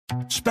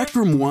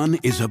Spectrum One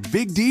is a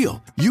big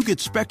deal. You get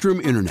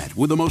Spectrum Internet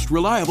with the most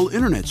reliable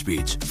internet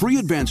speeds, free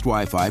advanced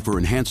Wi-Fi for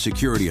enhanced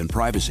security and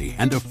privacy,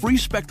 and a free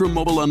Spectrum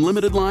Mobile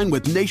Unlimited line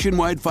with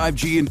nationwide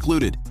 5G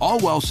included, all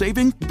while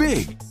saving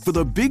big. For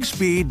the big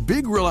speed,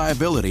 big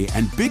reliability,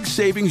 and big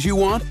savings you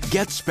want,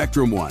 get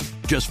Spectrum One.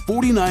 Just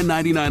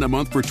 $49.99 a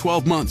month for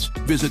 12 months.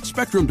 Visit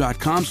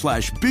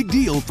spectrum.com/big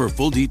deal for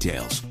full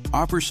details.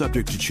 Offer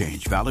subject to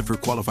change. Valid for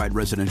qualified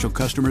residential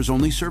customers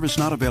only. Service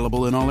not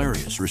available in all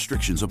areas.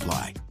 Restrictions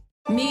apply.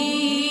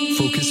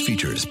 Focus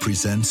Features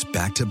presents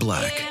Back to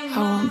Black. I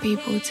want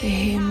people to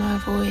hear my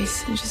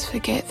voice and just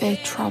forget their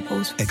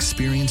troubles.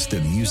 Experience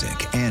the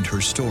music and her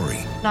story.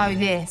 Know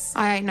this.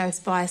 I ain't no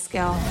Spice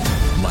Girl.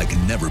 Like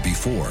never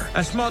before.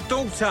 That's my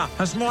daughter.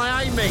 That's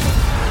my Amy.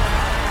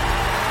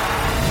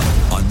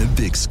 On the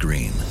big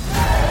screen.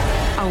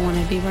 I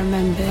want to be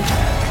remembered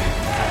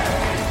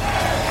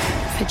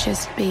for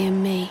just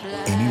being me.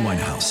 Amy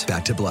Winehouse,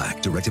 Back to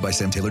Black, directed by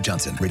Sam Taylor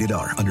Johnson. Rated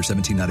R, under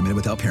 17, not a minute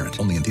without parent.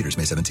 Only in theaters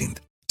May 17th.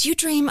 Do you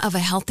dream of a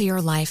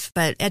healthier life,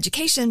 but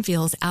education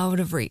feels out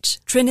of reach?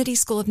 Trinity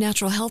School of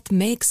Natural Health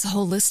makes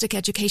holistic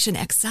education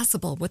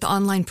accessible with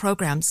online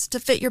programs to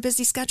fit your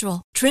busy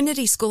schedule.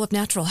 Trinity School of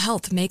Natural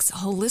Health makes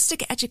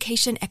holistic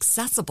education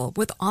accessible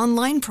with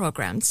online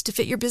programs to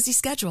fit your busy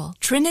schedule.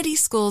 Trinity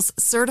School's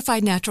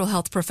Certified Natural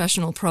Health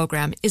Professional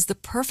Program is the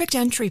perfect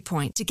entry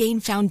point to gain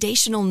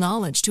foundational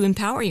knowledge to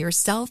empower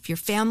yourself, your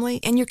family,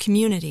 and your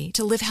community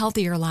to live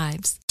healthier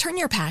lives. Turn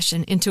your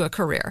passion into a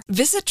career.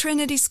 Visit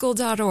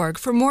trinityschool.org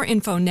for more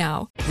info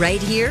now.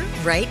 Right here,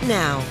 right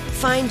now.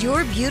 Find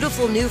your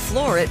beautiful new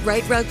floor at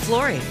Right Rug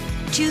Flooring.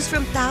 Choose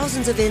from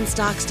thousands of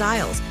in-stock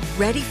styles,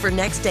 ready for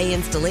next day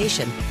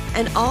installation,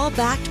 and all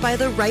backed by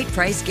the right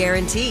price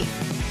guarantee.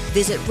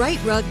 Visit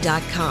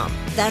rightrug.com.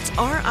 That's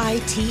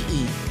RITERUG.com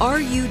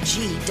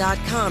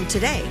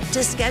today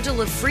to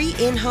schedule a free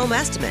in-home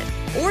estimate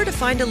or to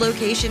find a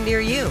location near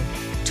you.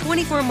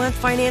 24-month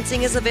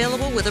financing is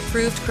available with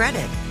approved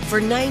credit. For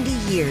 90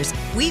 years,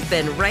 we've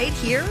been right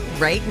here,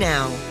 right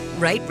now.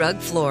 Right Rug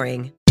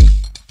Flooring.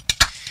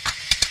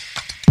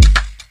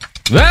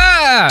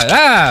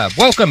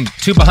 Welcome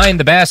to Behind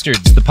the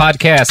Bastards, the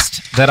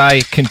podcast that I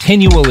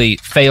continually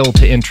fail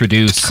to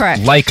introduce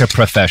like a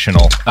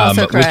professional,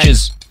 which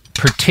is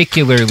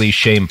particularly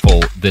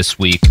shameful this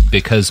week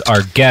because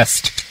our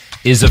guest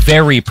is a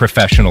very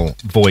professional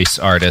voice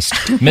artist,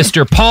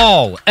 Mr.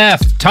 Paul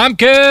F.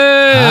 Tompkins.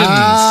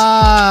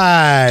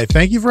 Hi,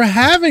 thank you for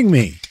having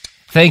me.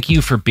 Thank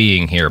you for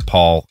being here,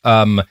 Paul.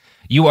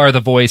 You are the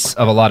voice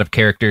of a lot of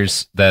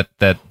characters that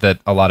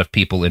a lot of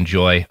people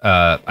enjoy.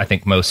 I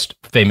think most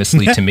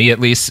famously, to me at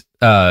least,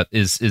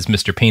 is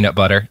Mr. Peanut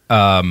Butter.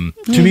 To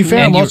be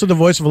fair, I'm also the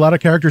voice of a lot of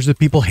characters that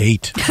people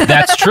hate.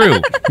 That's true.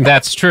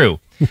 That's true.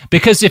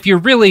 Because if you're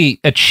really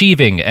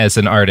achieving as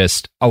an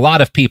artist, a lot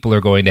of people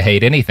are going to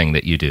hate anything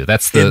that you do.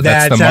 That's the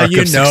mark how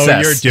you of success. know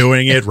you're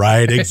doing it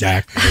right.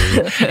 Exactly.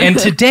 And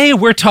today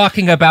we're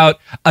talking about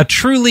a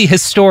truly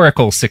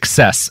historical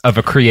success of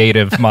a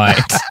creative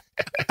mind.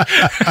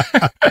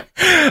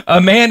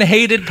 A man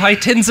hated by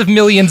tens of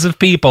millions of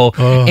people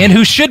and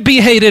who should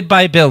be hated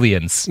by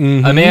billions.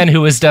 Mm-hmm. A man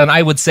who has done,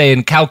 I would say,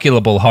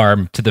 incalculable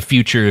harm to the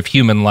future of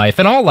human life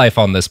and all life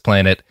on this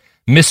planet,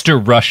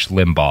 Mr. Rush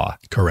Limbaugh.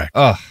 Correct.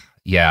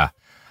 Yeah.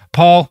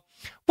 Paul,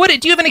 do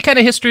you have any kind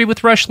of history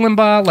with Rush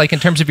Limbaugh, like in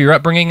terms of your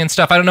upbringing and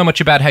stuff? I don't know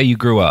much about how you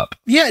grew up.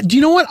 Yeah, do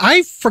you know what?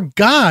 I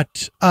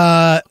forgot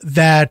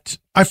first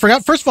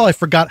of all, I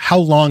forgot how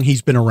long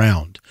he's been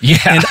around. Yeah.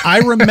 And I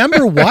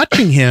remember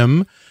watching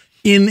him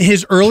in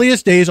his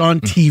earliest days on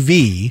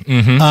TV,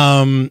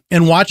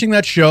 and watching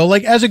that show,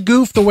 like as a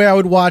goof, the way I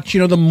would watch,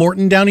 the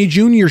Morton Downey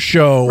Jr.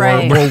 show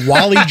or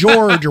Wally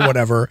George or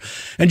whatever.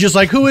 And just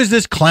like, who is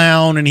this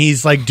clown? And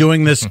he's like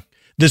doing this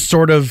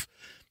sort of,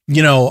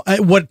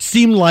 what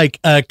seemed like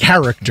a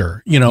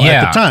character, at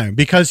the time,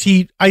 because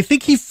I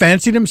think he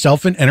fancied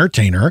himself an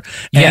entertainer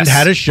and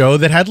had a show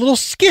that had little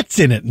skits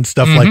in it and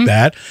stuff like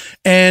that.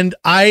 And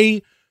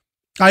I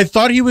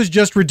thought he was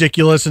just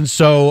ridiculous. And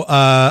so,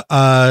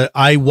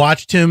 I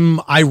watched him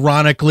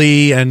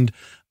ironically and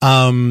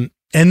then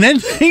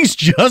things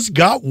just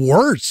got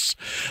worse.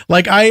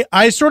 Like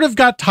I sort of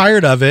got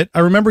tired of it. I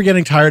remember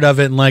getting tired of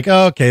it and like,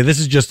 oh, okay, this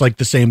is just like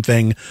the same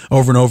thing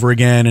over and over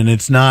again. And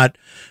it's not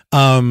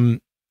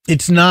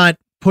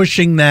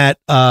pushing that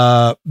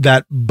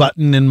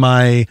button in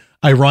my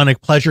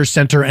ironic pleasure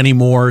center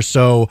anymore.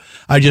 So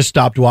I just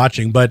stopped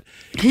watching. But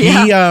he,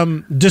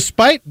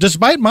 despite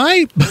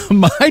my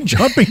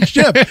jumping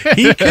ship,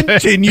 he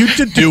continued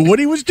to do what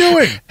he was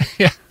doing.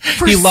 Yeah.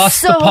 He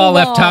lost the Paul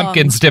F.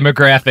 Tompkins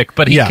demographic,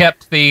 but he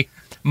kept the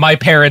my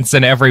parents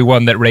and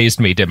everyone that raised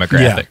me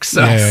demographic.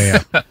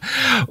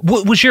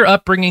 Was your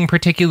upbringing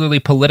particularly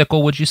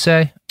political, would you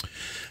say?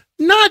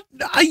 Not,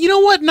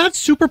 not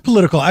super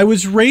political. I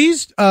was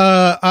raised,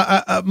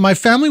 my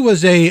family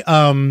was a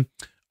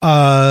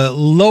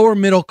lower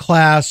middle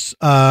class,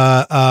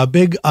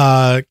 big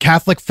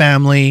Catholic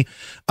family.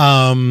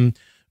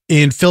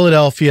 in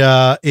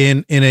Philadelphia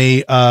in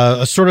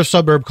a sort of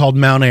suburb called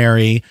Mount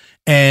Airy.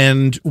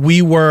 And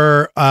we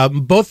were,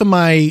 both of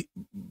my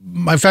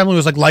family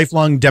was like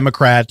lifelong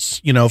Democrats,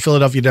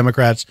 Philadelphia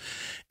Democrats.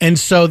 And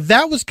so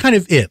that was kind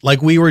of it.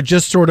 Like we were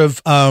just sort of,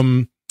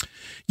 like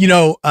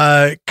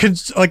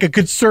a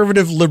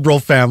conservative liberal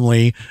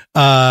family.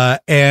 We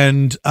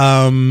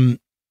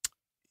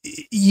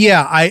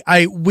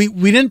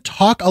didn't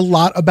talk a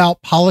lot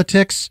about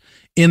politics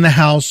in the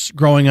house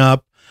growing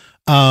up.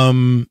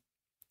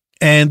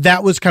 And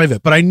that was kind of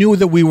it. But I knew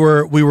that we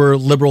were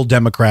liberal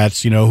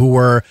Democrats, who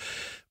were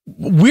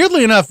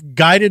weirdly enough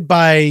guided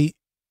by,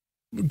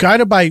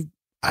 I'm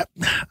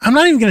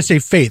not even going to say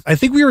faith. I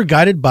think we were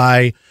guided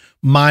by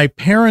my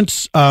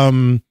parents'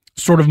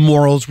 sort of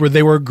morals, where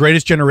they were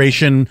greatest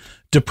generation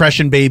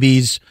Depression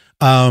babies.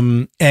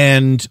 And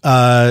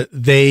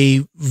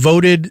they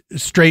voted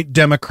straight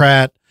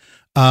Democrat.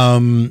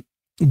 But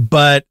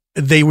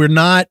they were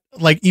not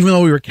like, even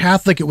though we were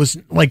Catholic, it was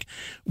like,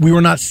 we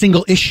were not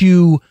single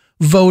issue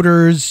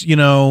voters,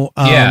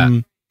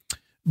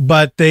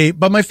 but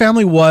my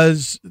family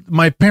was,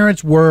 my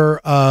parents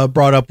were,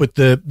 brought up with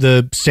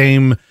the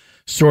same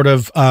sort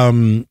of,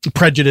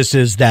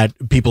 prejudices that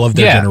people of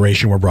their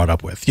generation were brought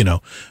up with,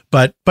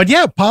 but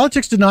yeah,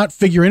 politics did not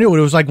figure into it.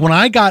 It was like when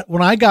I got,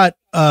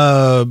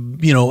 a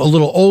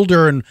little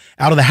older and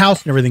out of the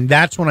house and everything,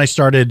 that's when I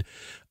started,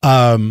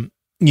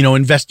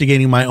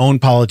 investigating my own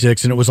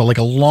politics, and it was like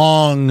a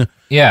long,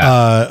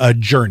 a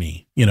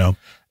journey,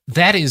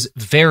 That is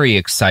very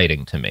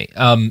exciting to me.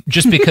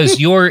 Just because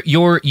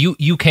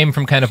you came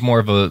from kind of more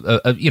of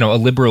a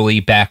liberally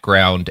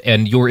background,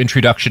 and your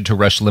introduction to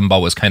Rush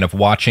Limbaugh was kind of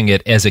watching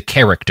it as a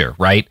character,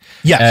 right?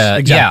 Yes,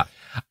 exactly. Yeah.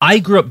 I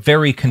grew up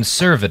very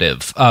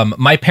conservative.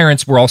 My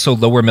parents were also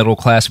lower middle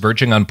class,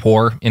 verging on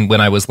poor, and when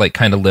I was like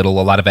kind of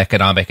little, a lot of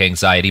economic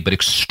anxiety, but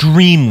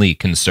extremely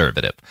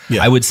conservative.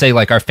 Yeah. I would say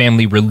like our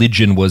family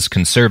religion was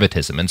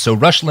conservatism, and so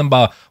Rush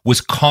Limbaugh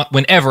was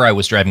whenever I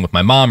was driving with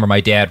my mom or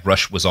my dad,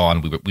 Rush was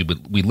on.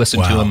 We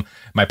listened to him.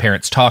 My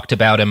parents talked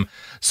about him.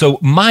 So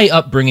my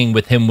upbringing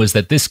with him was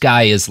that this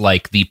guy is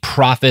like the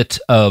prophet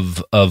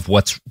of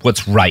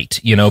what's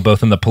right,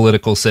 both in the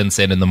political sense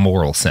and in the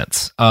moral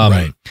sense.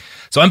 Right.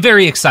 So I'm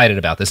very excited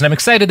about this, and I'm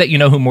excited that you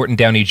know who Morton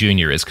Downey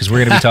Jr. is, because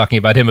we're going to be talking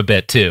about him a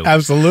bit too.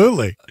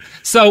 Absolutely.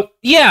 So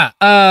yeah,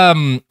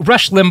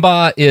 Rush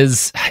Limbaugh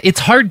it's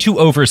hard to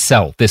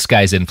oversell this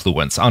guy's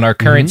influence on our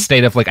current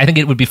state of, like, I think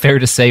it would be fair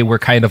to say we're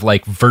kind of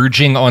like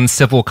verging on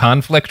civil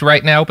conflict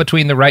right now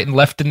between the right and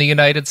left in the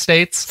United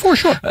States. For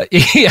sure.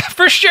 Yeah,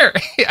 for sure.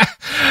 Yeah.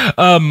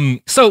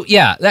 So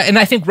yeah, and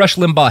I think Rush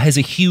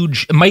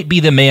Limbaugh might be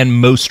the man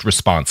most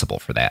responsible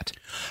for that.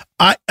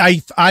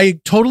 I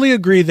totally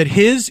agree that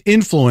his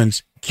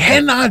influence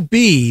cannot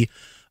be,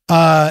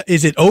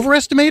 is it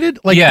overestimated?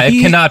 Like, yeah, it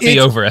cannot be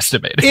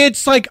overestimated.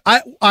 It's like,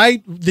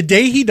 the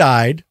day he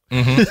died,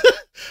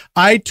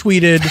 I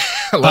tweeted,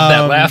 I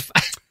love that laugh.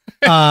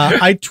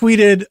 I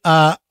tweeted,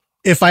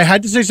 if I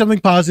had to say something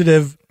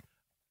positive,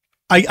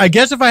 I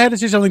guess if I had to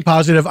say something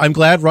positive, I'm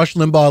glad Rush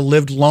Limbaugh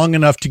lived long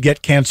enough to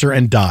get cancer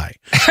and die.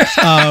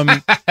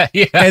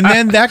 Yeah. And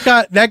then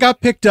that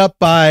got picked up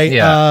by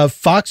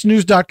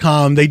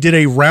FoxNews.com. They did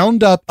a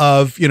roundup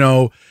of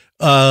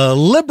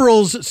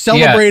liberals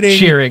celebrating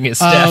cheering his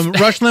death.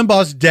 Rush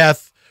Limbaugh's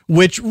death,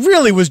 which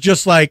really was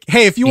just like,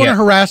 hey, if you want to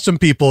harass some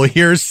people,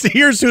 here's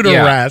who to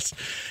harass.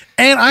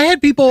 And I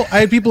had people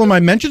in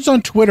my mentions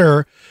on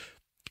Twitter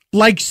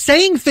like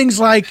saying things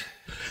like,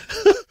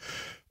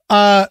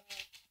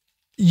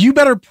 you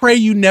better pray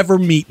you never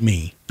meet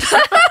me.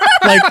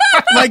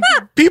 like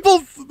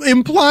people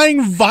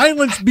implying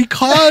violence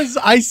because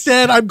I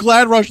said I'm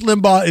glad Rush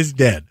Limbaugh is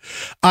dead.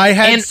 I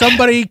had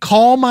somebody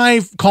call my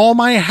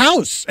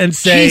house and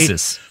say,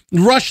 Jesus,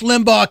 Rush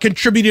Limbaugh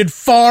contributed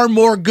far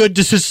more good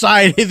to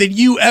society than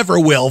you ever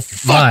will.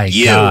 Fuck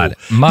you.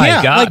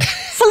 My God. Like,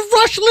 for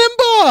Rush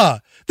Limbaugh,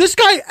 this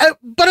guy.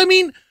 But I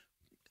mean.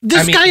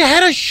 This guy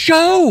had a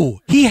show.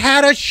 He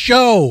had a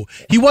show.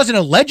 He wasn't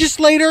a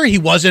legislator. He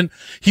wasn't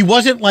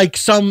like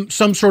some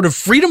sort of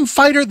freedom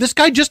fighter. This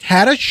guy just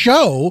had a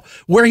show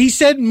where he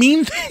said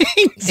mean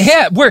things.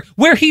 Yeah,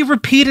 where he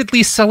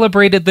repeatedly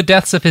celebrated the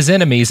deaths of his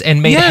enemies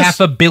and made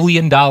 $500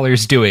 million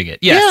doing it.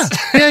 Yes.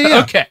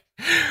 Yeah. Okay.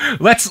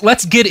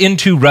 Let's get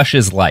into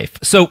Rush's life.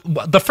 So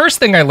the first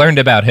thing I learned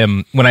about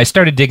him when I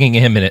started digging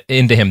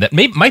into him that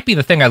might be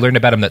the thing I learned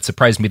about him that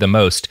surprised me the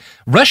most.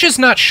 Rush is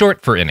not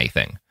short for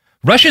anything.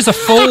 Rush is a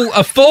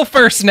full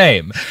first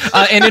name.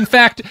 And in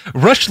fact,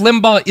 Rush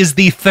Limbaugh is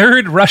the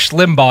third Rush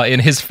Limbaugh in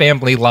his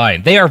family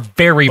line. They are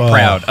very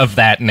proud of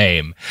that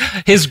name.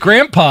 His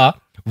grandpa,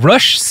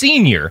 Rush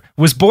Sr.,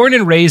 was born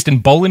and raised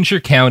in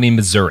Bollinger County,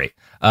 Missouri.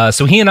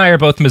 So he and I are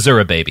both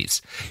Missouri babies.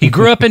 He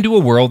grew up into a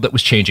world that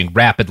was changing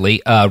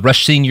rapidly.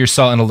 Rush Sr.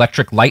 saw an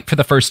electric light for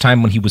the first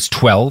time when he was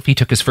 12. He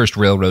took his first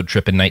railroad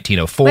trip in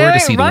 1904 to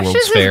see the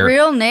World's Fair his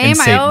real name? in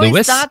St. I always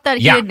Louis. thought that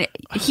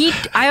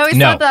I always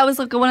thought that was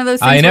like one of those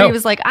things where he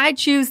was like, I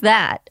choose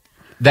that.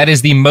 That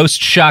is the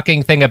most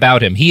shocking thing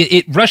about him.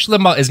 Rush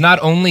Limbaugh is not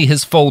only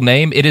his full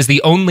name, it is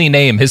the only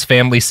name his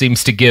family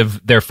seems to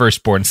give their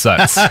firstborn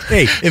sons.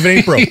 Hey, if it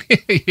ain't broke.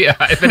 Yeah,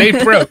 if it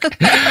ain't broke.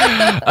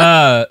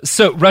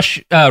 So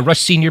Rush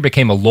Sr.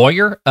 became a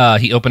lawyer.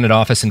 He opened an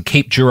office in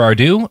Cape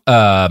Girardeau,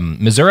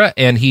 Missouri,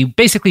 and he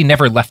basically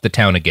never left the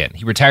town again.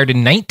 He retired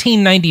in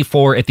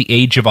 1994 at the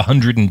age of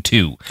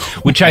 102,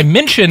 which I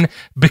mention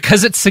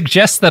because it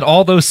suggests that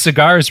all those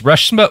cigars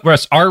Rush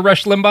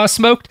Limbaugh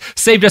smoked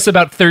saved us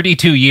about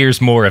 32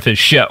 years more of his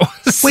show.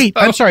 Wait,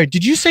 I'm sorry.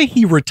 Did you say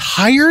he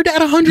retired at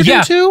 102?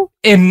 Yeah,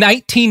 in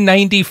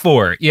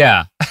 1994.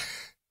 Yeah.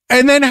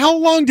 And then how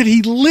long did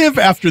he live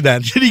after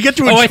that? Did he get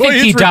to enjoy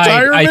his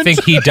retirement? I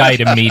think he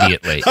died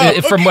immediately.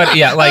 From what?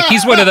 Yeah, like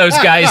he's one of those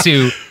guys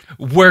who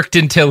worked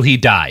until he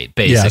died,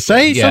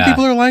 basically. Some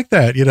people are like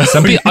that, you know.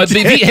 Some people,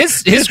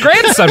 his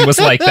grandson was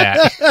like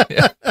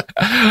that.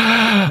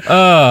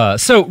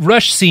 So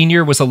Rush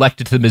Sr. was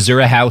elected to the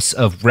Missouri House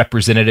of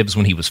Representatives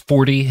when he was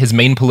 40. His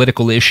main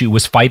political issue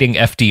was fighting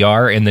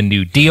FDR and the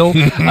New Deal,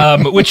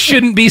 which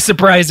shouldn't be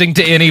surprising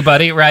to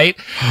anybody, right?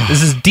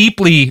 This is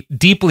deeply,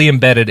 deeply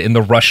embedded in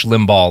the Rush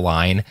Limbaugh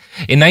line.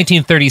 In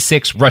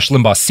 1936, Rush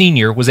Limbaugh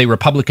Sr. was a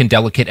Republican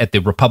delegate at the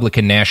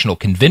Republican National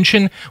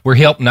Convention, where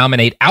he helped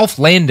nominate Alf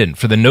Landon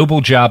for the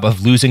noble job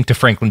of losing to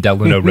Franklin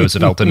Delano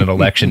Roosevelt in an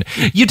election.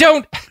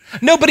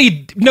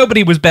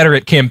 Nobody was better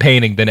at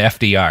campaigning than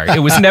FDR. It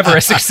was never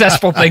a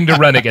successful thing to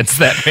run against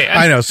that man.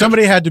 I know.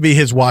 Somebody had to be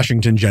his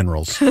Washington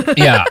Generals.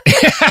 Yeah.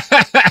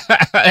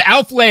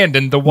 Alf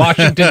Landon, the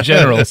Washington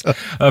Generals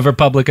of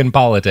Republican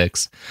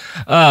politics.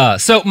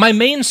 So my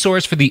main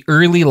source for the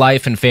early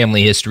life and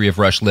family history of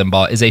Rush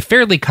Limbaugh is a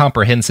fairly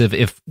comprehensive,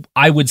 if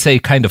I would say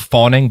kind of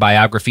fawning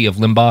biography of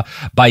Limbaugh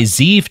by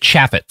Zeev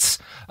Chaffetz.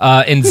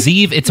 And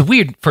Zeev, it's a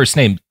weird first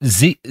name,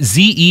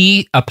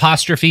 Z-E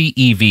apostrophe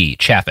E-V,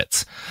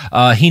 Chaffetz.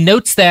 He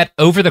notes that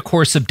over the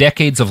course of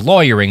decades of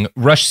lawyering,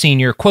 Rush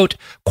Sr., quote,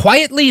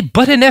 quietly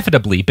but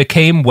inevitably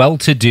became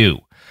well-to-do.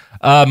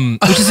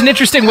 Which is an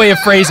interesting way of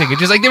phrasing it.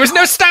 Just like there was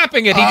no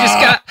stopping it. He just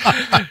got.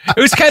 It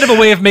was kind of a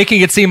way of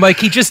making it seem like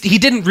he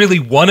didn't really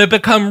want to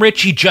become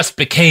rich. He just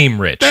became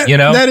rich. You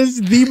know, that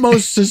is the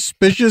most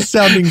suspicious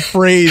sounding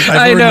phrase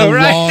I've heard in a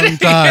long time.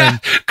 Yeah.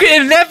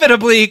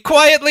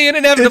 Quietly and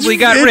inevitably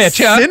got rich.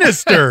 It's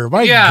sinister.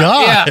 My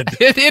God,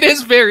 it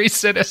is very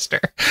sinister.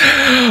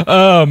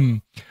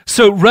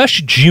 So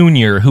Rush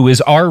Jr., who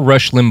is our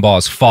Rush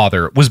Limbaugh's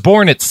father, was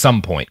born at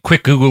some point.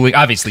 Quick Googling,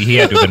 obviously he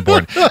had to have been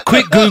born.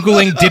 Quick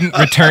Googling didn't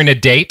return a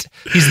date.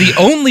 He's the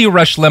only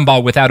Rush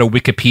Limbaugh without a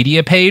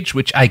Wikipedia page,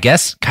 which I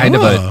guess kind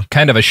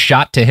of a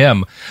shot to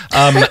him.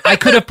 I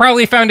could have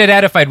probably found it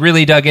out if I'd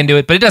really dug into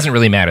it, but it doesn't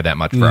really matter that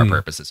much for our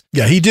purposes.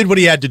 Yeah, he did what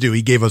he had to do.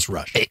 He gave us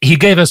Rush. He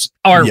gave us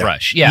our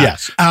Rush. Yeah.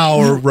 Yes,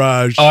 our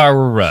Rush.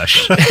 Our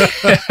Rush.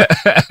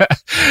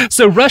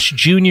 So Rush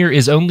Jr.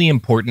 is only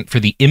important for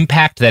the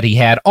impact that he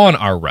had on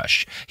our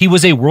Rush. He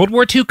was a World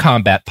War II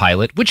combat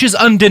pilot, which is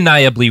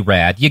undeniably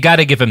rad. You got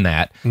to give him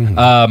that.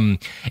 And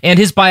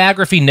his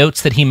biography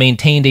notes that he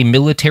maintained a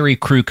military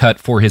crew cut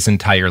for his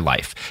entire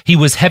life. He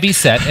was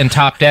heavy-set and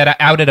topped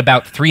out at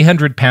about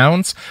 300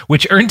 pounds,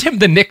 which earned him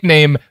the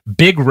nickname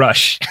Big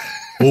Rush.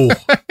 Oh,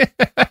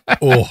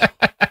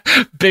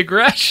 Big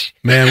Rush,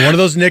 man! One of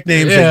those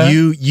nicknames that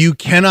you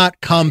cannot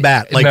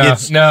combat. Like no,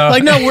 it's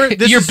like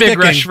this you're is Big sticking.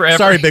 Rush forever.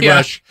 Sorry, Big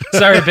Rush.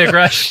 Sorry, Big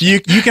Rush. You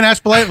can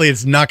ask politely.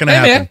 It's not going to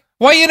happen. Man,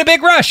 why are you in a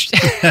big rush?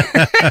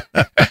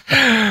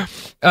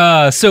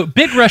 So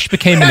Big Rush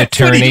became an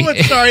attorney.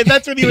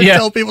 That's what he would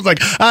tell people. It's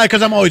like,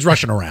 because I'm always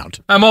rushing around.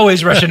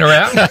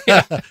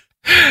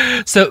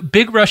 So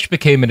Big Rush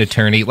became an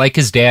attorney like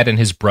his dad and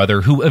his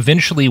brother, who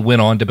eventually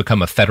went on to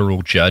become a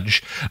federal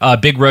judge.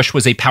 Big Rush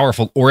was a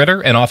powerful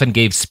orator and often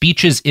gave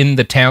speeches in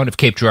the town of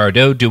Cape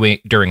Girardeau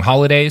during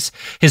holidays.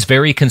 His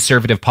very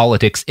conservative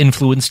politics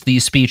influenced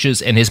these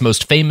speeches, and his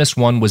most famous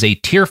one was a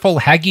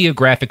tearful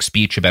hagiographic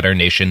speech about our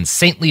nation's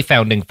saintly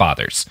founding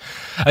fathers.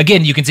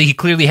 Again, you can see he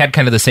clearly had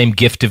kind of the same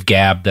gift of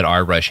gab that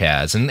our Rush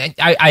has, and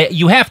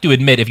you have to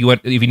admit, if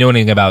you know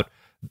anything about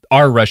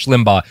our Rush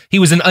Limbaugh, he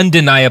was an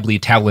undeniably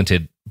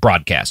talented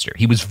broadcaster.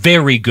 He was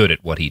very good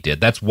at what he did.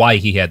 That's why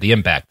he had the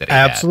impact that he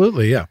had.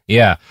 Absolutely, yeah.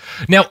 Yeah.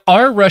 Now,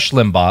 our Rush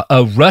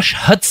Limbaugh, Rush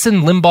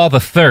Hudson Limbaugh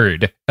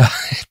III,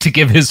 to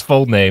give his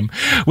full name,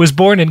 was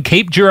born in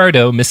Cape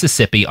Girardeau,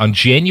 Mississippi on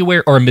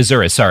January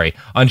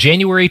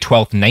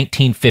 12th,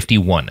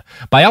 1951.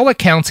 By all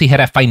accounts, he had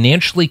a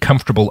financially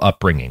comfortable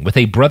upbringing with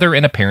a brother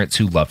and parents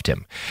who loved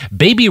him.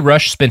 Baby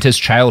Rush spent his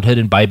childhood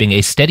imbibing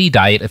a steady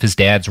diet of his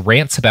dad's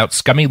rants about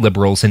scummy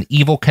liberals and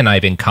evil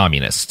conniving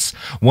communists.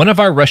 One of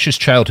our Rush's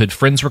childhood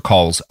friends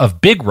recalls of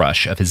Big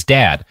Rush, of his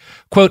dad,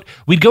 quote,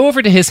 "We'd go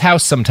over to his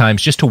house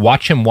sometimes just to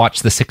watch him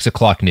watch the 6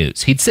 o'clock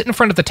news. He'd sit in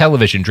front of the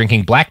television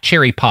drinking black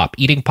cherry pop,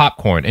 eating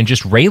popcorn, and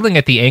just railing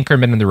at the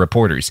anchormen and the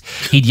reporters.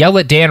 He'd yell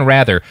at Dan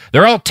Rather,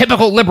 'They're all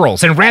typical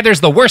liberals, and Rather's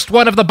the worst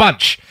one of the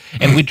bunch.'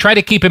 And we'd try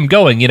to keep him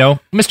going, you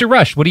know, 'Mr.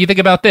 Rush, what do you think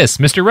about this?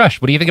 Mr.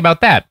 Rush, what do you think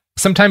about that?'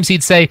 Sometimes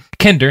he'd say,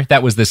 'Kinder,'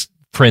 that was this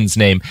friend's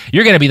name.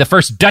 You're going to be the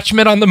first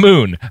Dutchman on the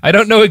moon. I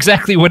don't know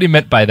exactly what he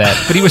meant by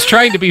that, but he was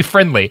trying to be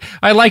friendly.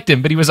 I liked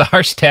him, but he was a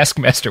harsh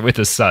taskmaster with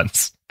his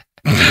sons.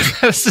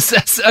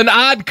 That's an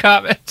odd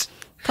comment.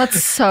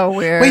 That's so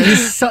weird. Wait,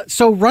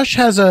 so Rush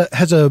has a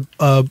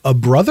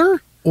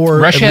brother? Or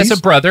Rush has a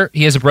brother.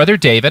 He has a brother,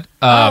 David,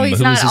 he's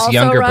who not is his also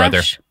younger Rush?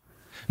 brother.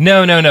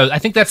 No. I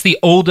think that's the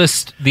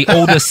oldest. The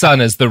oldest son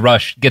is the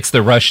Rush, gets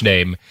the Rush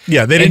name.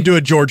 Yeah, they didn't do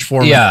a George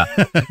Foreman. Yeah,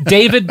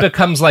 David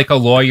becomes like a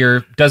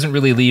lawyer, doesn't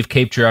really leave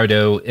Cape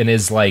Girardeau, and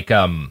is like,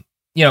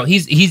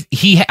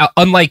 he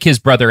unlike his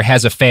brother,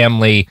 has a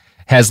family,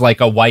 has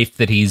like a wife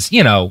that he's,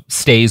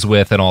 stays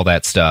with and all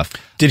that stuff.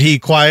 Did he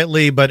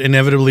quietly but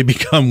inevitably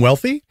become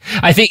wealthy?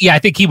 I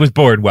think he was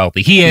born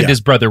wealthy. He and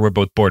his brother were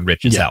both born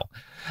rich as hell.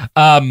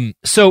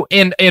 So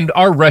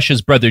our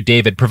Rush's brother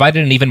David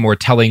provided an even more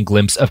telling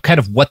glimpse of kind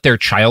of what their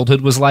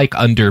childhood was like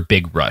under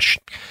Big Rush.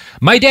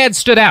 My dad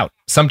stood out.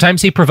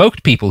 Sometimes he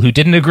provoked people who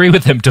didn't agree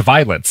with him to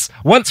violence.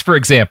 Once, for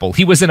example,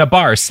 he was in a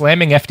bar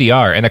slamming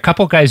FDR, and a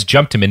couple guys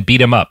jumped him and beat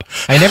him up.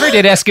 I never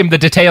did ask him the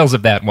details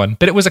of that one,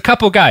 but it was a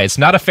couple guys,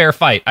 not a fair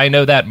fight. I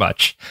know that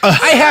much. I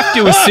have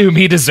to assume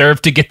he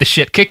deserved to get the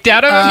shit kicked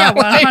out of him.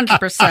 Yeah,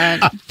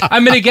 100%.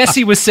 I'm going to guess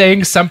he was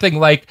saying something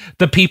like,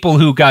 the people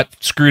who got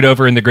screwed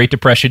over in the Great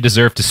Depression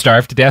deserve to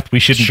starve to death. We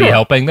shouldn't be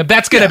helping them.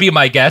 That's going to be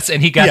my guess.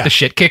 And he got the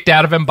shit kicked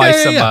out of him by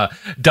some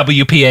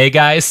WPA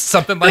guys,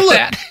 something like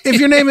that. If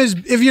your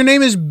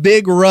name is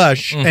Big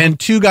Rush and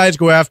two guys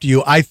go after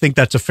you, I think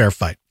that's a fair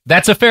fight.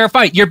 That's a fair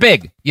fight. You're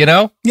big,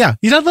 Yeah,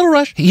 he's not Little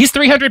Rush. He's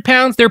 300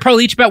 pounds. They're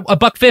probably each about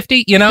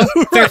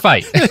 $1.50, Fair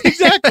fight.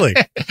 Exactly.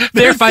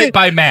 Fair fight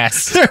by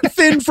mass. They're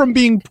thin from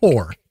being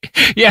poor.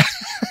 Yeah.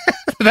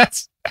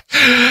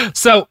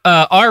 So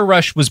R.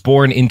 Rush was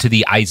born into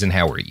the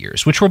Eisenhower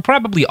years, which will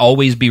probably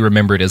always be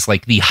remembered as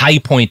like the high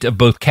point of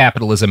both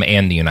capitalism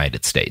and the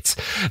United States.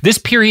 This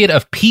period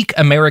of peak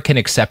American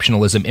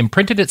exceptionalism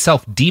imprinted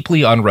itself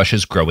deeply on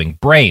Rush's growing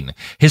brain.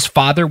 His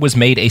father was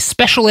made a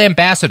special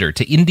ambassador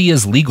to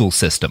India's legal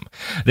system.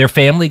 Their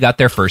family got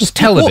their first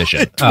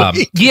television.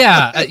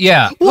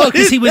 Yeah. What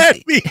does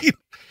that mean?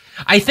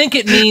 I think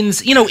it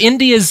means,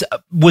 India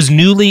was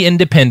newly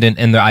independent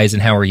in the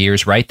Eisenhower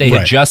years, right?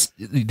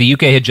 The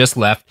UK had just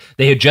left.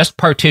 They had just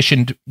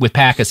partitioned with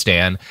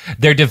Pakistan.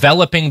 They're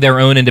developing their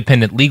own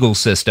independent legal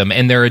system,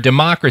 and they're a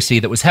democracy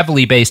that was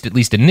heavily based, at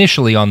least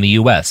initially, on the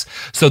US.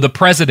 So the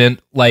president,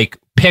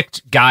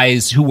 picked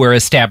guys who were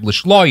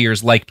established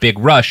lawyers like Big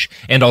Rush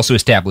and also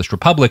established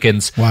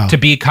Republicans to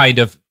be kind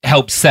of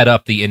help set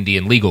up the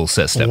Indian legal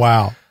system.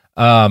 Wow.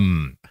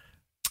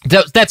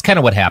 That's kind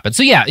of what happened.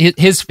 So yeah,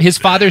 his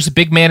father's a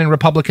big man in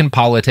Republican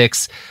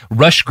politics.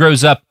 Rush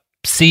grows up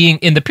seeing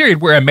in the period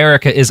where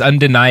America is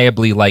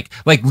undeniably like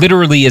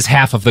literally is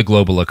half of the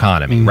global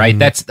economy, right?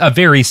 That's a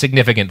very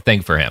significant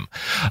thing for him.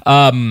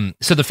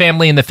 So the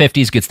family in the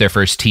 50s gets their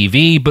first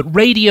TV, but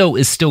radio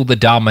is still the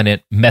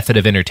dominant method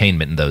of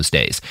entertainment in those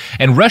days.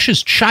 And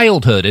Rush's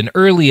childhood and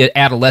early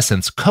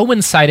adolescence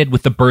coincided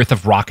with the birth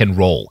of rock and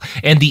roll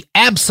and the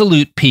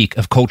absolute peak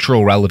of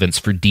cultural relevance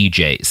for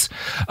DJs.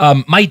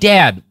 My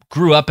dad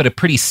grew up at a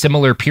pretty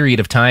similar period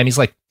of time. He's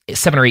like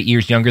 7 or 8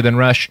 years younger than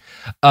Rush.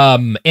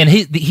 And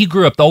he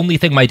grew up, the only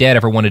thing my dad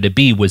ever wanted to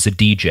be was a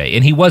DJ.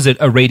 And he was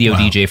a radio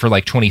DJ for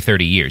like 20,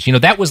 30 years.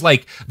 That was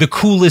like the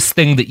coolest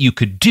thing that you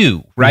could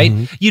do, right?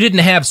 You didn't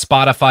have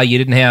Spotify, you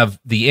didn't have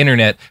the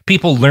internet.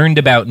 People learned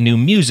about new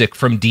music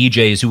from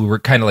DJs who were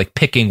kind of like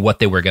picking what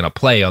they were going to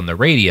play on the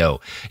radio.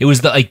 It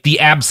was the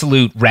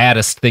absolute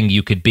raddest thing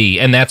you could be.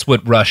 And that's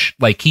what Rush,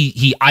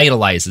 he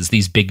idolizes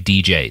these big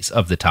DJs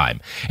of the time.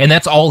 And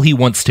that's all he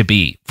wants to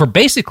be for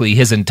basically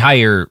his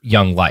entire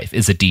young life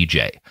is a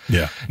DJ.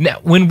 Yeah. Now,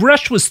 when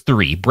Rush was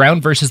 3,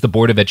 Brown versus the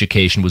Board of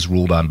Education was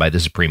ruled on by the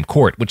Supreme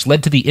Court, which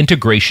led to the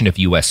integration of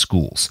U.S.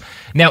 schools.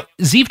 Now,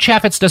 Zeev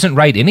Chaffetz doesn't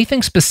write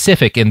anything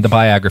specific in the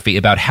biography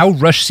about how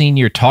Rush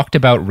Sr. talked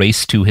about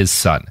race to his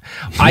son.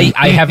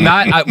 I have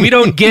not, we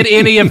don't get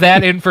any of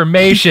that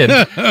information.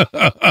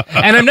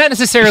 And I'm not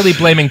necessarily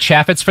blaming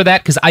Chaffetz for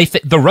that, because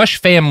the Rush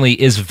family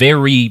is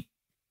very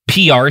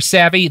PR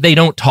savvy. They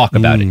don't talk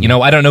about it.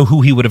 I don't know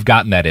who he would have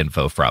gotten that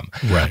info from.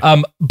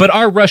 Right. But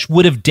R. Rush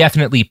would have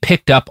definitely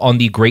picked up on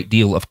the great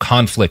deal of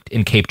conflict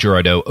in Cape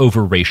Girardeau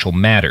over racial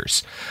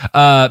matters.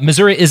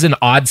 Missouri is an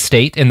odd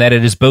state in that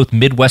it is both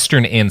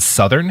Midwestern and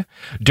Southern.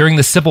 During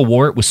the Civil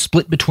War, it was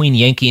split between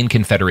Yankee and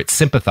Confederate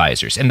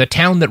sympathizers, and the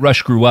town that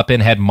Rush grew up in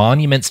had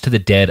monuments to the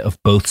dead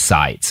of both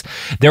sides.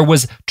 There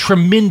was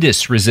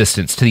tremendous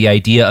resistance to the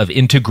idea of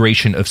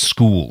integration of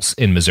schools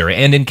in Missouri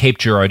and in Cape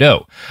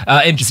Girardeau.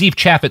 And Zeev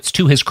Chaffetz,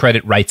 to his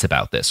credit, writes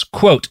about this.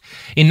 Quote,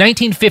 in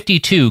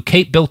 1952,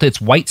 Cape built its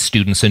white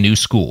students a new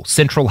school,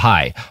 Central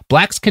High.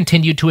 Blacks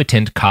continued to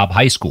attend Cobb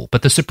High School,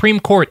 but the Supreme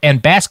Court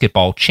and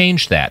basketball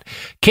changed that.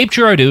 Cape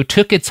Girardeau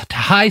took its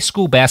high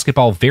school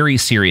basketball very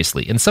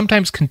seriously and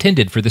sometimes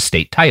contended for the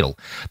state title.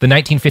 The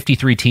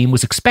 1953 team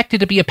was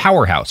expected to be a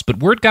powerhouse, but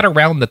word got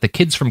around that the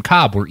kids from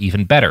Cobb were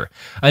even better.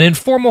 An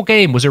informal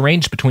game was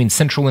arranged between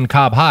Central and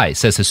Cobb High,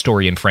 says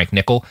historian Frank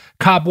Nickel.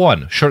 Cobb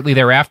won. Shortly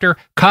thereafter,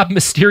 Cobb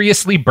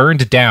mysteriously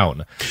burned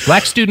down.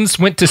 Black students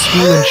went to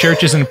school in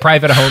churches and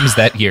private homes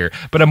that year,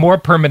 but a more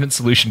permanent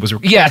solution was...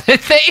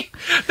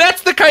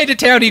 that's the kind of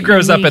town he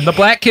grows up in. The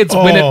black kids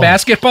win at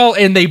basketball,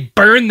 and they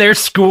burn their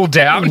school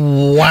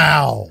down.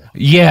 Wow.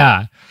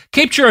 Yeah.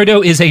 Cape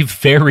Girardeau is a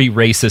very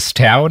racist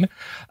town.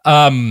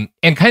 And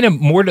kind of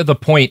more to the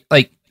point,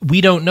 like, we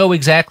don't know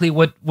exactly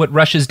what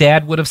Rush's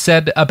dad would have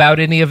said about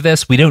any of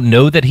this. We don't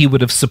know that he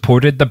would have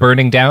supported the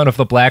burning down of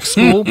the black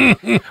school.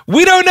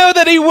 We don't know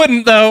that he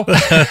wouldn't, though.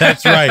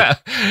 That's right.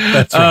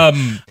 That's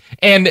right.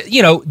 And,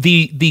 you know,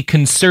 the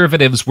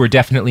conservatives were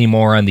definitely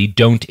more on the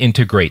don't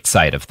integrate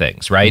side of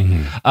things, right?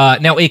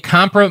 Mm-hmm. Now, a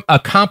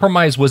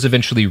compromise was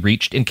eventually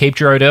reached in Cape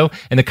Girardeau,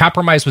 and the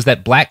compromise was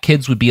that black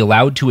kids would be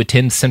allowed to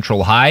attend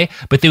Central High,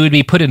 but they would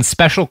be put in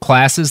special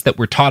classes that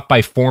were taught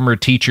by former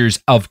teachers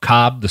of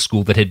Cobb, the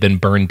school that had been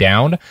burned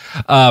down.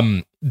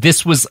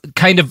 This was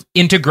kind of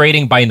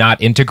integrating by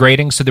not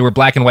integrating. So there were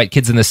black and white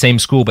kids in the same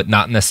school, but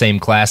not in the same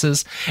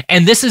classes.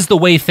 And this is the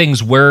way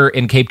things were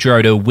in Cape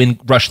Girardeau when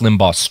Rush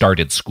Limbaugh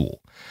started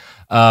school.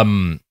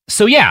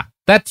 So yeah,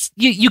 that's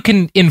you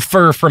can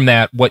infer from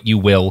that what you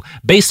will.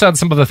 Based on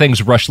some of the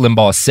things Rush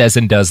Limbaugh says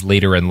and does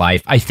later in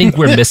life, I think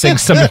we're missing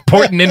some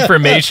important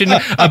information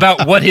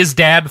about what his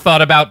dad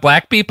thought about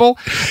black people.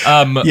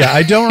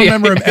 I don't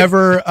remember him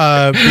ever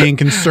being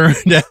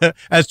concerned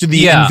as to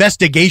the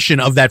investigation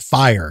of that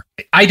fire.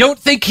 I don't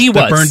think he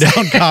was. Burned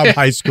down Cobb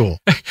High School.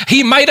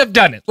 He might have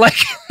done it. Like,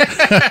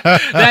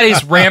 that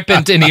is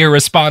rampant and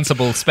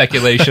irresponsible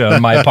speculation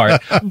on my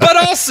part. But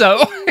also,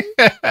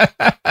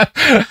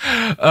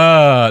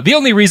 the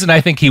only reason I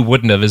think he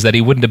wouldn't have is that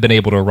he wouldn't have been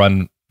able to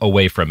run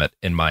away from it,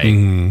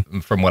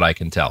 from what I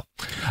can tell.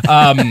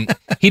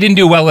 He didn't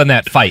do well in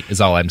that fight, is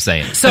all I'm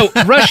saying. So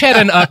Rush had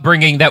an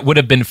upbringing that would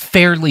have been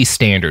fairly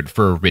standard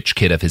for a rich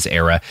kid of his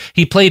era.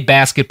 He played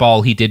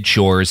basketball, he did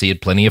chores, he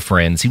had plenty of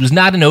friends. He was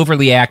not an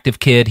overly active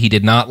kid. He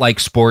did not like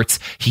sports.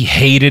 He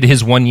hated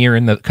his 1 year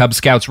in the Cub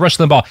Scouts. Rush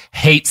Limbaugh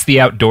hates the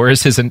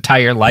outdoors his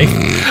entire life.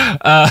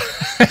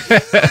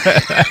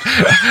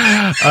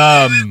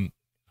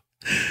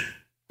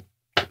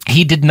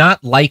 He did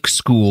not like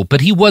school,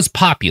 but he was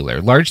popular,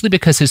 largely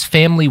because his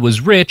family was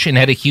rich and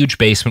had a huge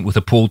basement with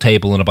a pool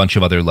table and a bunch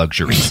of other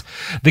luxuries.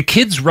 The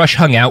kids Rush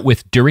hung out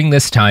with during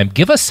this time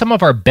give us some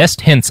of our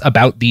best hints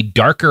about the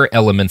darker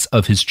elements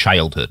of his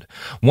childhood.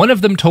 One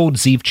of them told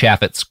Zeev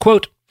Chaffetz,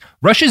 quote,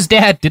 Rush's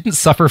dad didn't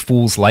suffer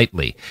fools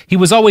lightly. He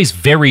was always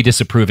very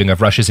disapproving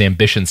of Rush's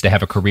ambitions to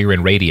have a career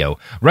in radio.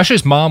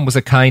 Rush's mom was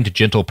a kind,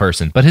 gentle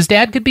person, but his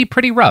dad could be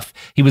pretty rough.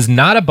 He was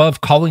not above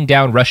calling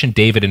down Rush and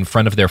David in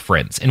front of their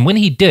friends, and when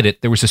he did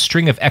it, there was a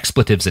string of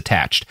expletives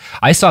attached.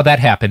 I saw that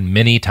happen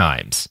many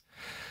times.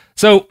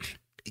 So,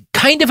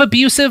 kind of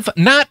abusive,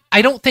 not,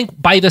 I don't think,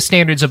 by the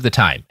standards of the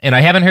time. And I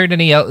haven't heard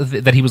any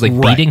that he was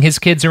like beating his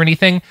kids or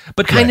anything,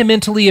 but kind of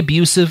mentally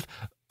abusive.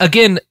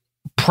 Again,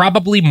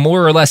 probably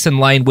more or less in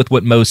line with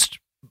what most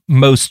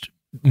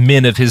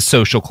men of his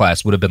social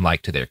class would have been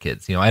like to their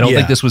kids. You know, I don't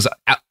think this was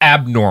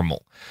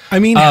abnormal. I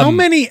mean, how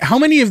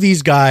many of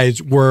these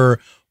guys were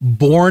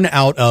born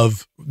out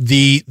of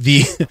the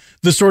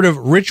sort of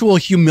ritual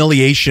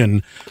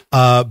humiliation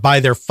by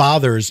their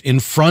fathers in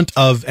front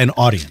of an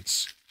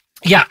audience?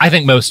 Yeah, I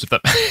think most of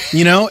them.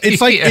 You know,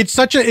 it's like it's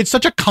such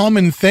a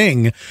common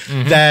thing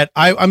that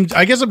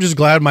I guess I'm just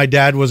glad my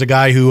dad was a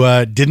guy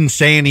who didn't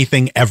say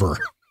anything ever.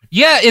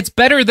 Yeah, it's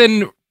better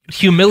than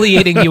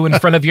humiliating you in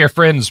front of your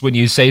friends when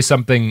you say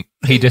something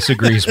he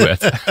disagrees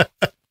with.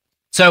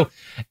 So,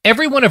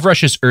 every one of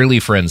Rush's early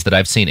friends that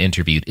I've seen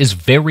interviewed is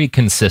very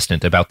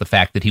consistent about the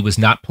fact that he was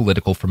not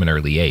political from an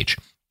early age.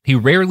 He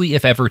rarely,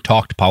 if ever,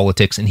 talked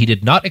politics, and he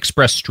did not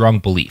express strong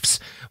beliefs.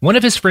 One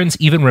of his friends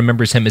even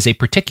remembers him as a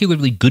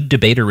particularly good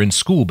debater in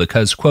school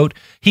because, quote,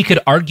 he could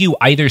argue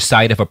either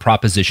side of a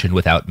proposition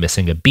without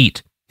missing a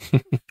beat.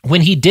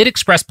 When he did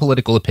express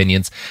political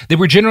opinions, they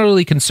were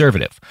generally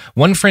conservative.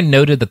 One friend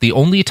noted that the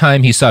only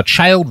time he saw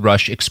Child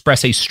Rush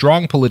express a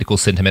strong political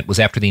sentiment was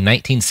after the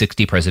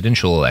 1960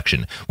 presidential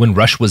election, when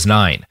Rush was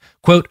 9.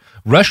 Quote,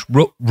 Rush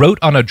wrote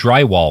on a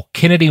drywall,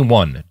 Kennedy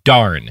won,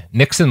 darn,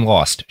 Nixon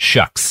lost,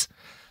 shucks.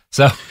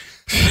 So,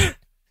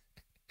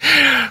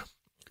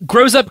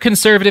 grows up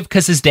conservative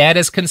because his dad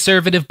is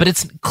conservative, but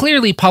it's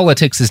clearly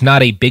politics is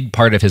not a big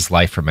part of his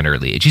life from an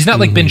early age. He's not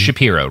like Ben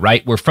Shapiro,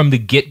 right? Where from the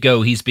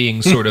get-go, he's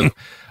being sort of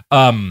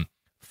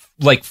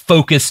like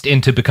focused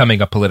into becoming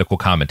a political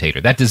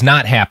commentator. That does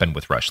not happen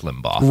with Rush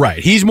Limbaugh. Right.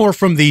 He's more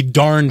from the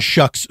darn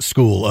shucks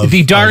school of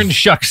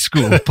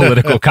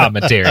political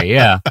commentary.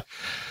 Yeah.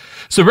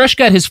 So Rush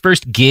got his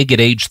first gig at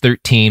age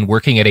 13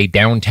 working at a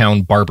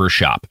downtown barber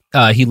shop.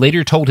 He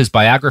later told his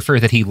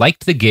biographer that he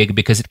liked the gig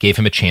because it gave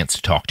him a chance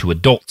to talk to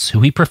adults, who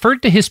he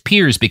preferred to his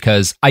peers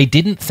because I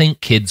didn't think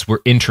kids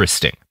were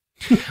interesting.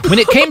 When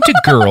it came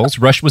to girls,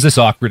 Rush was as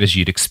awkward as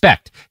you'd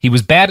expect. He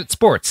was bad at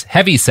sports,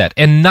 heavyset,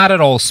 and not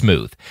at all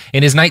smooth.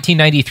 In his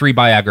 1993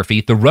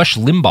 biography, The Rush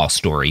Limbaugh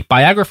Story,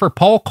 biographer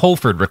Paul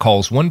Colford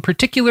recalls one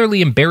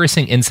particularly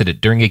embarrassing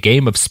incident during a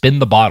game of Spin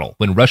the Bottle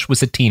when Rush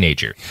was a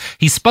teenager.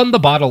 He spun the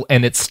bottle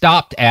and it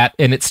stopped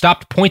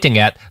pointing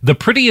at the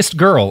prettiest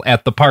girl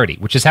at the party,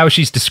 which is how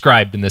she's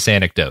described in this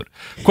anecdote.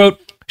 Quote,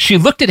 "She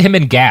looked at him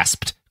and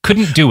gasped.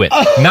 Couldn't do it.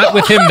 Not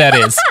with him, that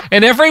is.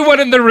 And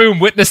everyone in the room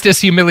witnessed his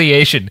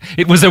humiliation.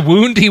 It was a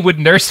wound he would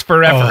nurse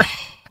forever."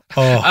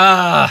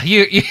 That's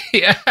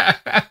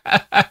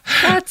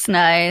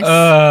nice.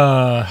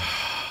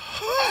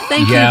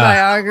 Thank you,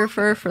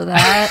 biographer, for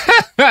that.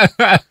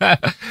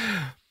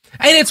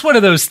 And it's one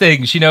of those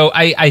things,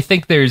 I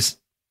think there's...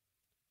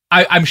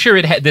 I'm sure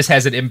this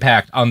has an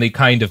impact on the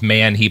kind of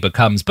man he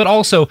becomes, but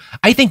also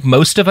I think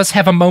most of us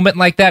have a moment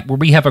like that where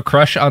we have a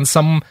crush on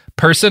some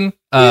person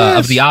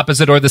of the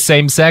opposite or the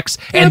same sex,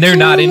 and they're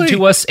not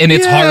into us, and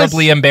it's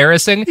horribly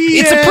embarrassing.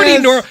 It's a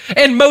pretty normal,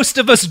 and most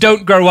of us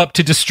don't grow up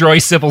to destroy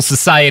civil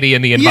society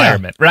and the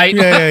environment, right?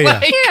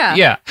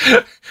 Yeah.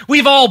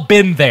 We've all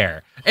been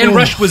there. And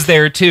Rush was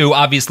there too.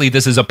 Obviously,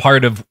 this is a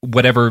part of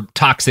whatever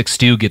toxic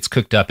stew gets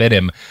cooked up in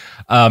him.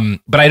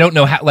 But I don't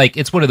know how,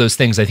 it's one of those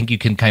things I think you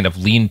can kind of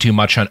lean too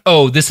much on.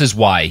 Oh, this is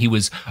why he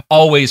was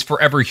always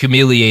forever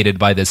humiliated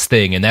by this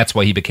thing. And that's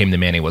why he became the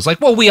man he was.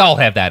 Well, we all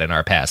have that in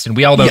our past and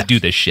we all don't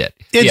do this shit.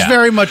 It's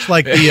very much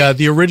like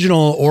the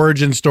original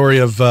origin story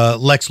of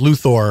Lex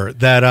Luthor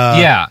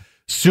that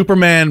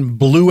Superman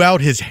blew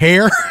out his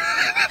hair.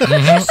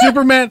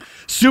 Mm-hmm.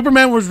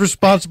 Superman was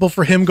responsible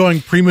for him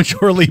going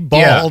prematurely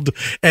bald,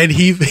 and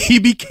he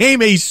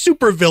became a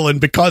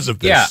supervillain because of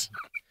this.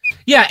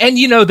 Yeah, and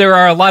there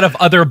are a lot of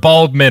other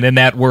bald men in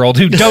that world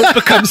who don't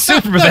become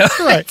supervillains.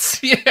 Right.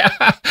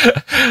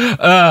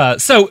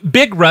 So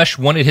Big Rush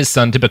wanted his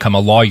son to become a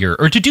lawyer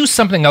or to do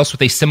something else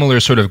with a similar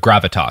sort of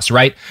gravitas,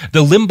 right?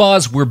 The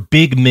Limbaughs were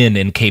big men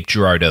in Cape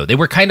Girardeau. They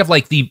were kind of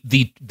like the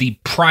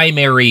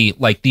primary,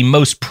 the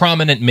most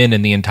prominent men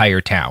in the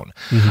entire town.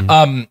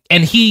 Mm-hmm.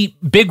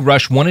 And Big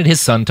Rush wanted his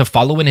son to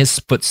follow in his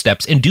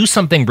footsteps and do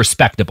something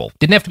respectable.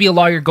 Didn't have to be a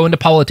lawyer, go into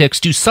politics,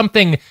 do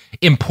something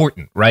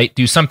important, right?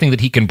 Do something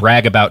that he can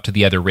brag about to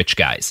the other rich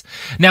guys.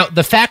 Now,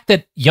 the fact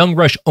that young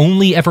Rush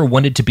only ever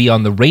wanted to be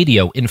on the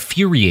radio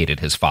infuriated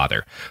his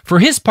father. For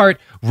his part,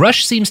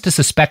 Rush seems to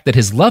suspect that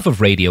his love of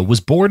radio was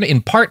born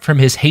in part from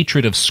his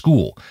hatred of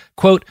school.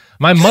 Quote,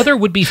 "My mother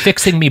would be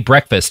fixing me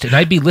breakfast and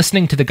I'd be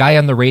listening to the guy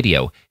on the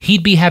radio.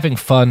 He'd be having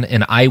fun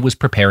and I was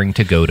preparing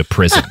to go to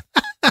prison."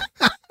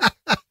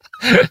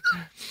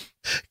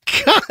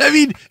 God, I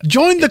mean,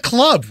 join the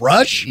club,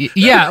 Rush.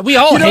 Yeah, we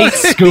all hate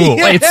school.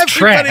 It's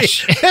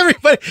trash.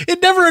 Everybody.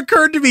 It never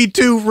occurred to me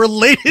to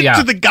relate it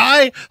to the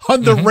guy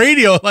on the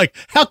radio.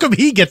 How come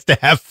he gets to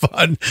have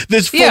fun?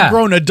 This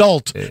full-grown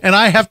adult, and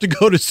I have to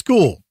go to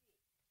school.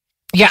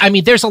 Yeah, I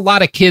mean, there's a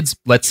lot of kids.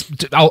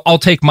 I'll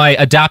take my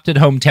adopted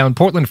hometown,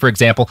 Portland, for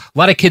example. A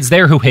lot of kids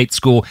there who hate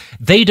school.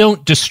 They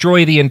don't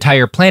destroy the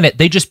entire planet.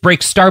 They just break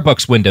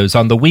Starbucks windows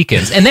on the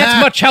weekends, and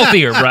that's much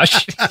healthier.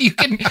 Rush, you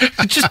can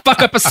just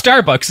fuck up a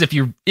Starbucks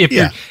if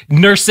you're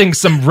nursing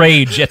some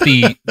rage at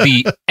the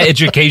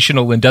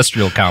educational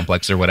industrial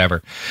complex or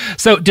whatever.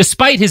 So,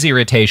 despite his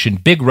irritation,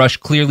 Big Rush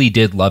clearly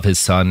did love his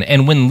son.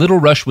 And when Little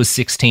Rush was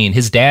 16,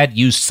 his dad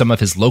used some of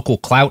his local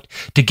clout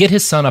to get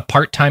his son a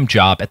part-time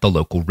job at the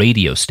local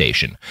radio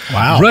station.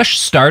 Wow. Rush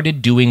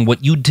started doing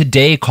what you'd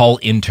today call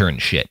intern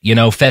shit,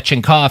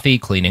 fetching coffee,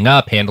 cleaning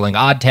up, handling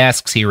odd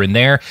tasks here and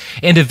there,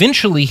 and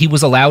eventually he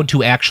was allowed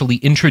to actually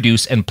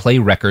introduce and play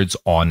records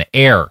on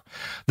air.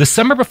 The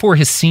summer before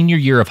his senior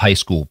year of high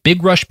school,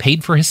 Big Rush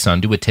paid for his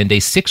son to attend a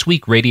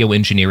 6-week radio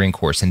engineering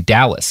course in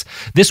Dallas.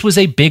 This was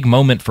a big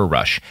moment for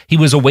Rush. He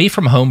was away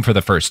from home for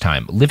the first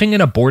time, living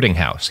in a boarding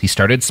house. He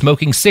started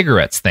smoking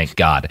cigarettes, thank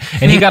God,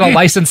 and he got a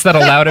license that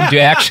allowed him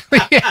to actually...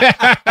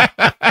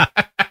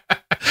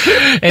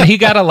 And he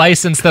got a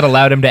license that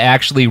allowed him to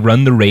actually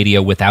run the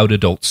radio without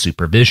adult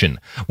supervision.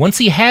 Once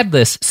he had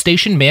this,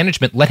 station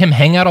management let him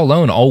hang out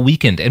alone all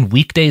weekend and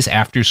weekdays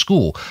after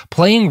school,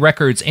 playing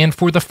records and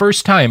for the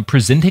first time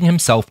presenting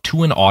himself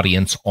to an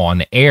audience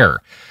on air.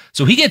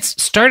 So he gets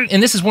started,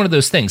 and this is one of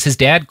those things. His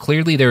dad,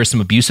 clearly there are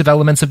some abusive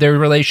elements of their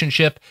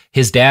relationship.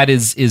 His dad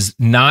is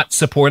not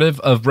supportive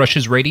of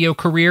Rush's radio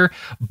career,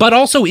 but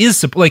also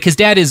his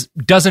dad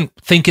doesn't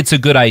think it's a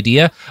good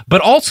idea,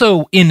 but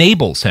also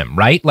enables him,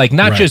 right?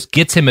 Not just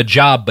gets him a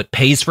job, but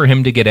pays for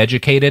him to get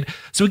educated.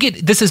 So again,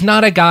 this is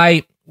not a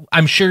guy,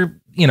 I'm sure,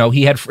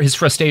 he had his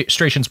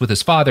frustrations with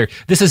his father.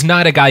 This is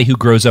not a guy who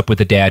grows up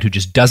with a dad who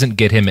just doesn't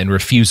get him and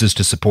resuses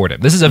to support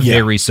him. This is a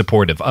very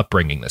supportive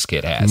upbringing this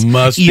kid has.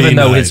 Even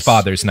though his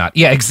father's not.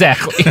 Yeah,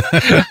 exactly.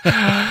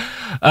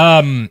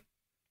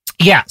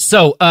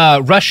 So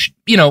Rush,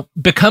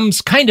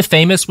 becomes kind of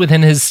famous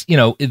within his,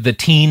 the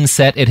teen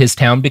set at his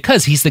town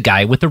because he's the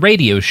guy with the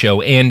radio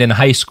show and in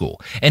high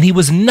school. And he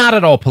was not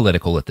at all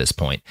political at this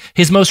point.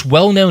 His most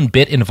well-known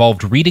bit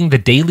involved reading the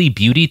daily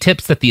beauty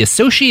tips that the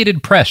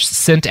Associated Press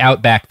sent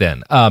out back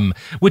then,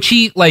 which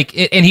he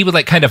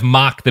would kind of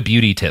mock the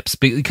beauty tips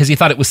because he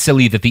thought it was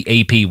silly that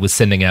the AP was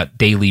sending out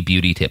daily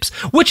beauty tips,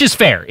 which is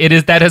fair.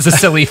 That is a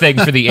silly thing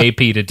for the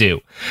AP to do.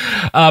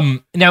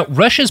 Now,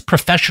 Rush's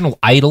professional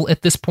idol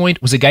at this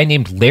point was a guy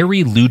named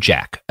Larry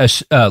Lujak,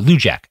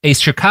 a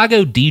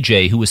Chicago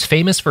DJ who was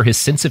famous for his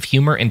sense of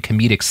humor and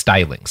comedic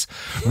stylings.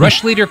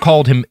 Rush later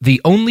called him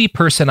the only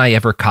person I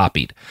ever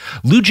copied.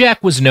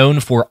 Lujak was known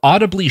for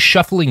audibly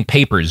shuffling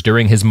papers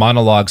during his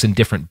monologues and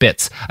different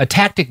bits, a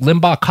tactic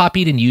Limbaugh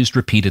copied and used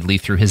repeatedly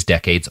through his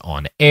decades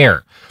on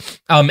air.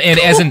 And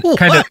as in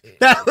kind of...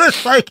 That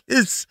was like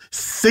his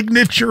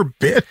signature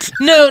bit?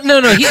 No,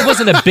 it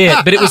wasn't a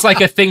bit, but it was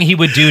like a thing he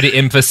would do to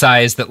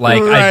emphasize that,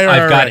 like,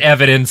 I've got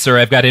evidence or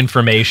I've got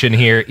information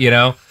here,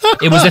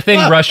 It was a thing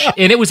Rush,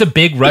 and it was a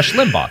big Rush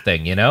Limbaugh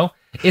thing,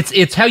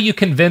 It's how you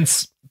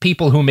convince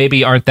people who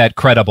maybe aren't that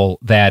credible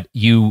that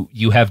you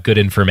have good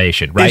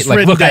information, right? It's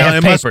like, look, down. I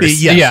have papers. Must be,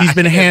 yes, yeah. He's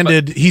been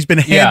handed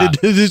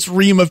this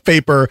ream of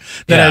paper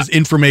that has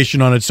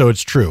information on it, so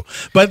it's true.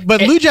 But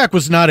Lujak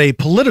was not a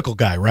political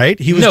guy, right?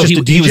 He was just a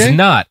DJ? He was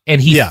not,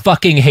 and he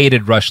fucking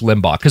hated Rush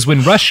Limbaugh, because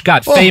when Rush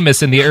got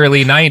famous in the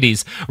early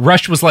 90s,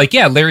 Rush was like,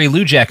 Larry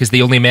Lujak is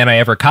the only man I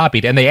ever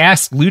copied, and they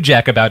asked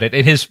Lujak about it,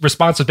 and his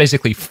response was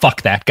basically,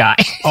 fuck that guy.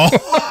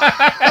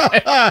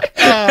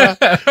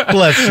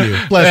 Bless you,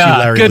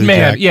 Larry good Lujak.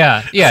 Man.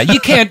 Yeah. You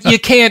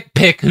can't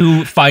pick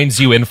who finds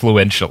you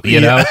influential,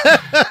 know?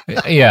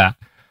 Yeah.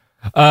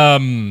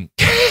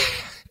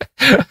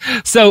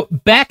 So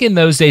back in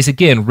those days,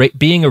 again,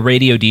 being a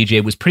radio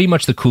DJ was pretty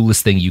much the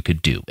coolest thing you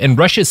could do. And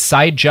Rush's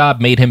side job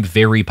made him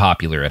very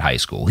popular at high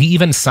school. He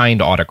even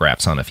signed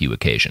autographs on a few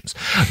occasions.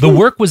 The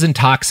work was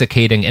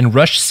intoxicating, and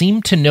Rush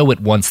seemed to know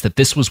at once that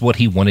this was what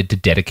he wanted to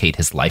dedicate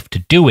his life to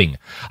doing.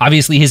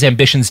 Obviously, his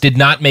ambitions did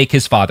not make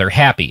his father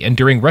happy, and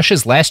during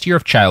Rush's last year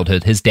of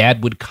childhood, his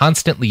dad would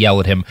constantly yell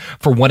at him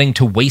for wanting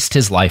to waste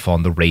his life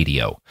on the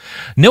radio.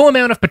 No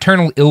amount of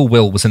paternal ill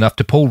will was enough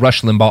to pull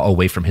Rush Limbaugh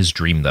away from his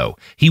dream, though.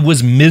 He was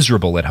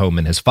miserable at home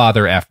with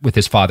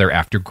his father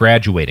after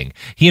graduating.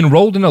 He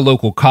enrolled in a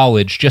local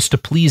college just to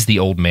please the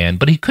old man,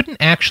 but he couldn't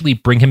actually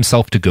bring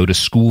himself to go to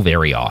school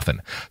very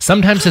often.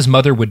 Sometimes his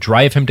mother would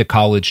drive him to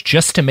college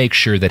just to make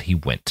sure that he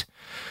went.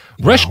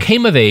 Rush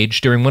came of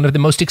age during one of the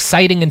most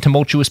exciting and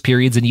tumultuous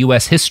periods in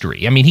U.S.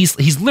 history. I mean,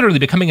 he's literally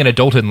becoming an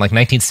adulthood in like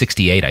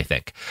 1968, I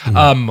think.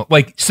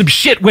 Like some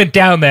shit went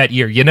down that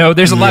year,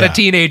 There's a lot of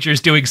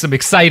teenagers doing some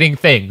exciting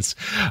things.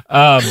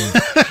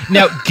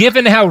 Now,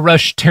 given how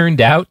Rush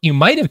turned out, you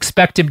might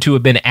expect him to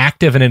have been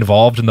active and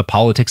involved in the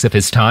politics of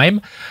his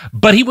time,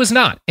 but he was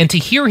not. And to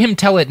hear him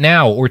tell it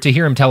now, or to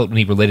hear him tell it when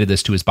he related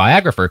this to his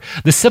biographer,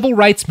 the civil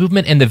rights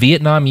movement and the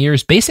Vietnam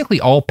years basically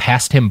all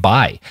passed him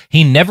by.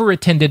 He never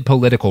attended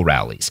political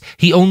rallies.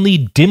 He only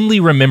dimly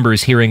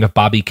remembers hearing of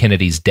Bobby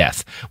Kennedy's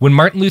death. When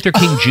Martin Luther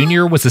King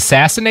Jr. was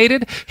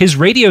assassinated, his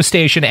radio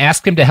station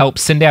asked him to help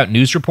send out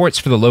news reports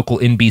for the local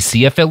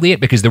NBC affiliate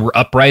because there were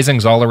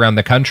uprisings all around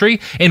the country.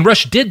 And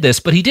Rush did this,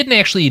 but he didn't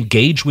actually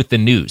engage with the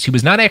news. He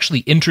was not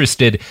actually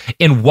interested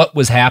in what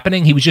was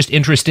happening. He was just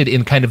interested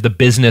in kind of the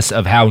business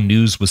of how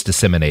news was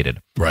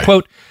disseminated. Right.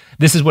 Quote,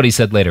 this is what he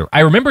said later.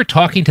 I remember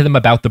talking to them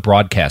about the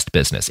broadcast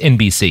business,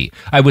 NBC.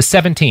 I was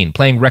 17,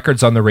 playing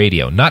records on the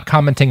radio, not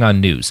commenting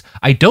on news.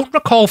 I don't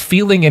recall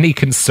feeling any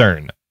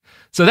concern.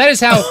 So that is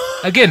how,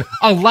 again,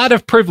 a lot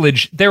of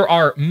privilege. There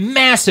are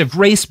massive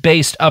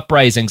race-based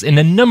uprisings in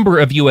a number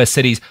of U.S.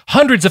 cities.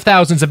 Hundreds of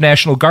thousands of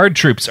National Guard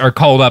troops are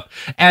called up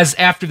as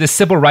after the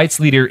civil rights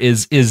leader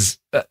is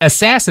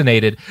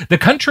assassinated. The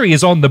country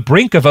is on the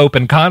brink of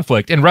open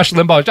conflict, and Rush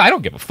Limbaugh, I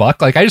don't give a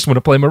fuck. Like, I just want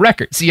to play my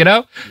records,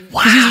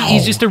 Wow.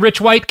 He's just a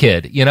rich white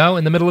kid, in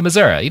the middle of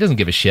Missouri. He doesn't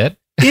give a shit.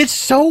 It's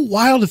so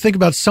wild to think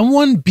about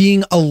someone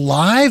being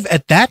alive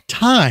at that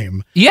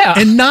time,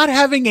 and not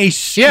having a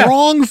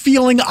strong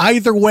feeling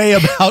either way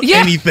about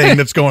anything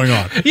that's going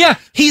on. Yeah,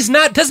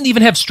 doesn't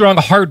even have strong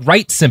hard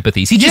right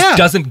sympathies. He just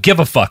doesn't give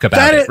a fuck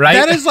about it, right?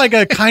 That is like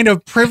a kind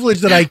of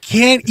privilege that I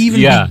can't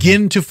even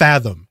begin to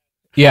fathom.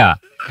 Yeah.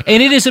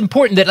 And it is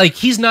important that, like,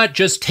 he's not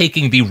just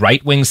taking the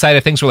right-wing side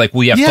of things. We're like,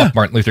 well, fuck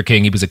Martin Luther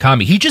King. He was a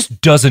commie. He just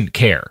doesn't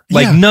care.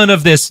 Like, none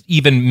of this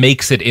even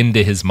makes it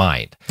into his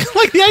mind.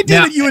 Like, the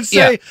idea that you would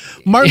say,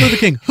 Martin Luther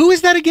King, who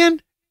is that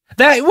again?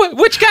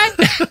 Which guy?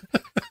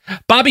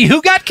 Bobby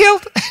who got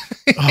killed?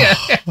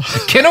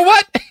 Kenna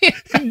what?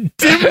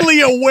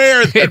 Dimly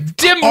aware that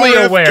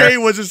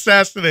RFK was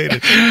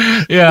assassinated.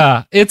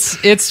 Yeah,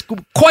 it's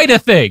quite a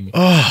thing.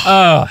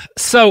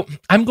 So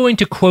I'm going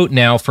to quote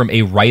now from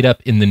a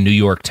write-up in the New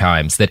York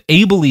Times that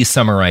ably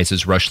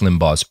summarizes Rush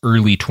Limbaugh's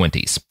early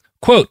 20s.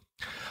 Quote,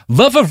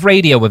 Love of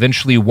radio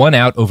eventually won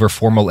out over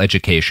formal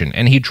education,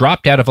 and he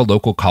dropped out of a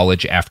local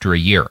college after a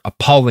year,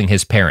 appalling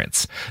his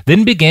parents.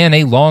 Then began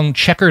a long,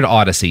 checkered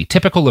odyssey,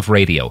 typical of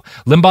radio.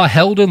 Limbaugh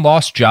held and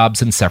lost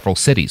jobs in several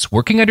cities,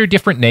 working under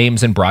different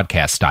names and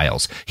broadcast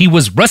styles. He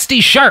was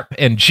Rusty Sharp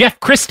and Jeff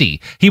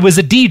Christie. He was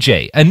a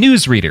DJ, a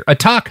newsreader, a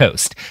talk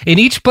host. In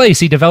each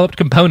place, he developed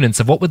components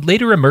of what would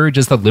later emerge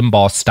as the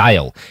Limbaugh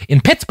style. In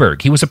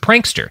Pittsburgh, he was a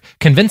prankster,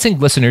 convincing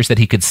listeners that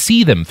he could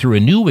see them through a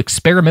new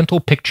experimental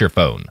picture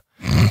phone.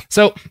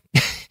 So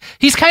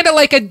he's kind of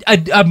like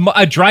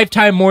a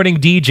drive-time morning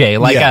DJ,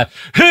 like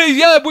hey,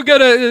 yeah, we're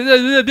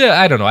gonna,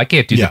 I don't know, I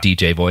can't do the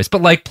DJ voice,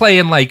 but like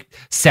playing like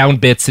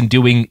sound bits and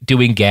doing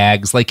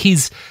gags. Like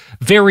he's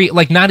very,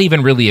 like not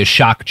even really a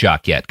shock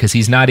jock yet, because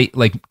he's not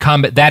like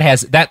combat.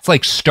 That's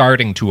like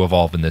starting to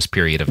evolve in this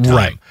period of time.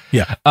 Right.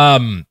 Yeah.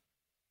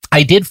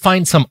 I did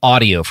find some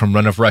audio from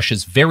one of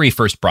Rush's very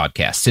first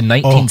broadcasts in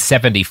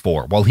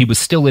 1974 while he was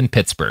still in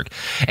Pittsburgh.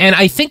 And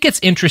I think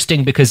it's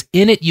interesting because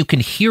in it you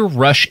can hear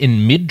Rush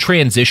in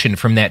mid-transition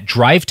from that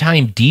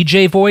drive-time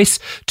DJ voice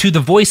to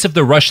the voice of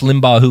the Rush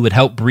Limbaugh who would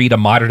help breed a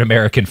modern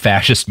American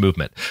fascist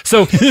movement.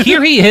 So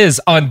here he is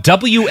on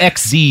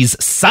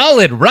WXZ's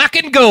Solid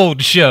Rockin'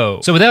 Gold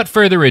show. So without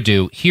further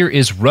ado, here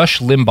is Rush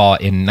Limbaugh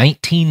in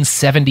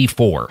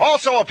 1974.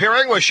 Also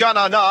appearing with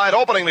Sha-Na Na and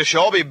opening the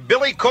show will be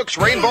Billy Cook's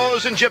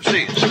Rainbows and Gypsies.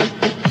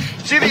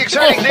 See the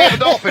exciting Day of the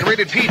Dolphin,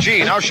 rated PG,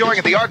 now showing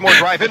at the Ardmore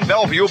Drive-In,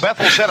 Bellevue,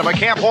 Bethel Cinema,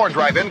 Camp Horn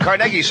Drive-In,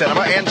 Carnegie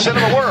Cinema, and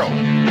Cinema World.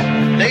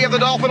 Day of the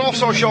Dolphin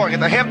also showing at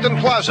the Hampton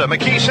Plaza,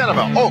 McKee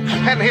Cinema, Oaks,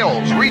 Penn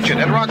Hills,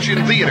 Regent, and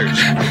Rothschild Theaters.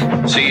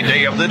 See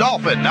Day of the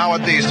Dolphin now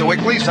at the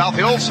Sewickley, South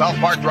Hills, South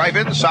Park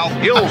Drive-In, South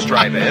Hills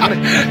Drive-In,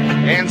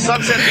 and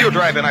Sunset View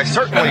Drive-In. I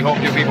certainly hope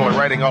you people are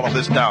writing all of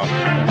this down.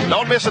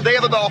 Don't miss a Day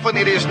of the Dolphin.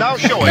 It is now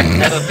showing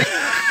at a...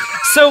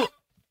 So...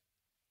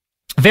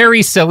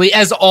 very silly,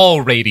 as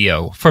all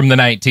radio from the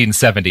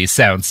 1970s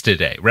sounds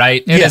today,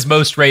 right? And as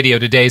most radio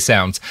today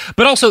sounds.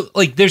 But also,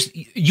 like,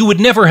 you would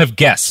never have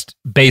guessed,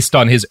 based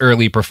on his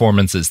early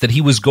performances, that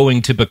he was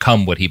going to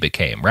become what he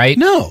became, right?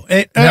 No.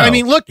 I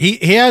mean, look, he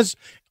has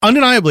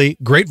undeniably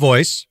great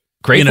voice.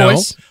 Great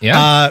voice.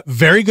 Yeah.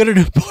 Very good at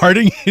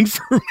imparting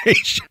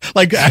information,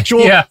 like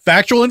actual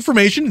factual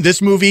information.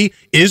 This movie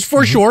is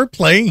for sure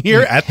playing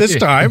here at this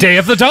time. Day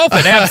of the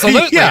Dolphin.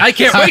 Absolutely. I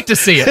can't wait to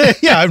see it.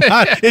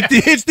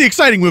 It's the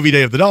exciting movie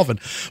Day of the Dolphin,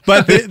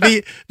 but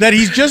that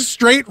he's just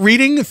straight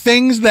reading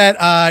things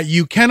that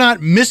you cannot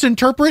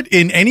misinterpret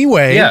in any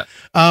way. Yeah.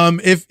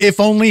 If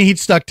only he'd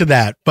stuck to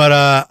that.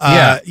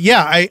 But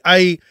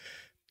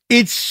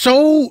it's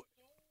so.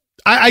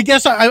 I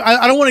guess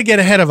I don't want to get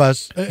ahead of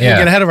us,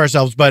 get ahead of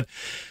ourselves, but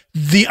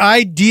the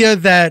idea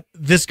that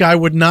this guy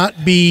would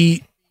not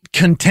be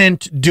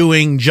content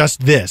doing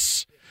just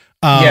this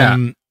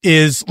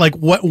is like,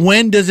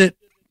 when does it,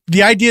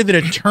 the idea that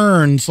it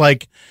turns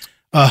like,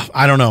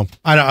 I don't know.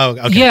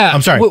 Okay. Yeah,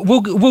 I'm sorry.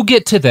 We'll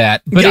get to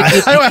that. But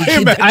I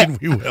imagine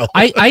we will.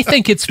 I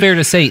think it's fair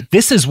to say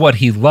this is what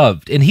he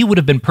loved, and he would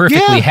have been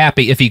perfectly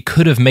happy if he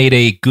could have made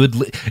a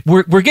good.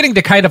 We're getting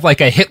to kind of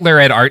like a Hitler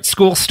at art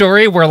school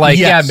story, where like,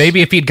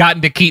 maybe if he'd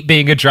gotten to keep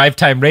being a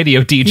drive-time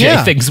radio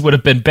DJ, things would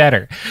have been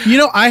better. You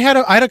know, I had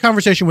a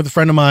conversation with a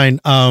friend of mine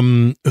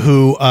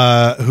who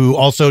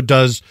also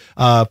does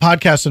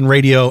podcasts and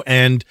radio,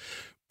 and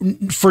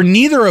for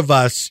neither of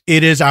us,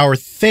 it is our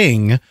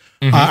thing.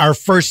 Our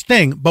first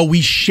thing, but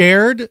we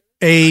shared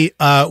we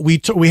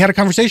had a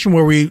conversation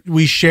where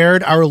we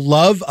shared our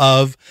love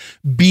of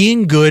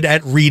being good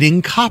at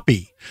reading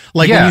copy.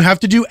 Like when you have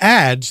to do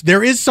ads,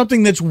 there is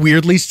something that's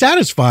weirdly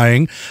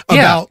satisfying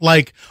about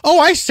like, oh,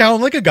 I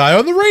sound like a guy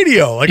on the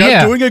radio. Like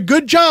I'm doing a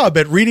good job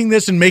at reading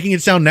this and making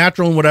it sound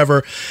natural and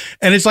whatever.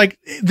 And it's like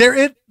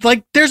isn't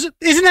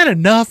that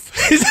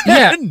enough? Isn't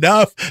that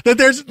enough? That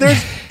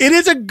it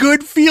is a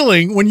good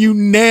feeling when you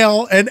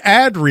nail an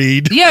ad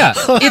read. Yeah.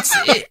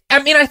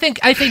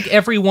 I think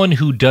everyone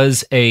who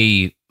does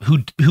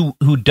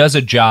who does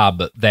a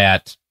job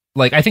that,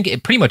 like, I think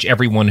pretty much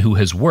everyone who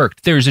has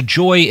worked, there's a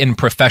joy in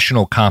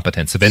professional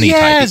competence of any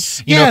type.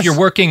 You know, if you're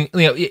working,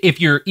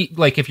 if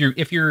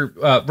you're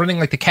running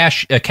like the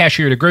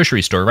cashier at a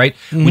grocery store, right?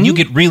 Mm-hmm. When you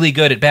get really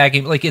good at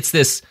bagging, like it's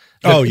this.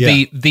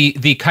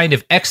 The kind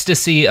of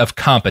ecstasy of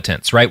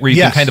competence, right? Where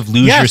you can kind of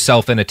lose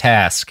yourself in a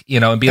task, you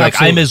know, and be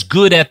like, I'm as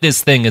good at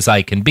this thing as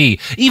I can be.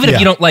 Even if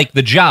you don't like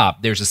the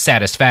job, there's a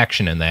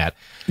satisfaction in that.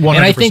 100%.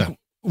 And I think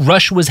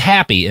Rush was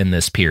happy in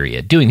this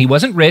period he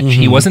wasn't rich,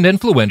 he wasn't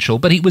influential,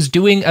 but he was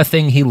doing a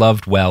thing he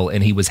loved well,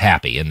 and he was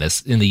happy in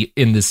this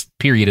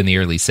period in the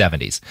early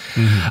 70s.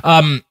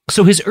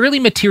 So his early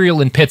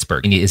material in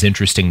Pittsburgh is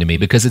interesting to me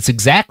because it's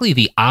exactly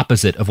the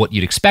opposite of what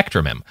you'd expect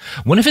from him.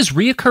 One of his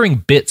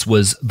reoccurring bits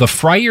was the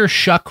Friar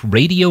Shuck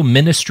Radio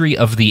Ministry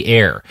of the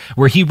Air,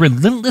 where he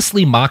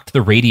relentlessly mocked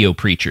the radio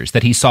preachers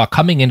that he saw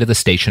coming into the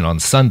station on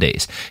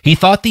Sundays. He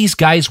thought these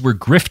guys were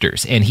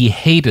grifters, and he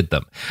hated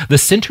them. The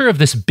center of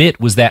this bit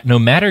was that no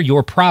matter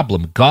your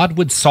problem, God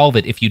would solve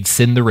it if you'd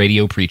send the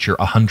radio preacher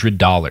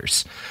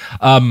 $100.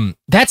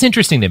 That's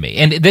interesting to me.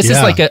 And this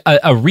is like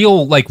a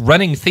real like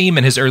running theme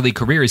in his early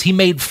career is he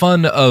made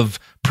fun of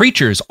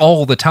preachers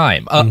all the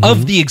time,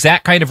 of the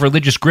exact kind of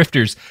religious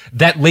grifters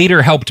that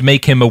later helped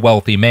make him a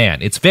wealthy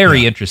man. It's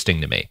very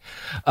interesting to me.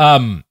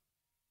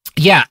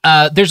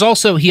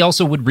 He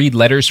also would read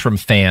letters from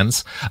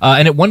fans.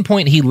 And at one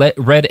point he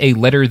read a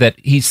letter that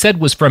he said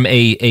was from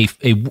a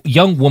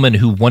young woman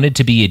who wanted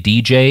to be a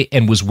DJ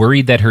and was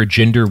worried that her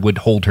gender would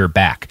hold her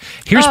back.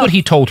 Here's what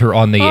he told her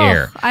on the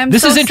air.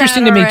 This is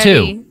interesting to me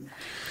too.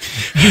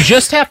 You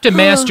just have to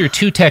master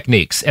 2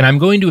 techniques, and I'm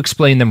going to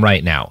explain them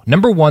right now.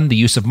 Number 1, the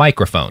use of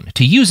microphone.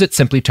 To use it,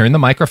 simply turn the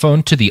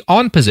microphone to the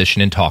on position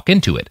and talk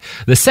into it.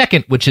 The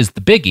second, which is the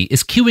biggie,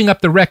 is queuing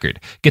up the record.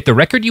 Get the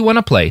record you want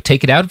to play,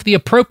 take it out of the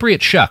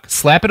appropriate shuck,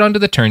 slap it onto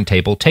the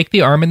turntable, take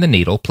the arm and the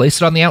needle,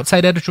 place it on the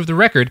outside edge of the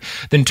record,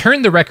 then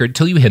turn the record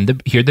till you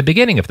hear the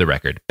beginning of the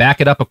record. Back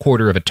it up a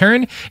quarter of a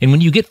turn, and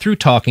when you get through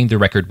talking, the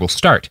record will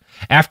start.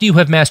 After you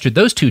have mastered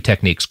those 2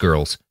 techniques,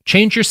 girls,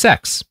 change your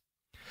sex.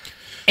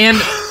 And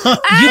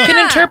you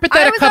can interpret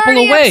that a couple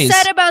of ways. I was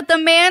upset about the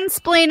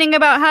mansplaining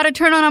about how to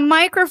turn on a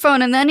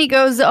microphone, and then he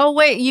goes, "Oh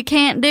wait, you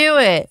can't do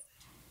it."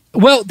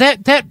 Well,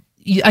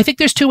 I think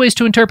there's 2 ways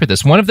to interpret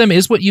this. One of them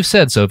is what you've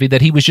said, Sophie,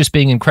 that he was just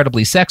being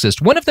incredibly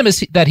sexist. One of them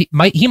is that he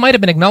might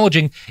have been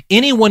acknowledging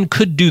anyone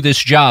could do this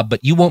job,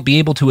 but you won't be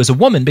able to as a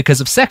woman because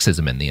of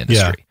sexism in the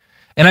industry.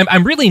 Yeah. And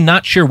I'm really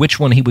not sure which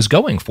one he was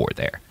going for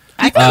there.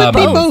 It could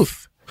be both.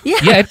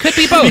 Yeah, it could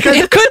be both.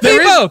 It could be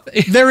both.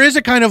 There is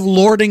a kind of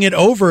lording it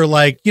over,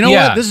 like, you know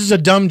what, this is a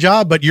dumb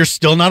job, but you're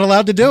still not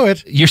allowed to do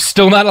it. You're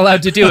still not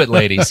allowed to do it,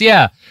 ladies.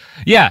 Yeah.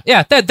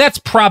 That's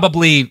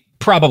probably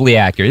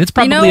accurate. It's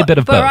probably a bit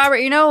of both. But Robert,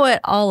 you know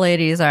what all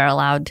ladies are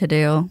allowed to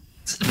do?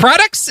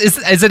 Products?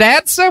 Is it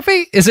ads,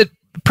 Sophie? Is it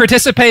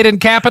participate in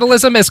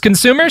capitalism as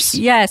consumers?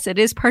 Yes, it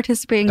is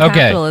participating in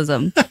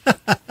capitalism.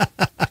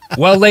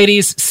 Well,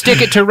 ladies,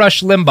 stick it to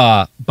Rush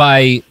Limbaugh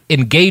by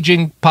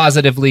engaging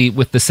positively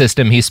with the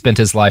system he spent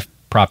his life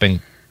propping.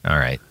 All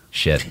right,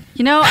 shit.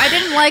 You know, I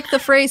didn't like the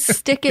phrase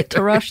 "stick it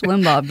to Rush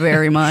Limbaugh"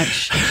 very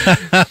much.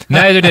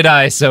 Neither did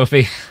I,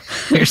 Sophie.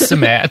 Here's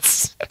some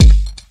ads.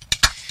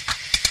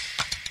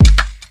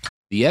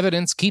 The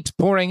evidence keeps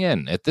pouring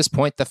in. At this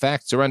point, the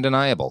facts are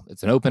undeniable.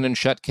 It's an open and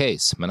shut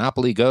case.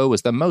 Monopoly Go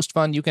is the most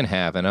fun you can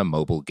have in a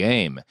mobile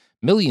game.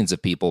 Millions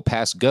of people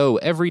pass Go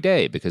every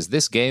day because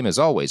this game is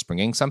always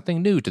bringing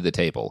something new to the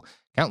table.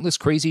 Countless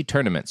crazy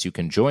tournaments you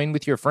can join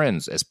with your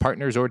friends as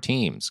partners or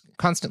teams.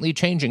 Constantly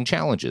changing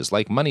challenges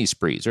like money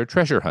sprees or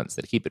treasure hunts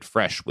that keep it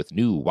fresh with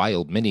new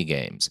wild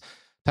minigames.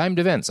 Timed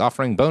events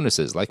offering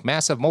bonuses like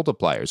massive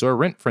multipliers or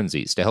rent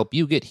frenzies to help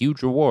you get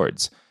huge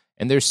rewards.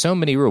 And there's so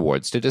many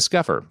rewards to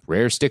discover.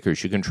 Rare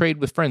stickers you can trade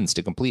with friends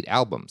to complete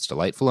albums,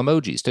 delightful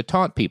emojis to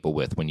taunt people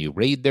with when you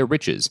raid their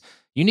riches,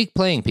 unique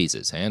playing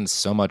pieces, and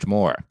so much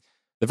more.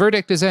 The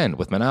verdict is in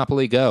with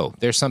Monopoly Go.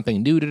 There's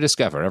something new to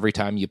discover every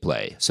time you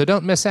play. So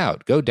don't miss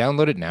out. Go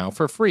download it now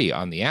for free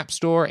on the App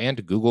Store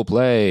and Google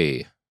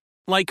Play.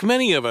 Like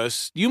many of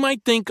us, you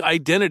might think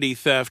identity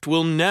theft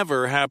will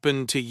never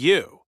happen to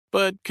you.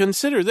 But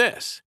consider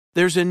this.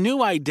 There's a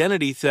new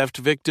identity theft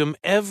victim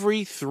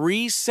every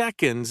 3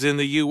 seconds in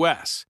the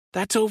U.S.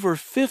 That's over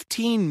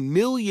 15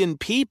 million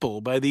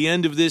people by the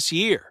end of this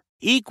year,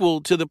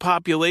 equal to the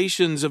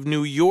populations of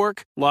New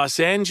York, Los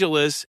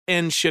Angeles,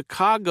 and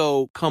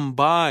Chicago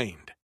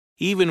combined.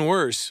 Even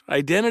worse,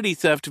 identity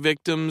theft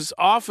victims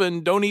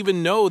often don't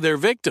even know they're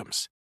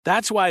victims.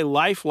 That's why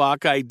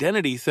LifeLock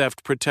Identity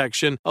Theft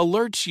Protection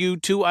alerts you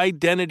to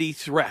identity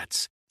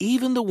threats,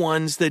 even the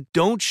ones that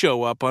don't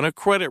show up on a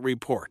credit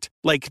report,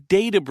 like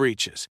data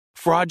breaches,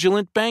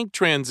 fraudulent bank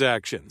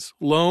transactions,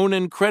 loan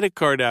and credit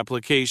card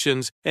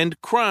applications,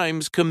 and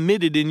crimes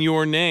committed in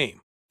your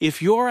name.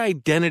 If your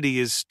identity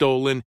is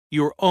stolen,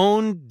 your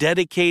own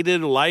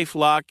dedicated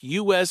LifeLock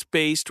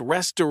U.S.-based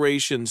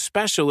restoration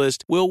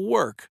specialist will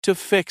work to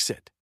fix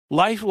it.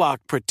 LifeLock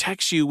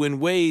protects you in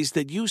ways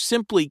that you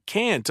simply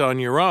can't on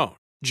your own.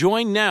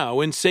 Join now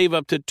and save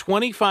up to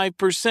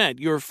 25%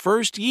 your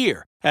first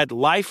year at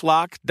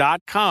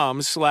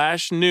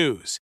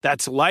LifeLock.com/news.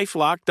 That's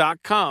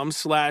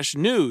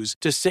LifeLock.com/news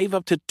to save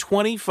up to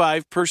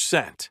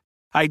 25%.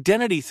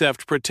 Identity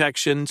theft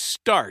protection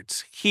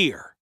starts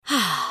here.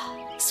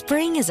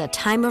 Spring is a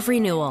time of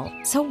renewal,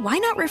 so why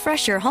not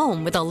refresh your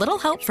home with a little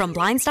help from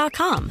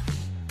Blinds.com?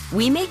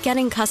 We make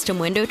getting custom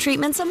window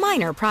treatments a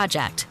minor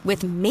project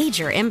with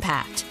major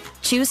impact.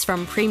 Choose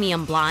from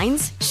premium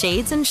blinds,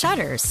 shades, and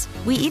shutters.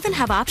 We even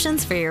have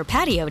options for your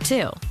patio,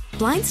 too.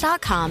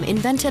 Blinds.com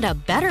invented a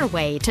better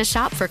way to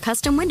shop for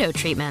custom window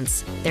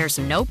treatments. There's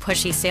no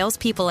pushy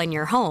salespeople in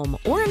your home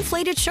or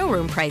inflated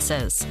showroom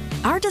prices.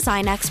 Our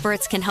design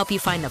experts can help you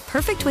find the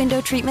perfect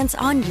window treatments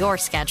on your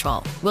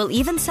schedule. We'll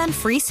even send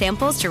free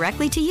samples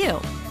directly to you.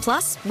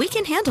 Plus, we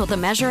can handle the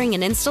measuring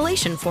and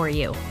installation for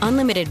you.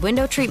 Unlimited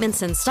window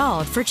treatments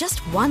installed for just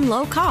one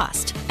low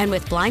cost. And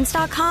with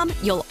Blinds.com,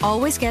 you'll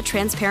always get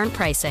transparent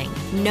pricing.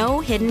 No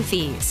hidden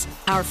fees.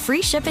 Our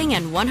free shipping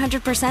and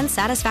 100%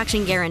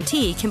 satisfaction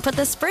guarantee can can put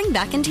the spring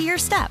back into your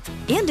step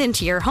and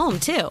into your home,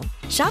 too.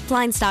 Shop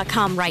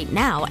Blinds.com right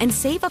now and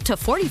save up to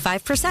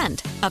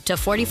 45%. Up to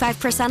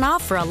 45%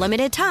 off for a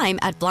limited time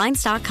at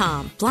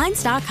Blinds.com.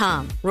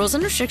 Blinds.com. Rules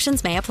and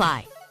restrictions may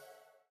apply.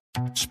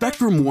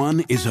 Spectrum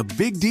One is a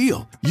big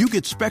deal. You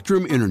get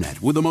Spectrum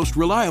Internet with the most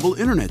reliable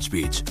internet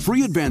speeds,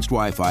 free advanced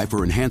Wi-Fi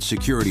for enhanced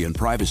security and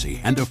privacy,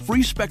 and a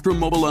free Spectrum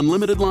Mobile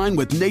Unlimited line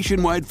with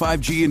nationwide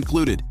 5G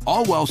included,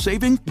 all while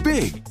saving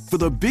big. For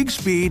the big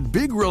speed,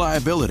 big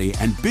reliability,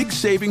 and big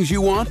savings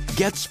you want,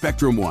 get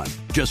Spectrum One.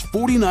 Just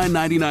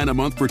 $49.99 a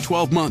month for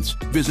 12 months.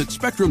 Visit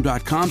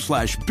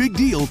spectrum.com/big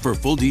deal for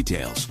full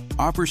details.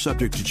 Offer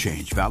subject to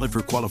change. Valid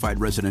for qualified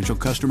residential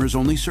customers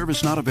only.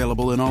 Service not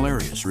available in all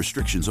areas.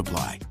 Restrictions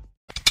apply.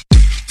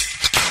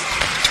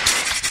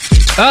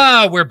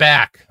 We're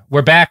back.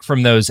 We're back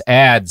from those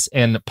ads.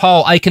 And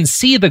Paul, I can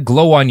see the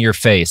glow on your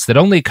face that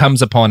only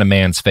comes upon a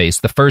man's face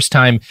the first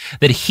time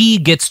that he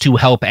gets to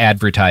help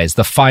advertise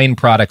the fine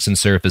products and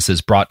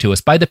services brought to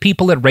us by the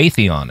people at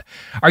Raytheon.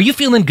 Are you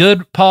feeling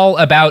good, Paul,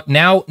 about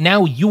now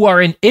you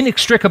are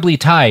inextricably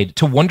tied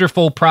to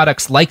wonderful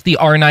products like the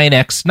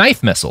R9X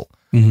knife missile?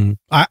 Mm-hmm.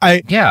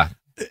 I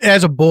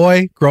as a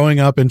boy growing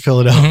up in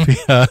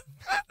Philadelphia,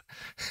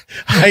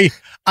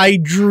 I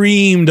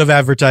dreamed of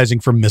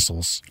advertising for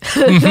missiles.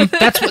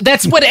 Mm-hmm.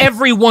 That's what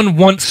everyone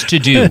wants to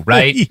do,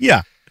 right?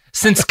 Yeah.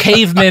 Since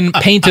cavemen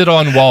painted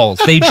on walls,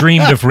 they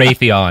dreamed of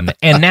Raytheon,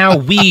 and now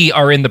we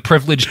are in the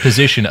privileged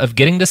position of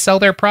getting to sell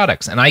their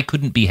products, and I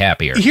couldn't be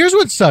happier. Here's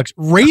what sucks.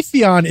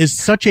 Raytheon is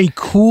such a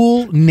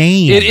cool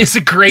name. It is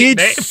a great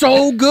name. It's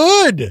so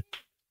good.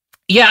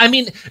 Yeah, I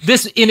mean,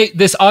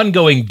 this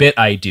ongoing bit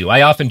I do,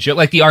 I often joke,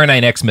 like the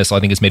R9X missile, I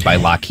think is made by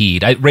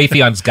Lockheed.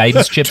 Raytheon's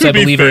guidance chips, I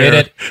believe, are in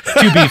it.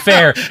 To be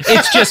fair,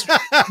 it's just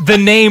the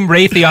name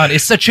Raytheon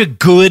is such a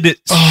good,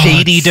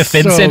 shady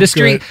defense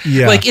industry.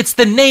 Yeah. Like, it's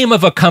the name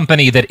of a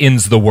company that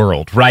ends the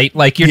world, right?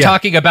 Like, you're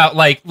talking about,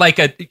 like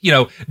a,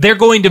 they're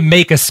going to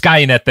make a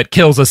Skynet that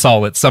kills us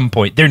all at some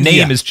point. Their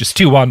name is just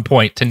too on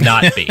point to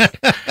not be.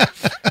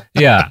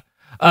 Yeah.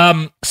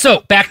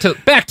 So back to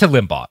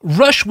Limbaugh.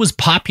 Rush was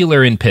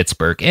popular in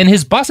Pittsburgh, and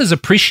his bosses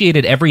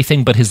appreciated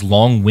everything but his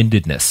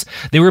long-windedness.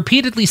 They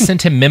repeatedly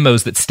sent him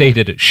memos that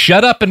stated,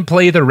 "Shut up and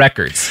play the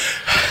records."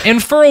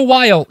 And for a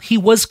while, he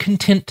was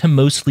content to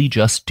mostly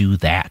just do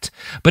that.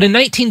 But in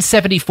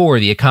 1974,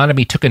 the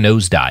economy took a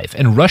nosedive,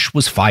 and Rush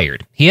was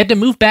fired. He had to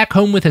move back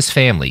home with his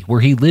family,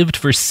 where he lived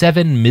for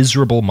 7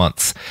 miserable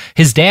months.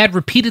 His dad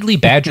repeatedly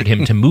badgered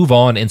him to move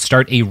on and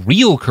start a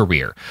real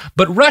career.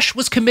 But Rush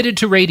was committed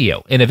to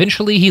radio, and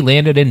eventually he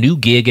landed a new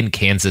gig in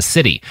Kansas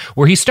City,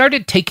 where he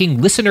started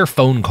taking listener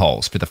phone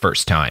calls for the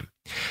first time.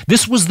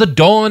 This was the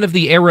dawn of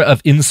the era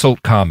of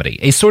insult comedy,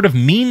 a sort of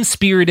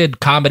mean-spirited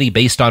comedy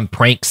based on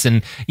pranks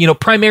and,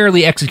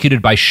 primarily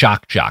executed by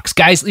shock jocks,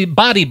 guys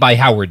bodied by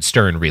Howard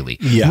Stern, really,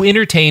 who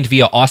entertained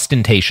via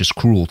ostentatious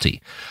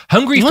cruelty.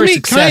 Hungry for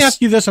success. Can I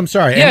ask you this? I'm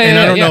sorry,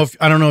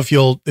 I don't know if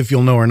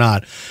you'll know or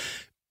not.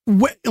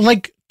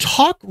 Like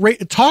talk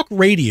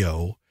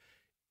radio.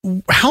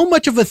 How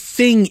much of a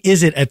thing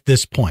is it at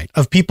this point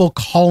of people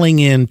calling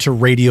in to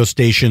radio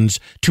stations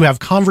to have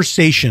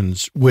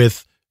conversations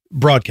with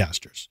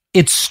broadcasters?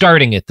 It's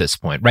starting at this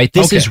point, right?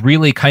 This is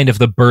really kind of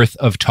the birth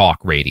of talk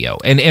radio,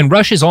 and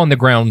Rush is on the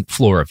ground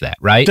floor of that,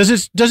 right? Does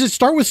it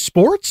start with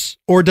sports,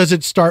 or does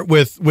it start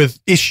with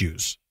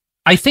issues?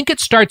 I think it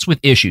starts with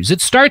issues.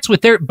 It starts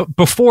with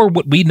before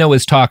what we know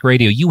as talk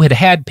radio, you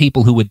had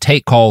people who would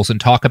take calls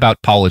and talk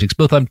about politics,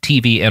 both on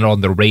TV and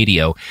on the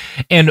radio.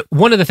 And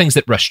one of the things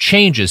that Rush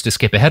changes, to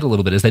skip ahead a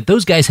little bit, is that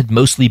those guys had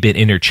mostly been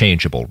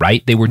interchangeable,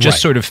 right? They were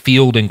just sort of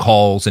fielding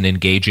calls and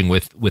engaging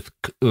with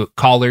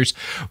callers.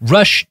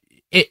 Rush,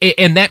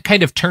 and that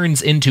kind of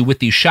turns into, with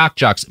these shock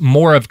jocks,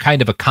 more of kind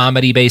of a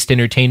comedy-based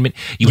entertainment.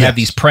 You have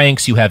these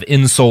pranks, you have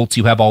insults,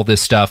 you have all this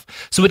stuff.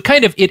 So it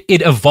kind of, it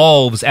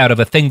evolves out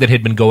of a thing that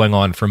had been going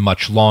on for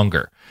much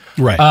longer.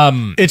 Right.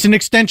 It's an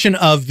extension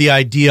of the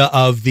idea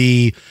of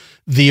the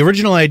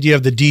original idea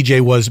of the DJ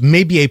was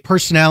maybe a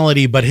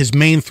personality, but his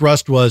main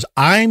thrust was,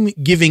 I'm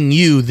giving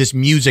you this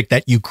music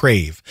that you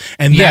crave.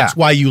 And that's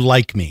why you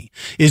like me,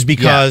 is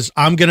because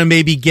I'm going to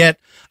maybe get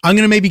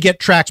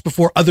tracks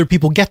before other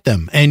people get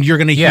them. And you're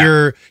going to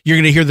hear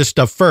this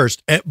stuff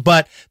first.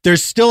 But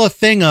there's still a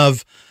thing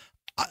of,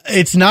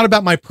 it's not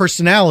about my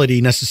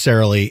personality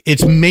necessarily.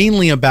 It's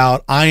mainly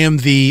about, I'm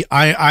the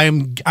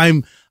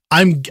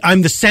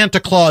Santa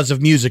Claus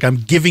of music. I'm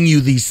giving you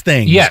these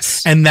things.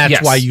 Yes. And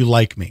that's why you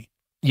like me.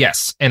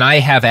 Yes, and I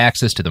have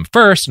access to them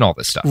first and all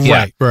this stuff.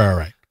 Right.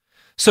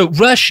 So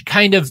Rush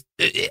kind of,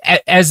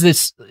 as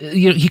this,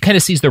 he kind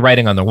of sees the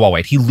writing on the wall,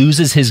 right? He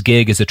loses his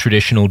gig as a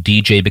traditional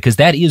DJ because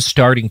that is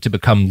starting to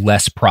become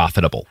less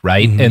profitable,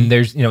 right? Mm-hmm. And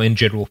there's, in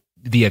general,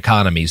 the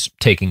economy's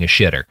taking a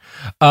shitter.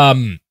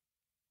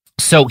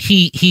 So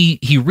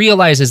he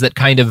realizes that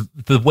kind of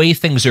the way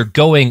things are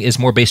going is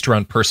more based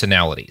around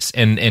personalities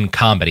and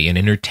comedy and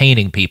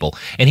entertaining people,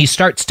 and he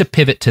starts to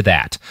pivot to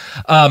that.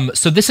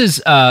 So this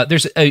is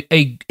there's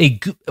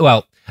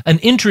an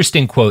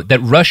interesting quote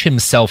that Rush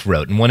himself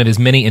wrote in one of his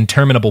many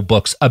interminable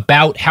books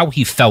about how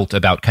he felt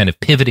about kind of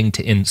pivoting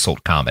to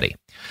insult comedy.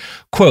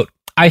 Quote,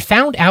 I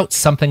found out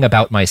something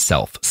about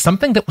myself,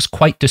 something that was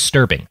quite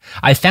disturbing.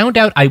 I found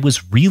out I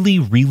was really,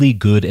 really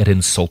good at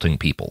insulting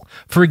people.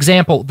 For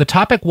example, the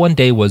topic one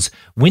day was,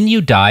 when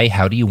you die,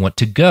 how do you want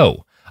to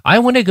go? I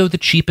want to go the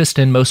cheapest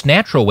and most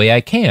natural way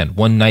I can,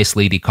 one nice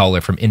lady caller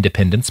from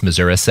Independence,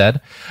 Missouri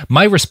said.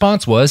 My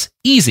response was,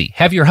 easy,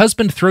 have your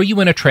husband throw you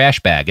in a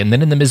trash bag and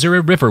then in the Missouri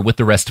River with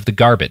the rest of the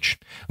garbage.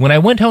 When I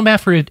went home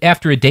after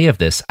a day of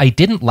this, I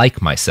didn't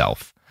like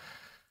myself.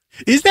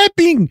 Is that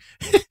being,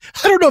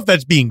 I don't know if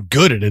that's being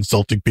good at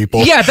insulting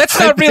people. Yeah, that's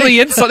not really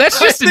insult. That's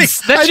just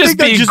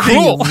being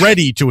cruel. Being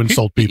ready to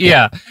insult people.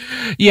 Yeah.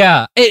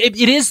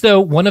 It is, though,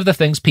 one of the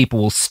things people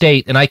will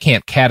state, and I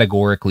can't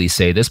categorically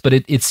say this, but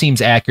it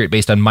seems accurate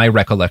based on my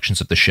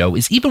recollections of the show,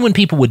 is even when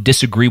people would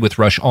disagree with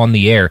Rush on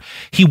the air,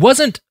 he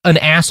wasn't an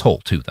asshole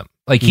to them.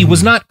 Like, he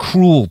was not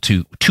cruel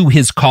to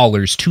his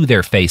callers, to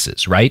their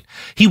faces, right?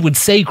 He would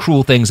say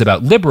cruel things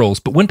about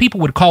liberals, but when people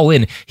would call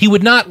in, he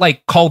would not,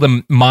 like, call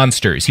them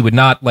monsters. He would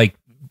not, like,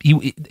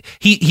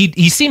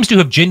 he seems to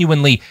have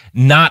genuinely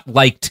not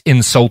liked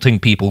insulting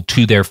people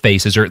to their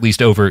faces, or at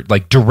least over,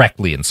 like,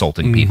 directly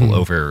insulting people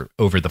over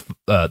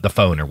the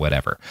phone or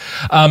whatever.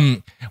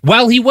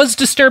 While he was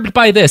disturbed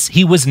by this,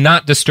 he was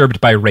not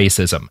disturbed by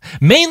racism.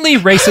 Mainly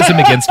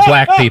racism against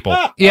black people.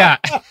 Yeah.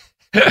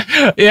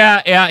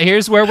 Yeah,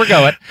 here's where we're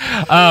going.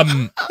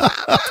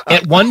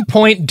 At one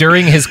point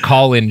during his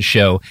call-in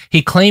show,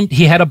 he claimed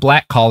he had a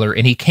black caller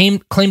and he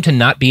claimed to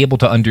not be able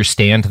to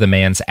understand the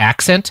man's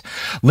accent.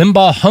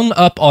 Limbaugh hung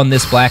up on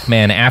this black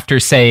man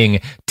after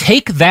saying,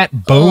 take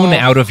that bone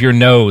out of your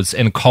nose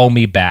and call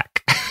me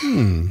back.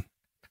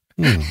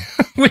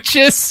 Which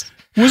is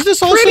was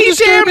this also pretty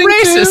damn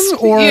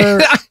racist. Or...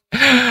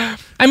 Yeah.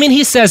 I mean,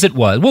 he says it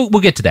was. We'll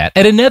get to that.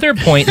 At another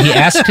point, he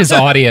asked his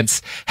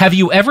audience, have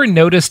you ever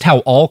noticed how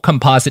all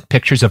composite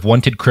pictures of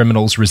wanted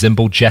criminals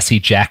resemble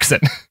Jesse Jackson?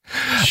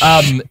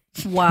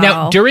 Wow.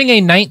 Now, during a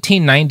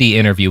 1990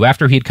 interview,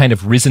 after he had kind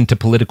of risen to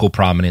political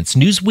prominence,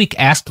 Newsweek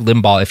asked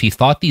Limbaugh if he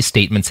thought these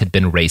statements had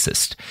been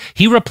racist.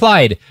 He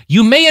replied,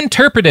 you may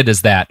interpret it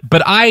as that,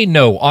 but I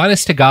know,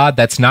 honest to God,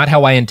 that's not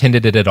how I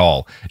intended it at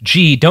all.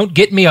 Gee, don't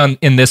get me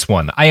in this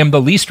one. I am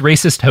the least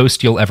racist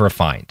host you'll ever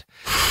find.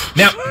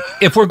 Now,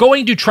 if we're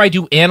going to try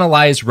to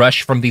analyze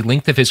Rush from the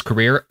length of his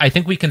career, I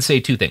think we can say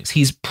two things.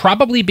 He's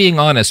probably being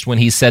honest when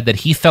he said that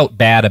he felt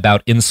bad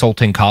about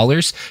insulting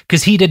callers,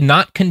 because he did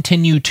not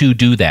continue to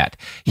do that.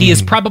 He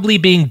is probably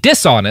being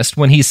dishonest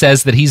when he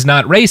says that he's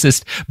not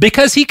racist,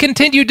 because he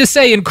continued to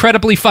say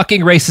incredibly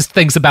fucking racist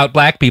things about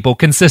black people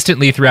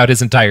consistently throughout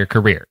his entire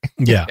career.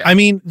 Yeah. I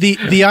mean, the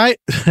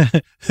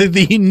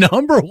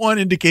number one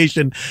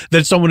indication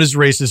that someone is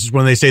racist is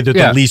when they say they're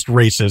the least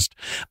racist.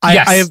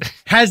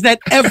 Has that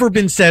ever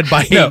been said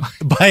by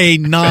a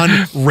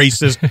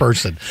non-racist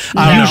person?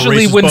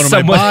 Usually when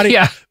someone,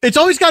 it's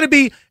always got to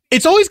be,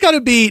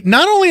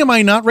 not only am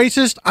I not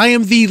racist, I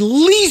am the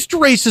least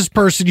racist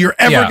person you're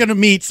ever going to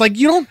meet. It's like,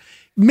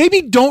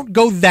 don't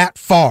go that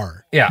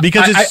far. Yeah.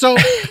 Because it's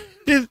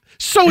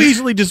so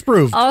easily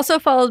disproved. Also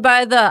followed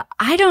by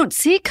I don't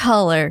see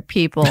color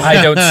people.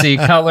 I don't see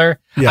color.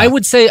 Yeah. I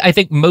would say, I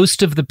think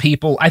most of the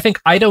people,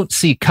 I don't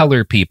see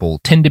color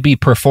people tend to be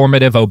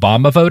performative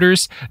Obama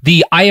voters.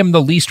 I am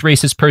the least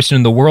racist person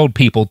in the world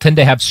people tend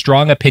to have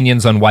strong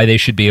opinions on why they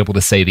should be able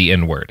to say the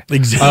N-word.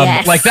 Exactly.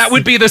 Yes. Like that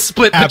would be the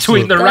split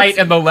between the right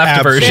and the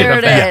left version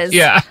of that.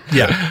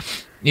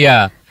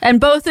 Yeah. And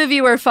both of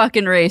you are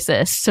fucking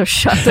racist, so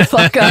shut the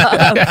fuck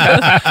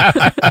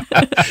up.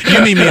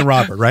 You mean me and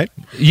Robert, right?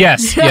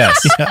 Yes.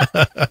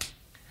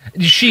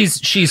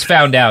 She's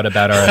found out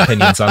about our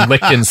opinions on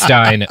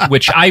Liechtenstein,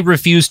 which I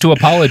refuse to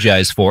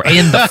apologize for,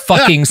 and the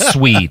fucking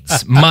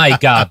Swedes. My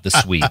God, the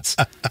Swedes.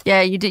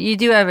 Yeah, you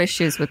do have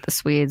issues with the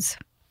Swedes.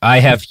 I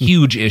have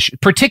huge issues,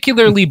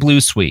 particularly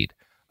Blue Swede.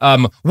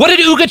 What did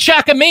Uga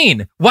Chaka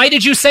mean? Why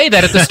did you say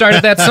that at the start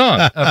of that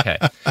song? Okay.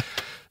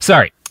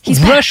 Sorry.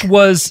 Rush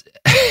was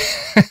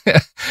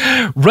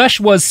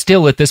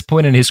still, at this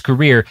point in his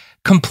career,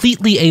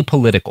 completely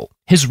apolitical.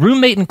 His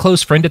roommate and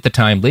close friend at the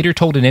time later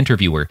told an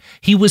interviewer,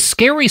 he was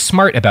scary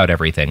smart about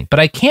everything, but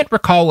I can't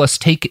recall us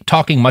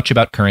talking much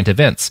about current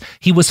events.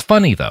 He was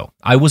funny, though.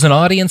 I was an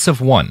audience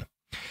of one.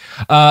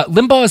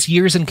 Limbaugh's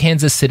years in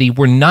Kansas City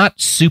were not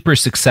super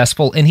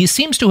successful, and he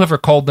seems to have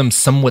recalled them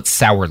somewhat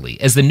sourly,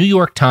 as the New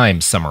York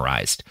Times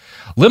summarized.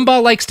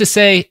 Limbaugh likes to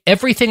say,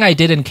 everything I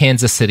did in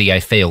Kansas City I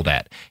failed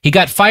at. He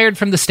got fired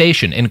from the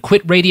station and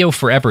quit radio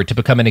forever to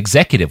become an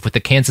executive with the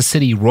Kansas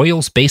City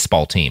Royals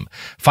baseball team.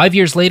 5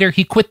 years later,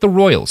 he quit the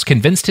Royals,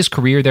 convinced his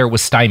career there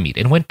was stymied,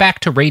 and went back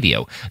to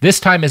radio, this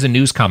time as a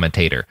news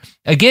commentator.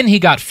 Again, he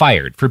got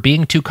fired for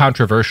being too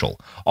controversial.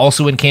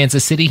 Also in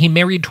Kansas City, he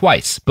married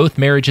twice, both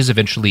marriages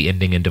eventually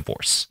ending in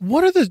divorce.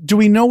 Do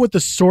we know what the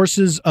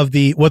sources of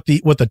what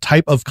the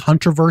type of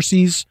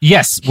controversies?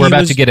 Yes, we're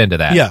about to get into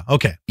that. Yeah,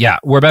 okay. Yeah,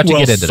 we're about to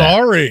get into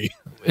sorry.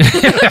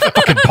 that.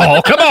 Fucking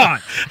Paul, come on.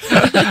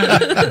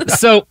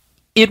 So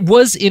It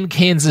was in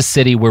Kansas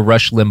City where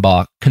Rush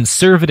Limbaugh,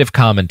 conservative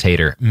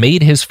commentator,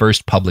 made his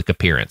first public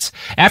appearance.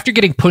 After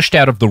getting pushed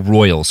out of the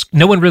Royals,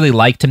 no one really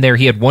liked him there.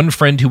 He had one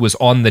friend who was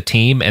on the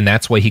team, and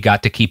that's why he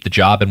got to keep the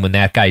job. And when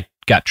that guy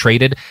got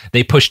traded,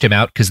 they pushed him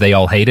out because they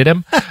all hated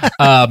him.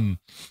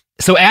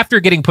 So after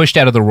getting pushed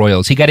out of the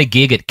Royals, he got a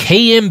gig at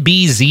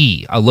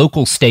KMBZ, a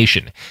local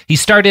station. He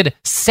started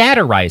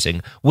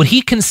satirizing what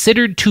he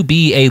considered to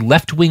be a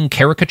left-wing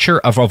caricature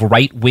of a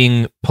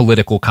right-wing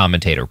political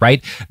commentator,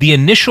 right? The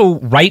initial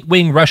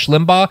right-wing Rush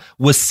Limbaugh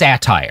was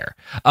satire.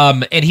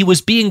 And he was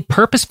being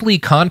purposefully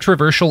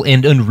controversial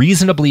and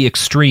unreasonably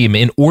extreme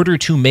in order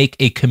to make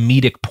a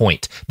comedic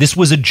point. This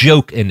was a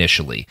joke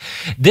initially.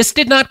 This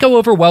did not go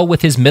over well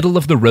with his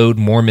middle-of-the-road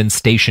Mormon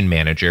station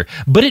manager,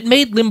 but it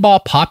made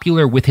Limbaugh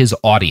popular with his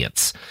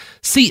audience.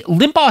 See,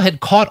 Limbaugh had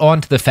caught on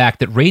to the fact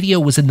that radio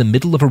was in the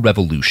middle of a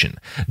revolution.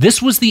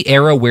 This was the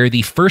era where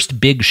the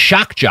first big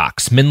shock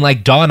jocks, men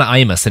like Don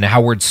Imus and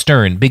Howard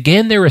Stern,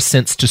 began their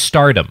ascents to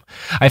stardom.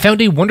 I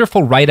found a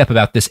wonderful write-up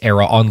about this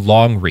era on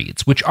Long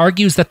Reads, which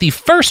argues that the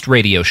first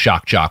radio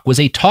shock jock was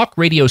a talk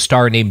radio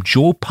star named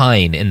Joe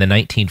Pine in the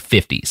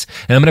 1950s.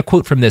 And I'm going to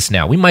quote from this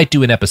now. We might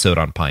do an episode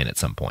on Pine at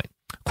some point.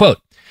 Quote,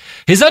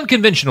 "His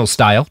unconventional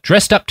style,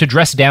 dressed up to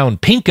dress down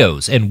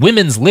pinkos and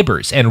women's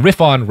libbers and riff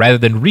on rather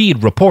than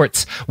read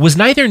reports, was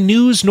neither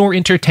news nor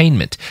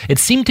entertainment. It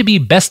seemed to be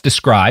best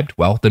described,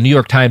 well, the New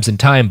York Times and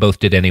Time both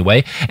did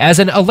anyway, as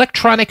an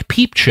electronic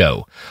peep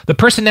show. The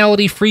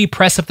personality-free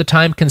press of the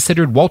time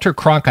considered Walter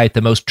Cronkite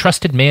the most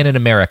trusted man in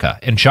America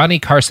and Johnny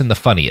Carson the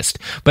funniest.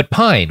 But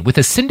Pine, with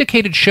a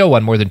syndicated show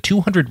on more than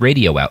 200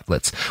 radio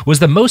outlets, was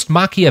the most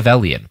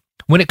Machiavellian.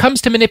 When it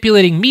comes to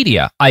manipulating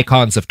media,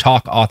 icons of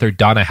talk author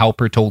Donna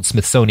Halper told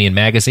Smithsonian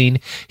Magazine,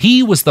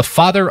 he was the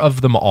father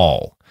of them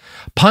all.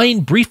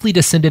 Pine briefly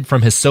descended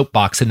from his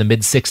soapbox in the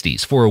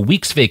mid-60s for a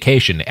week's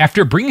vacation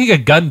after bringing a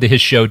gun to his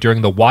show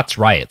during the Watts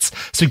riots,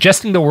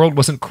 suggesting the world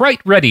wasn't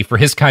quite ready for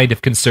his kind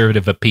of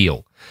conservative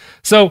appeal.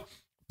 So,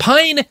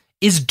 Pine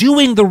is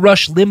doing the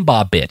Rush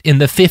Limbaugh bit in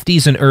the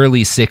 50s and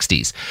early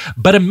 60s.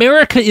 But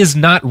America is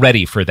not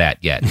ready for that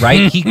yet,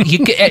 right? he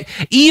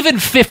even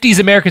 50s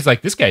Americans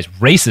like, this guy's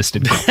racist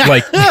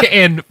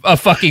and a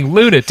fucking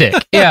lunatic.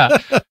 Yeah.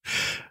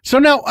 So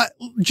now,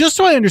 just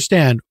so I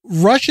understand,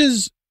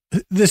 Rush's,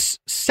 this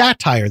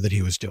satire that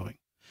he was doing.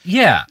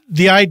 Yeah.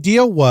 The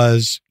idea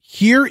was,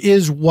 here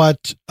is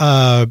what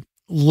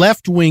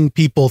left-wing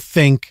people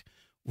think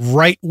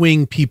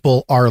right-wing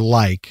people are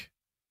like.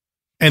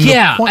 And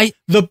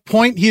the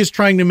point he is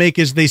trying to make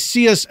is the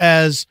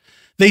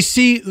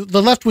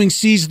left wing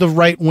sees the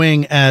right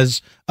wing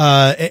as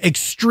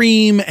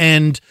extreme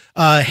and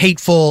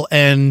hateful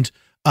and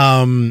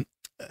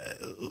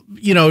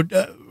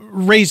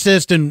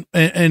racist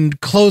and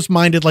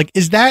closed-minded. Like,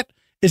 is that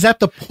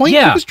the point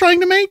he was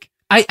trying to make?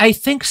 I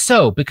think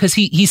so, because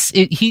he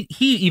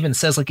even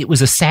says like it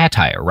was a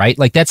satire, right?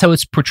 Like that's how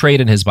it's portrayed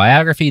in his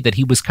biography, that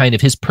he was kind of,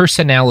 his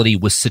personality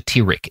was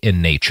satiric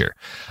in nature.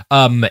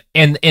 And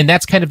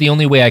that's kind of the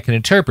only way I can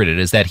interpret it,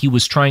 is that he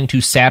was trying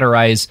to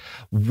satirize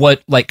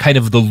what, like, kind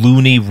of the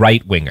loony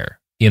right winger,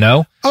 you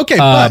know? Okay,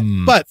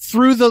 but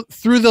through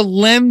the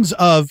lens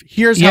of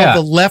here's how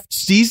the left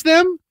sees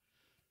them.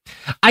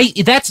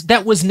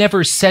 That was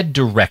never said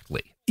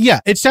directly.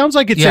 Yeah, it sounds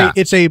like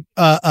it's a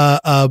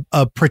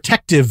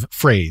protective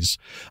phrase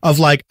of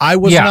like, I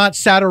was not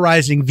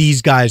satirizing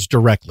these guys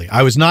directly.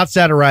 I was not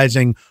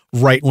satirizing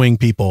right-wing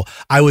people.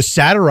 I was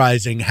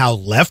satirizing how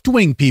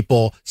left-wing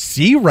people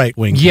see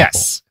right-wing people.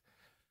 Yes.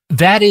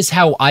 That is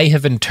how I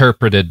have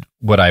interpreted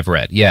what I've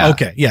read. Yeah.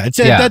 Okay. Yeah.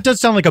 That does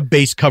sound like a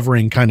base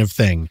covering kind of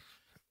thing.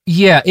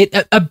 Yeah,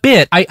 a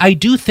bit. I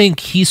do think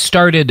he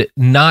started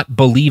not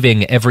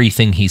believing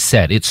everything he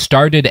said. It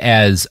started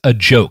as a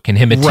joke and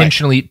him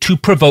intentionally to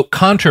provoke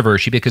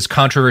controversy, because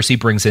controversy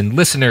brings in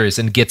listeners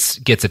and gets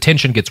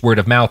attention, gets word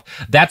of mouth.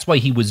 That's why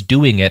he was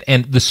doing it.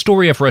 And the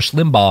story of Rush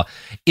Limbaugh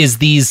is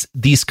these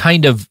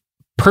kind of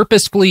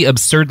purposefully,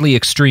 absurdly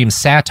extreme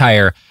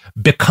satire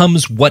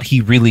becomes what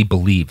he really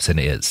believes and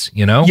is,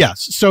 you know?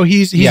 Yes. So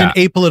he's an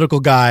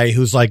apolitical guy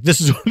who's like,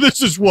 this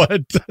is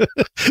what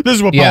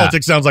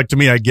politics sounds like to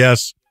me, I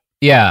guess.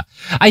 Yeah,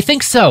 I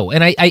think so.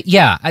 And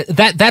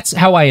that's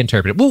how I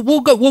interpret it.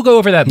 We'll go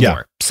over that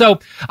more. So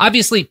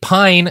obviously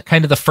Pine,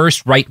 kind of the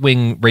first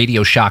right-wing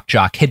radio shock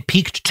jock, had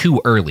peaked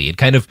too early. It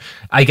kind of,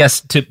 I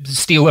guess, to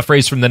steal a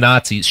phrase from the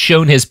Nazis,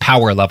 shown his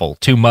power level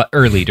too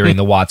early during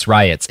the Watts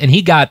riots, and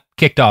he got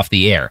kicked off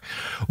the air.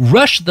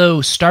 Rush,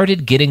 though,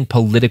 started getting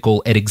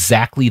political at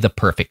exactly the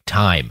perfect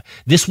time.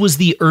 This was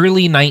the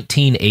early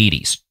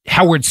 1980s.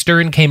 Howard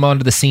Stern came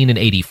onto the scene in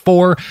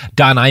 84.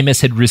 Don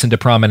Imus had risen to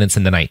prominence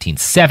in the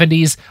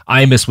 1970s.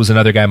 Imus was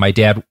another guy my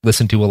dad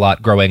listened to a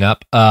lot growing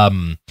up.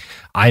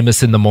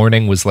 Imus in the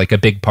morning was like a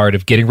big part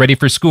of getting ready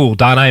for school.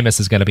 Don Imus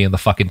is going to be on the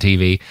fucking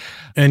TV.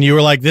 And you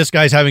were like, this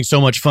guy's having so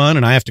much fun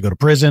and I have to go to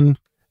prison.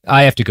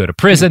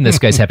 This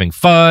guy's having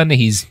fun.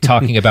 He's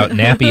talking about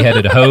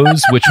nappy-headed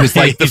hoes, which was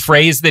like the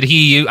phrase that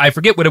I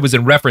forget what it was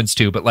in reference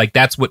to, but like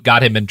that's what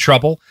got him in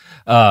trouble.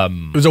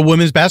 It was a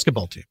women's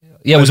basketball team.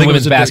 Yeah, it was a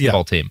women's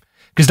basketball team.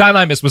 Because Don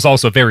Imus was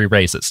also very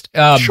racist.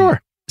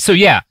 Sure. So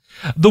yeah,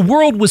 the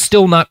world was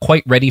still not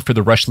quite ready for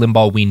the Rush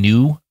Limbaugh we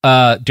knew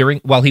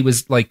while he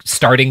was like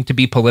starting to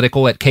be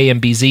political at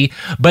KMBZ,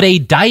 but a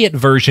diet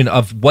version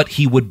of what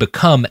he would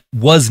become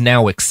was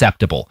now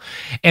acceptable.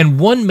 And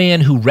one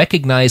man who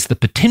recognized the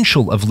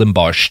potential of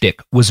Limbaugh's shtick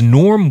was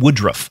Norm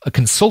Woodruff, a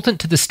consultant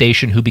to the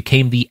station who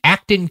became the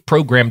acting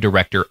program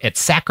director at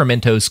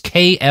Sacramento's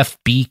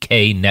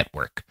KFBK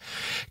network.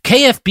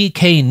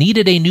 KFBK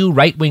needed a new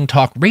right-wing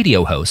talk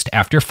radio host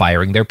after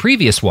firing their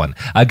previous one,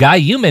 a guy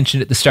you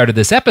mentioned at the start of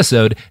this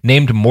episode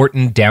named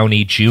Morton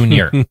Downey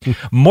Jr.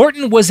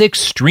 Morton was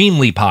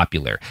extremely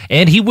popular,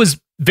 and he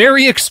was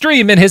very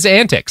extreme in his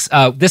antics.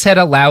 This had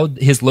allowed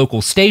his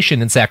local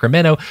station in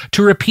Sacramento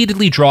to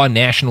repeatedly draw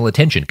national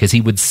attention because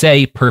he would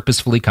say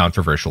purposefully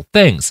controversial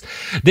things.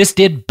 This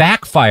did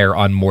backfire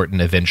on Morton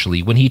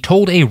eventually when he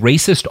told a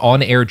racist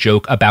on-air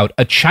joke about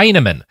a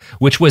Chinaman,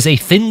 which was a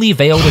thinly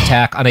veiled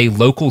attack on a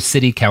local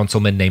city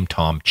councilman named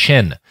Tom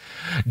Chin.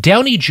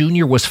 Downey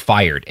Jr. was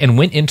fired and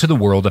went into the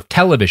world of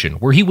television,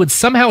 where he would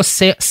somehow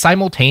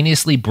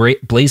simultaneously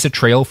blaze a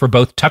trail for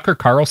both Tucker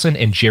Carlson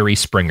and Jerry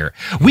Springer.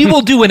 We will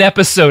do an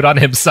episode on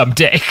him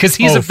someday because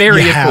he's a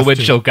very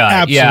influential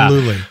guy.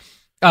 Absolutely.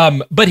 Yeah.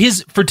 But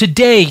for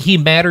today, he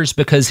matters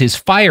because his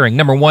firing,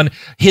 number one,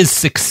 his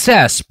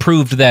success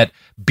proved that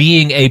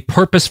being a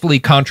purposefully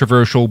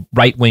controversial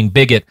right-wing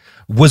bigot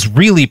was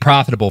really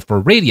profitable for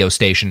a radio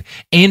station,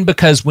 and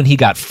because when he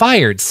got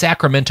fired,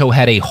 Sacramento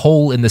had a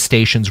hole in the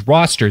station's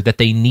roster that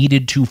they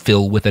needed to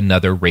fill with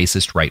another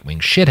racist right-wing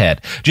shithead,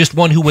 just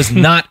one who was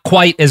not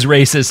quite as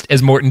racist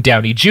as Morton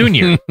Downey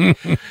Jr.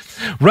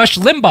 Rush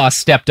Limbaugh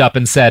stepped up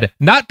and said,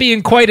 "Not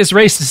being quite as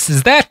racist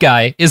as that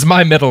guy is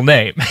my middle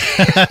name."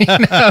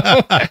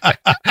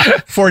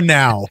 For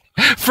now.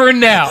 For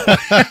now.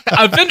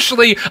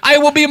 Eventually, I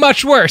will be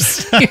much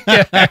worse.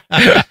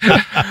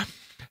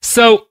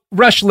 So,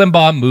 Rush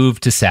Limbaugh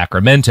moved to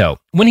Sacramento.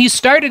 When he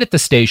started at the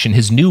station,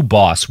 his new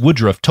boss,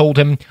 Woodruff, told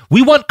him,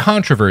 "We want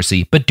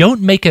controversy, but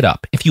don't make it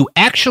up. If you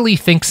actually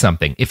think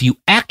something, if you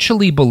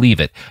actually believe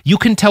it, you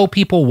can tell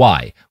people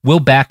why. We'll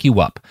back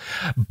you up.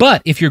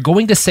 But if you're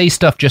going to say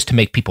stuff just to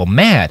make people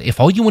mad, if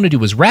all you want to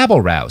do is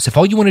rabble-rouse, if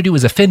all you want to do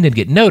is offend and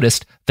get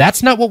noticed,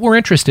 that's not what we're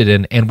interested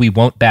in, and we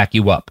won't back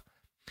you up."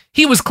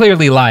 He was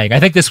clearly lying.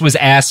 I think this was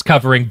ass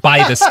covering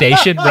by the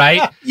station,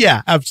 right?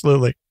 Yeah,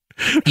 absolutely.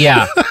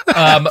 Yeah.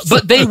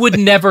 But they would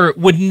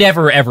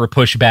never ever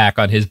push back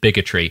on his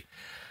bigotry.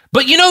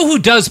 But you know who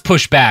does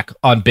push back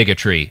on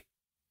bigotry,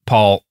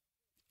 Paul?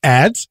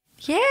 Ads?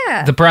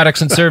 Yeah. The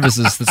products and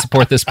services that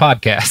support this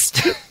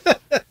podcast.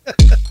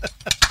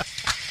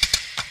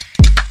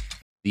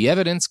 The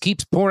evidence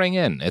keeps pouring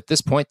in. At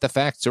this point, the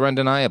facts are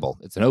undeniable.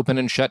 It's an open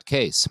and shut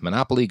case.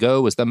 Monopoly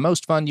Go is the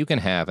most fun you can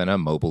have in a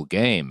mobile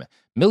game.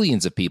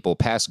 Millions of people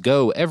pass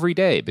Go every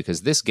day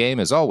because this game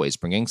is always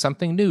bringing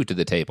something new to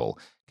the table.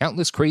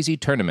 Countless crazy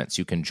tournaments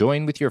you can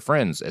join with your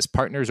friends as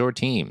partners or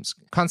teams.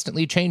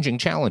 Constantly changing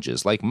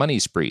challenges like money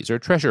sprees or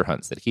treasure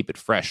hunts that keep it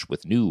fresh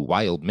with new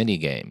wild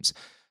mini-games.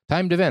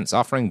 Timed events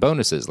offering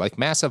bonuses like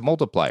massive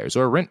multipliers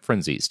or rent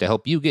frenzies to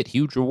help you get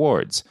huge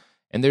rewards.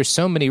 And there's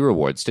so many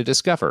rewards to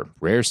discover.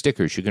 Rare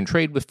stickers you can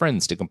trade with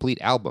friends to complete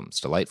albums,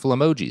 delightful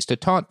emojis to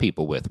taunt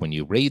people with when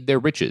you raid their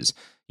riches,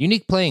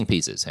 unique playing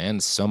pieces,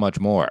 and so much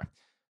more.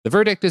 The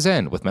verdict is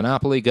in with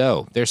Monopoly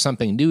Go. There's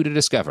something new to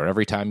discover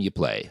every time you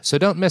play. So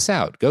don't miss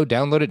out. Go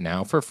download it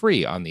now for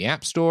free on the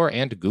App Store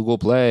and Google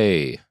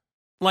Play.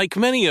 Like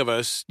many of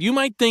us, you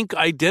might think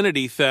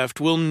identity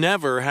theft will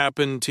never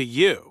happen to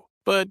you.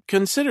 But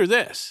consider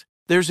this.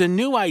 There's a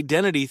new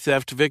identity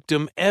theft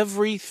victim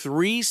every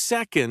 3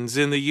 seconds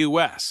in the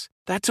U.S.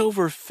 That's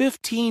over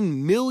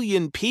 15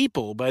 million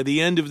people by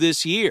the end of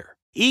this year,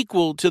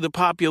 equal to the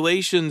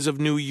populations of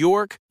New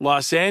York,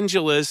 Los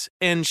Angeles,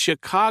 and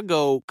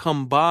Chicago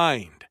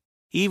combined.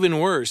 Even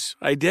worse,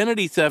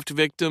 identity theft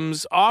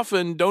victims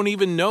often don't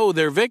even know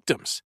they're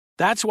victims.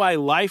 That's why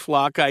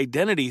LifeLock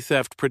Identity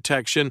Theft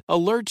Protection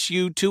alerts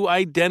you to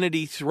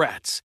identity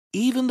threats,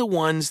 even the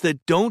ones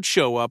that don't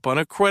show up on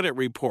a credit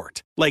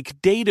report,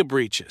 like data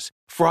breaches,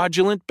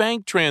 fraudulent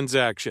bank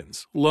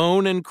transactions,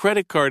 loan and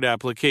credit card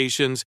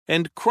applications,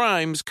 and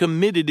crimes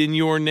committed in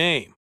your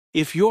name.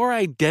 If your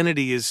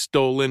identity is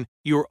stolen,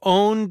 your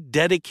own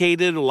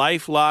dedicated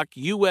LifeLock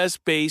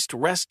U.S.-based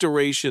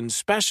restoration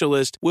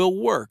specialist will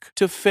work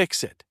to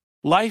fix it.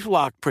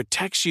 LifeLock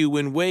protects you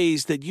in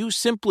ways that you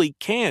simply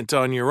can't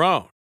on your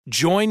own.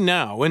 Join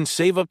now and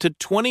save up to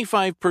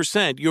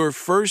 25% your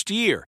first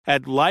year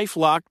at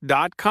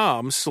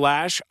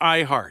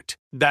LifeLock.com/iHeart.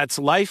 That's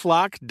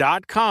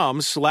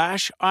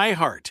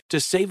LifeLock.com/iHeart to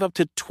save up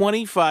to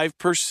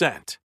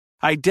 25%.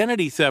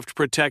 Identity theft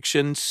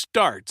protection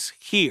starts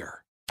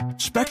here.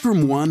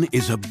 Spectrum One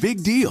is a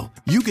big deal.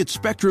 You get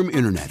Spectrum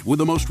Internet with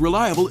the most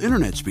reliable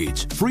internet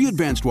speeds, free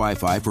advanced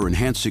Wi-Fi for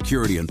enhanced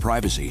security and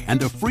privacy,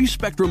 and a free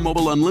Spectrum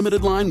Mobile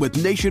unlimited line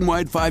with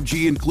nationwide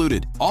 5G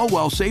included, all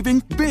while saving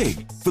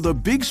big. For the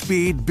big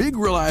speed, big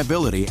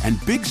reliability,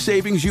 and big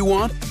savings you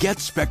want, get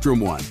Spectrum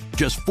One.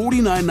 Just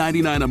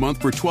 $49.99 a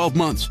month for 12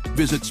 months.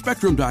 Visit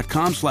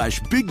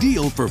spectrum.com/big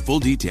deal for full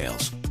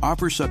details.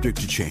 Offer subject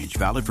to change.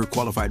 Valid for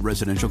qualified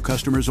residential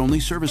customers only.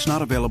 Service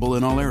not available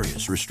in all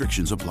areas.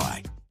 Restrictions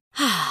apply.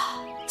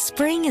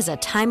 Spring is a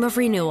time of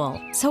renewal,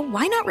 so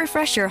why not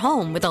refresh your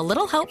home with a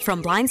little help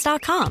from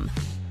Blinds.com?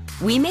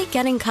 We make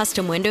getting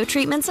custom window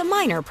treatments a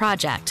minor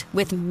project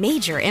with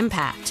major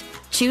impact.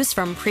 Choose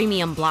from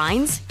premium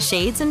blinds,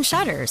 shades, and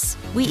shutters.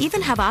 We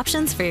even have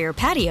options for your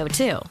patio,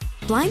 too.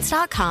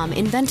 Blinds.com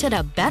invented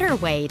a better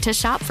way to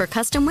shop for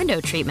custom window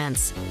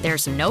treatments.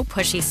 There's no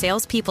pushy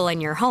salespeople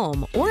in your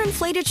home or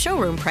inflated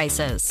showroom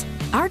prices.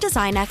 Our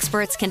design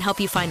experts can help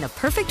you find the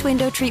perfect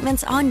window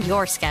treatments on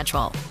your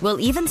schedule. We'll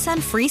even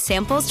send free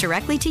samples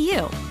directly to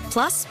you.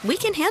 Plus, we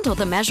can handle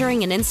the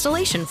measuring and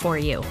installation for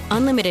you.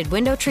 Unlimited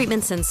window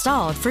treatments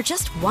installed for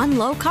just one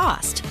low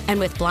cost. And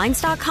with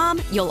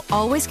Blinds.com, you'll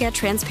always get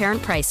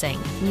transparent pricing.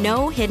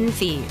 No hidden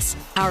fees.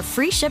 Our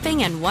free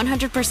shipping and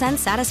 100%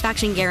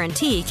 satisfaction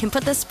guarantee can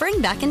put the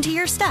spring back into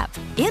your step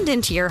and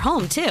into your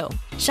home, too.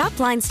 Shop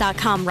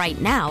Blinds.com right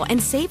now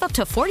and save up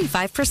to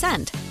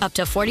 45%. Up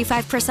to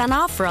 45%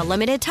 off for a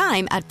limited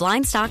time at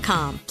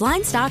Blinds.com.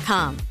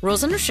 Blinds.com.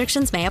 Rules and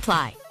restrictions may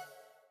apply.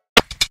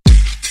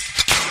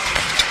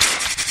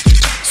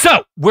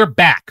 So we're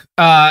back.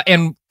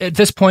 And at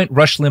this point,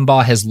 Rush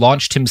Limbaugh has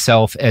launched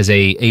himself as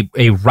a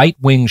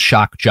right-wing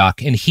shock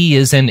jock, and he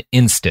is an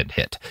instant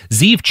hit.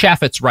 Zeev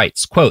Chaffetz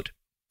writes, quote,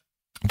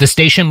 "The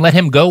station let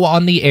him go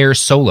on the air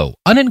solo,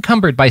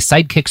 unencumbered by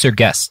sidekicks or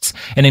guests,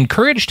 and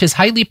encouraged his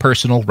highly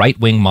personal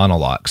right-wing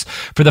monologues.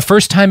 For the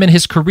first time in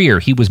his career,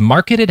 he was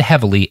marketed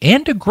heavily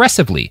and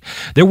aggressively.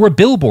 There were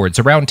billboards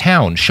around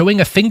town showing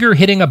a finger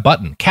hitting a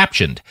button,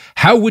 captioned,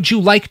 'How would you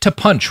like to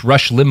punch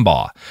Rush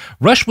Limbaugh?'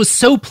 Rush was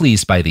so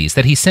pleased by these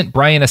that he sent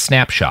Brian a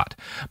snapshot.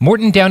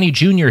 Morton Downey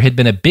Jr. had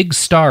been a big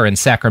star in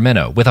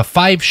Sacramento, with a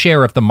 5%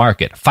 share of the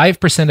market,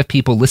 5% of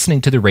people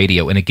listening to the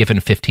radio in a given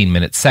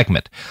 15-minute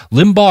segment.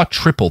 Limbaugh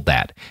tripled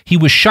that. He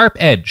was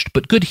sharp-edged,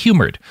 but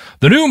good-humored.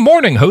 The new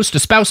morning host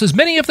espouses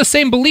many of the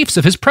same beliefs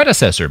of his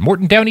predecessor,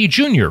 Morton Downey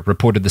Jr.,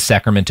 reported the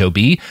Sacramento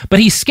Bee, but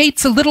he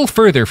skates a little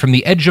further from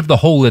the edge of the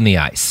hole in the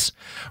ice.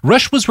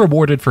 Rush was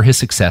rewarded for his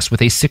success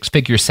with a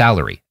 6-figure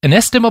salary, an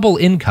estimable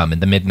income in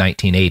the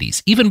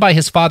mid-1980s, even by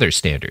his father's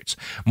standards.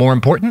 More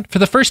important, for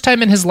the first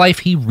time in his life,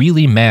 he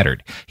really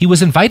mattered. He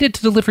was invited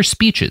to deliver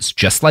speeches,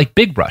 just like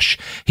Big Rush.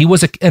 He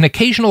was an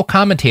occasional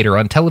commentator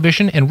on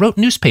television and wrote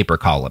newspaper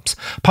columns.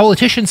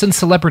 Politicians and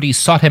celebrities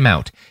sought him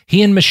out.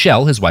 He and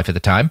Michelle, his wife at the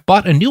time,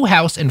 bought a new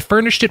house and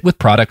furnished it with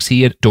products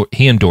he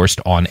endorsed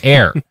on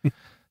air.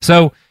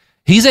 So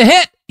he's a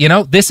hit. You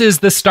know, this is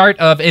the start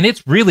of, and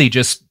it's really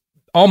just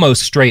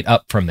almost straight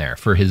up from there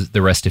for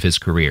the rest of his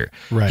career.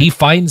 Right. He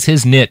finds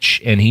his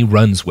niche and he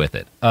runs with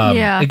it.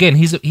 Yeah. Again,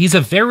 he's a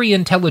very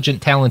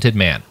intelligent, talented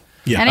man.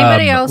 Yeah.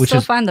 Anybody else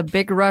still find the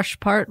Big Rush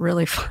part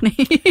really funny?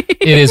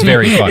 It is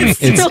very funny.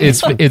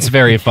 It's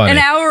very funny. An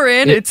hour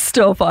in, it's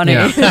still funny.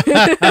 Yeah.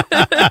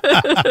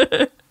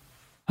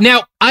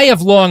 Now, I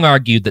have long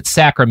argued that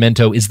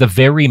Sacramento is the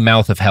very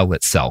mouth of hell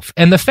itself,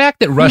 and the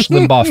fact that Rush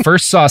Limbaugh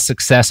first saw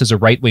success as a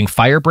right-wing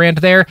firebrand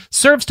there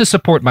serves to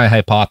support my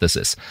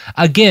hypothesis.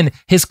 Again,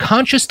 his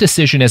conscious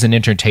decision as an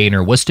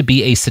entertainer was to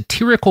be a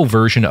satirical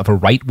version of a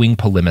right-wing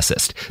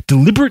polemicist,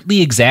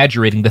 deliberately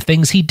exaggerating the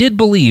things he did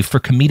believe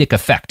for comedic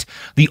effect.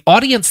 The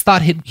audience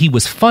thought he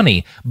was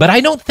funny, but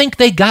I don't think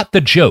they got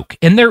the joke,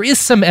 and there is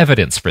some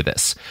evidence for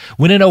this.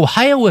 When an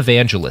Ohio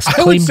evangelist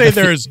claimed... I would say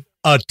there's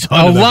a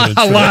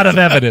lot of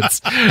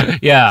evidence.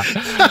 Yeah.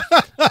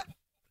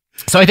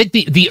 So I think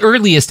the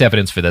earliest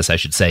evidence for this, I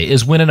should say,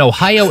 is when an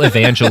Ohio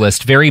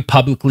evangelist very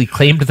publicly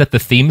claimed that the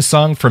theme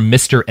song from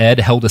Mr. Ed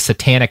held a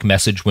satanic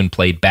message when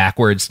played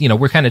backwards. You know,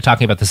 we're kind of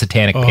talking about the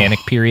satanic panic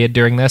period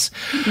during this.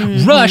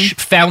 Mm-hmm. Rush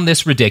found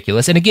this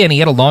ridiculous. And again, he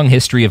had a long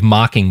history of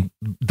mocking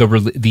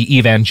the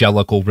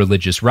evangelical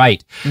religious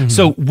right. Mm-hmm.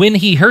 So when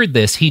he heard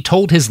this, he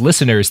told his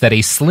listeners that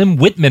a Slim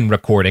Whitman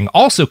recording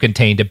also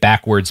contained a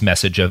backwards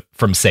message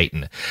from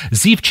Satan.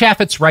 Zeev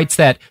Chaffetz writes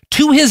that,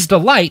 to his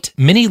delight,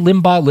 many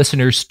Limbaugh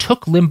listeners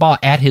took Limbaugh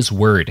at his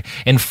word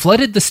and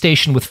flooded the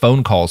station with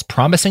phone calls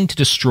promising to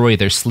destroy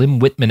their Slim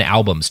Whitman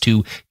albums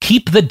to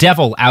keep the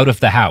devil out of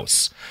the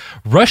house.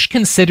 Rush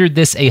considered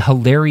this a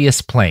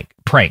hilarious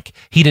prank.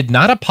 He did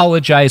not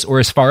apologize or,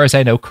 as far as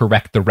I know,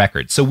 correct the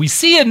record. So we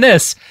see in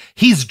this,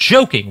 he's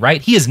joking,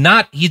 right? He is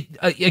not,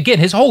 again,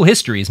 his whole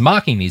history is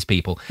mocking these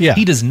people. Yeah.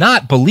 He does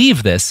not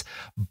believe this,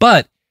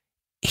 but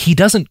he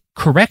doesn't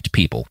correct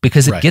people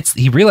because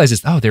he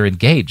realizes, oh, they're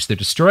engaged, they're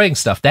destroying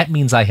stuff. That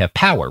means I have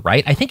power,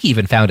 right? I think he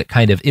even found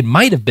it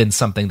might have been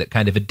something that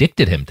kind of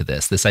addicted him to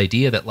this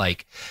idea that,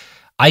 like,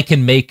 I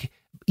can make,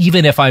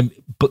 even if I'm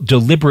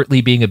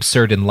deliberately being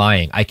absurd and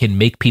lying, I can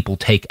make people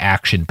take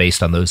action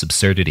based on those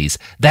absurdities.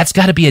 That's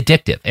got to be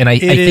addictive. And I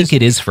think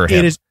it is for him.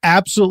 It is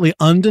absolutely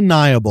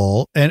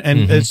undeniable. And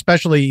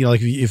especially, you know,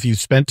 like if you've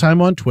spent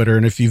time on Twitter,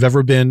 and if you've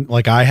ever been,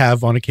 like I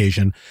have on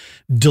occasion,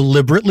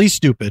 deliberately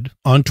stupid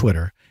on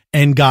Twitter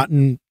and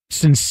gotten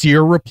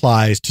sincere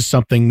replies to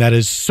something that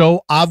is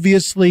so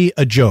obviously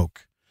a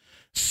joke,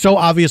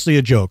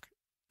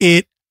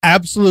 it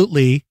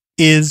absolutely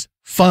is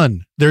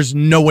fun. There's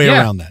no way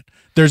around that.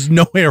 There's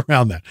no way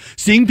around that.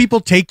 Seeing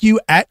people take you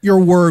at your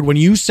word when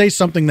you say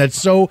something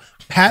that's so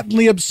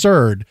patently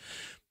absurd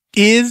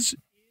it's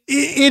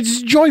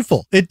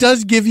joyful. It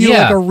does give you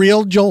like a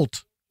real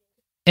jolt.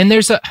 And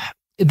this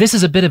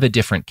is a bit of a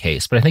different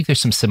case, but I think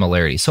there's some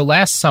similarities. So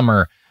last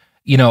summer,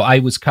 you know, I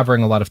was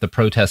covering a lot of the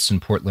protests in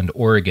Portland,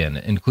 Oregon,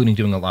 including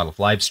doing a lot of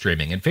live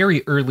streaming. And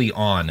very early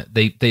on,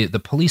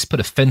 the police put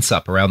a fence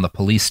up around the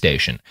police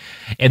station.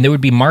 And there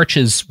would be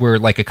marches where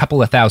like a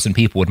couple of thousand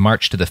people would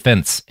march to the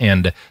fence,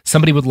 and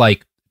somebody would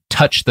like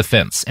touch the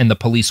fence, and the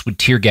police would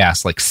tear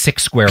gas like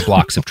 6 square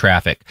blocks of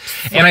traffic.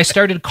 And I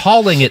started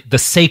calling it the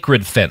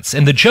sacred fence.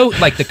 And the joke,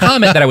 like the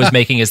comment that I was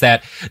making, is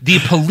that the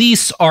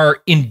police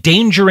are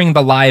endangering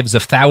the lives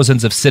of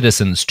thousands of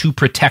citizens to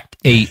protect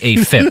a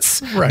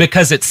fence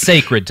because it's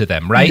sacred to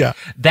them, right? Yeah.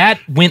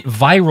 That went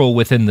viral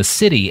within the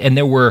city, and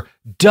there were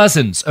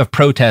dozens of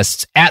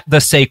protests at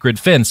the sacred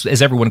fence,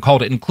 as everyone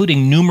called it,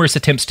 including numerous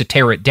attempts to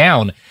tear it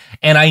down.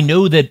 And I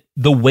know that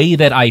the way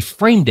that I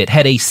framed it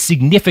had a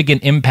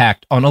significant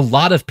impact on a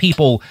lot of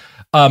people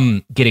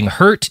getting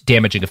hurt,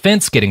 damaging a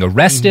fence, getting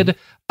arrested.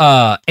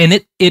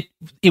 And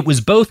it was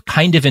both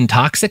kind of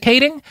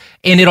intoxicating,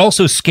 and it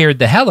also scared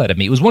the hell out of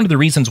me. It was one of the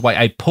reasons why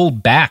I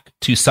pulled back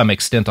to some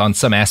extent on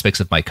some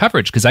aspects of my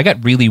coverage, because I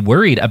got really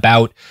worried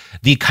about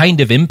the kind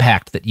of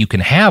impact that you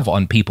can have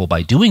on people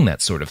by doing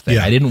that sort of thing.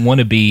 I didn't want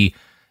to be...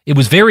 It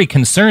was very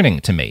concerning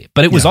to me,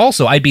 but it was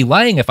also, I'd be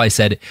lying if I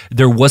said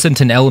there wasn't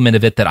an element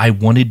of it that I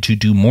wanted to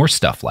do more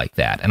stuff like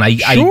that. And I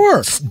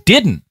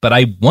didn't, but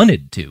I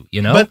wanted to,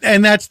 you know?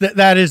 And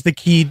that is the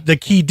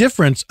key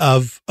difference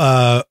of,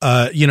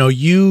 you know,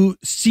 you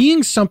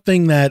seeing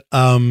something that,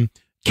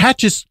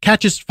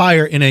 catches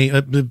fire in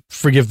a,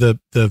 forgive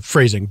the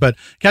phrasing, but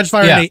catches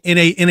fire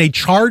in a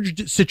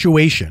charged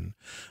situation.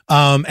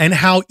 And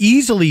how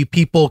easily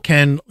people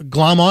can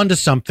glom onto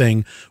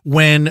something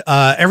when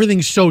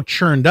everything's so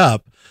churned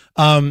up,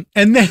 and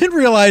then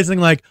realizing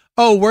like,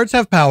 oh, words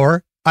have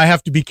power, I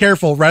have to be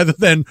careful, rather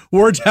than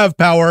words have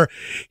power,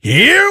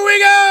 here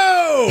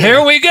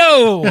we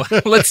go,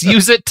 let's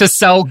use it to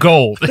sell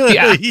gold.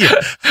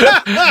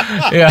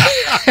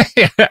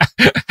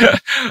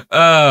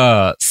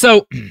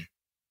 So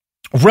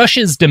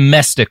Rush's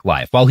domestic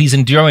life, while he's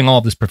enjoying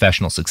all this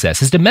professional success,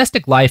 his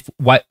domestic life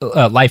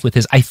with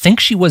his, I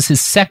think she was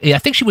his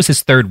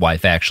third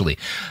wife, actually.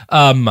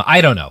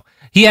 I don't know.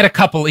 He had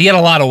a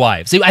lot of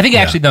wives. I think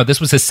actually, no,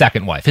 this was his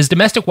second wife. His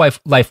domestic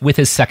life with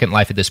his second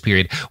wife at this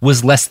period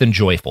was less than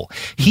joyful.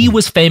 He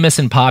was famous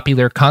and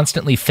popular,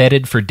 constantly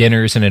feted for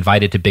dinners and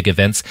invited to big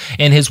events.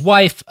 And his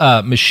wife,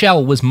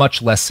 Michelle, was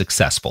much less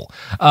successful.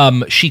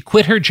 She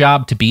quit her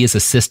job to be his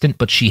assistant,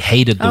 but she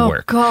hated the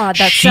work. Oh, God,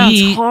 that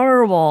sounds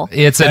horrible.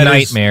 It's a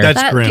nightmare.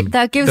 That's grim.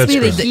 That gives me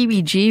the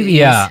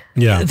heebie-jeebies.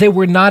 Yeah. They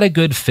were not a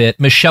good fit.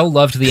 Michelle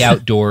loved the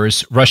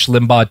outdoors. Rush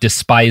Limbaugh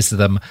despised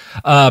them.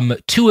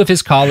 2 of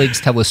his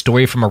colleagues tell a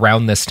story from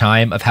around this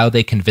time of how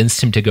they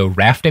convinced him to go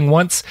rafting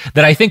once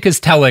that I think is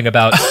telling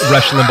about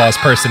Rush Limbaugh's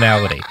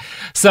personality.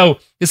 So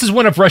this is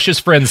one of Rush's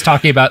friends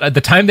talking about at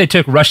the time they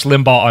took Rush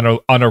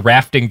Limbaugh on a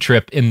rafting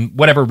trip in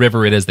whatever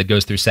river it is that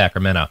goes through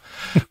Sacramento.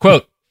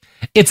 Quote,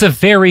 "It's a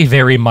very,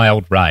 very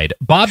mild ride.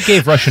 Bob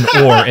gave Rush an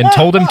oar and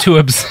told him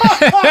to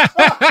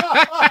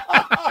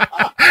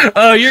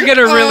Oh, you're going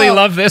to really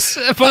love this,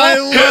 Paul. I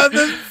love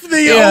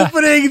the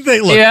opening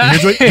thing. Look,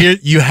 here's what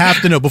you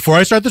have to know. Before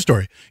I start the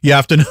story, you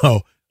have to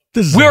know.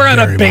 We're on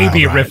a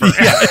baby river.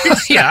 Yeah,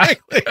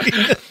 exactly.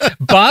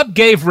 Bob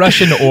gave Rush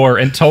an oar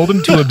and told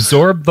him to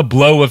absorb the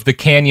blow of the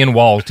canyon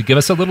wall to give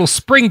us a little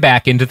spring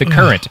back into the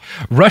current.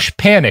 Rush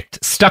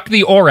panicked, stuck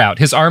the oar out,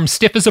 his arm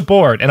stiff as a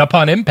board, and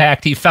upon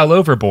impact, he fell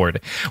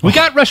overboard. We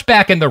got Rush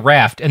back in the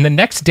raft, and the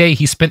next day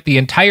he spent the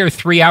entire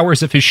 3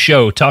 hours of his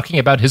show talking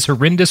about his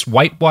horrendous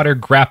whitewater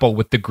grapple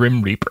with the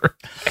Grim Reaper.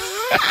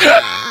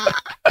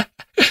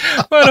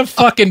 What a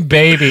fucking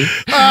baby.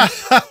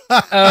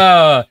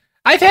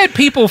 I've had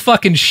people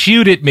fucking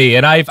shoot at me,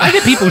 and I've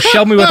had people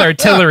shell me with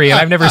artillery, and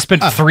I've never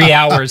spent 3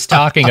 hours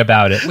talking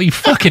about it. You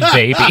fucking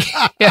baby.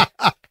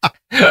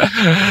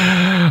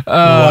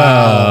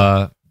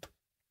 Wow.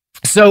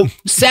 So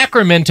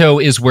Sacramento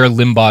is where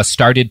Limbaugh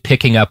started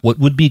picking up what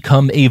would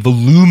become a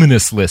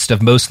voluminous list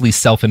of mostly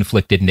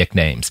self-inflicted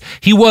nicknames.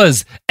 He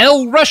was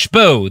El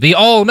Rushbo, the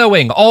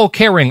all-knowing,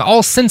 all-caring,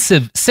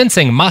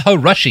 all-sensing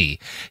Maharishi.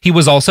 He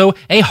was also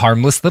a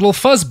harmless little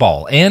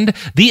fuzzball and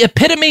the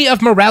epitome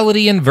of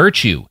morality and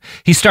virtue.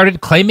 He started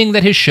claiming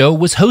that his show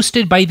was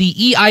hosted by the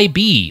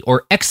EIB,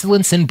 or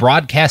Excellence in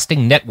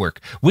Broadcasting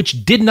Network,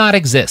 which did not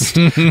exist.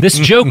 This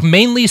joke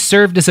mainly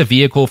served as a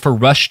vehicle for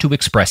Rush to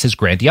express his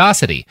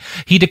grandiosity.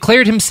 He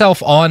declared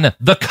himself on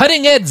the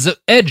cutting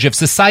edge of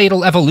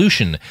societal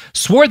evolution,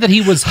 swore that he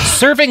was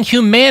serving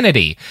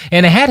humanity,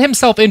 and had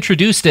himself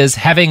introduced as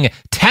having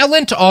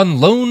talent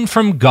on loan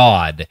from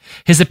God.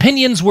 His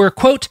opinions were,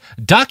 quote,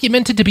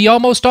 documented to be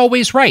almost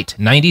always right,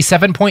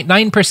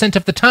 97.9%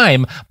 of the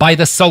time, by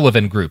the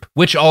Sullivan Group,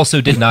 which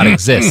also did not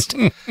exist.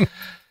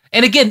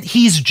 And again,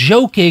 he's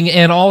joking,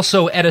 and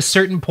also at a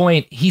certain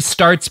point, he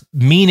starts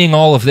meaning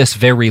all of this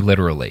very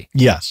literally.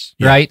 Yes.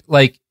 Right?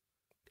 Like,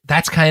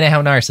 that's kind of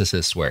how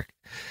narcissists work.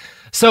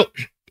 So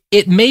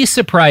it may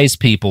surprise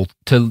people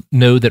to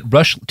know that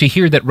to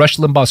hear that Rush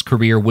Limbaugh's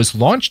career was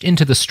launched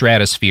into the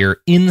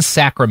stratosphere in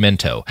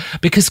Sacramento,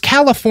 because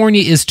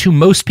California is, to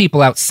most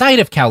people outside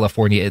of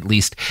California at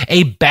least,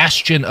 a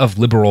bastion of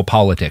liberal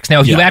politics.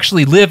 Now, if you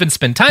actually live and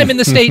spend time in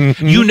the state,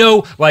 you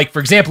know, like, for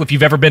example, if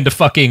you've ever been to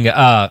fucking,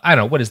 I don't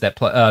know, what is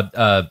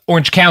that,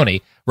 Orange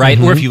County, right?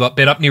 Or if you've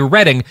been up near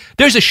Redding,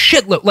 there's a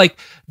shitload. Like,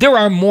 there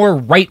are more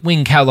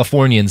right-wing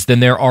Californians than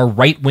there are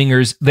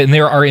right-wingers, than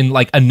there are in,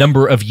 like, a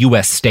number of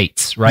U.S.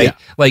 states, right?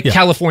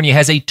 California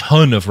has a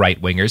ton of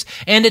right-wingers,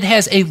 and it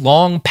has a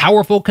long,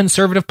 powerful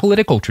conservative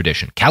political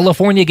tradition.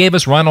 California gave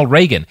us Ronald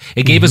Reagan.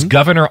 It gave us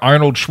Governor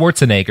Arnold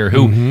Schwarzenegger,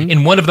 who,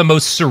 in one of the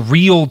most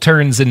surreal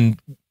turns in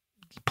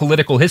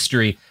political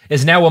history,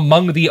 is now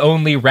among the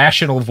only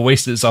rational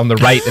voices on the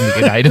right in the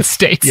United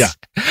States.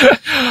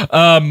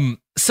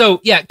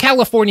 So,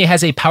 California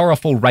has a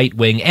powerful right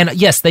wing, and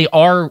yes, they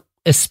are,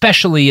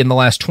 especially in the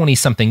last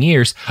 20-something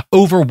years,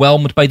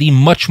 overwhelmed by the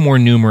much more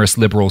numerous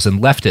liberals and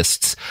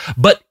leftists.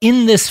 But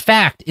in this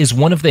fact is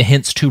one of the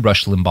hints to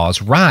Rush Limbaugh's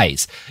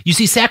rise. You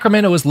see,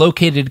 Sacramento is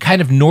located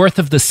kind of north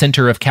of the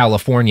center of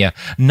California,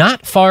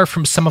 not far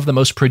from some of the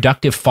most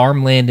productive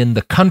farmland in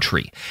the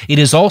country. It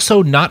is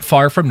also not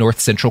far from North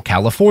Central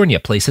California,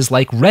 places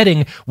like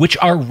Redding, which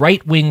are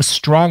right-wing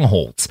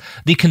strongholds.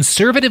 The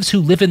conservatives who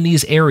live in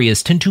these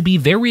areas tend to be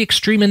very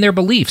extreme in their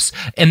beliefs,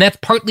 and that's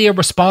partly a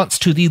response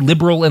to the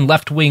liberal and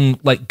left-wing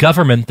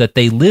government that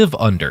they live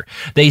under.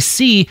 They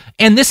see,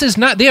 and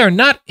they are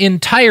not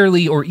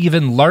entirely or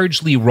even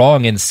largely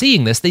wrong in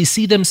seeing this, they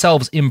see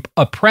themselves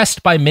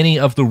oppressed by many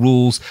of the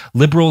rules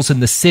liberals in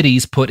the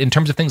cities put in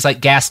terms of things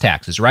like gas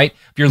taxes, right?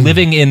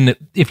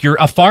 If you're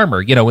a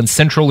farmer, in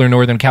Central or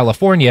Northern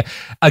California,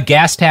 a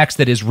gas tax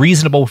that is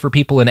reasonable for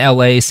people in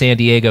LA, San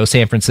Diego,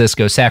 San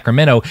Francisco,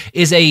 Sacramento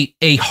is a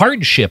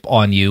hardship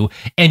on you,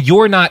 and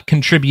you're not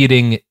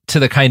contributing to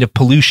the kind of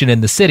pollution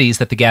in the cities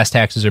that the gas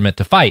taxes are meant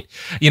to fight.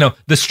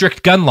 The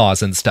strict gun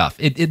laws and stuff.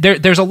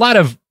 There's a lot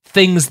of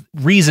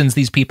reasons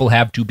these people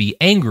have to be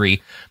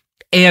angry,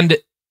 and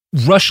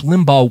Rush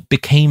Limbaugh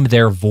became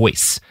their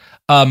voice.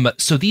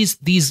 So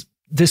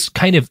this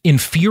kind of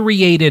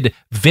infuriated,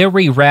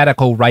 very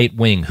radical right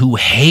wing who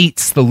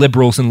hates the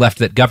liberals and left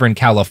that govern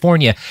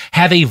California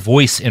have a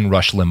voice in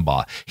Rush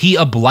Limbaugh. He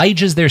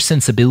obliges their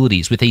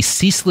sensibilities with a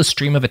ceaseless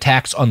stream of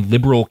attacks on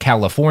liberal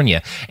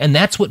California. And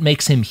that's what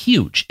makes him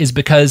huge, is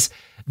because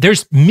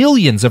there's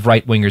millions of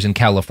right wingers in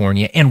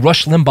California, and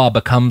Rush Limbaugh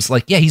becomes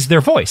he's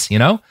their voice, You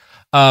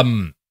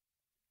might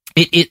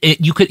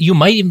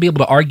even be able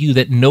to argue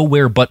that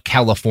nowhere but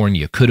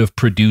California could have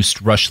produced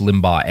Rush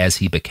Limbaugh as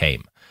he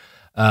became.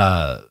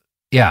 So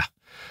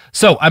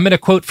I'm going to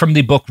quote from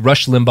the book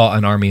Rush Limbaugh,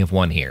 An Army of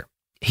One here.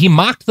 He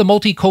mocked the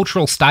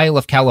multicultural style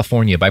of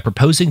California by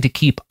proposing to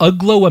keep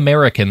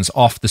Uglo-Americans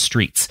off the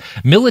streets.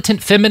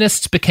 Militant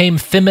feminists became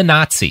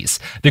feminazis.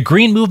 The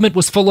Green Movement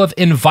was full of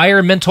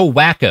environmental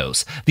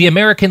wackos. The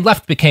American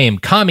left became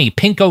commie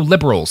pinko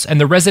liberals, and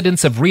the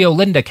residents of Rio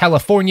Linda,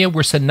 California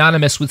were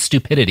synonymous with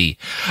stupidity.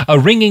 A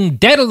ringing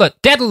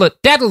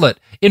daddle-it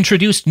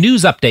introduced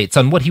news updates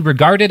on what he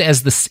regarded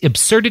as the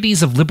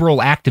absurdities of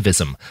liberal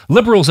activism.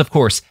 Liberals, of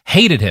course,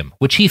 hated him,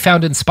 which he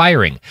found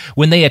inspiring.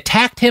 When they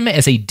attacked him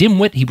as a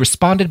dimwit, he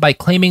responded by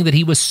claiming that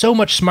he was so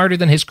much smarter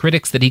than his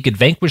critics that he could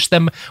vanquish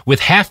them with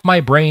half my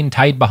brain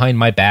tied behind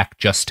my back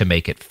just to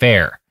make it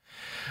fair.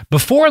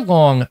 Before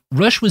long,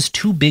 Rush was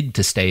too big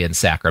to stay in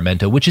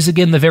Sacramento, which is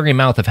again the very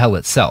mouth of hell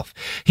itself.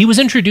 He was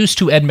introduced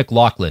to Ed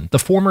McLaughlin, the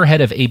former head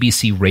of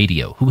ABC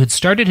Radio, who had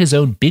started his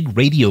own big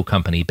radio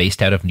company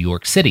based out of New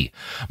York City.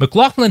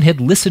 McLaughlin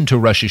had listened to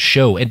Rush's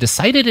show and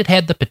decided it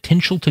had the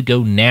potential to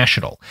go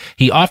national.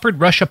 He offered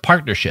Rush a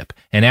partnership,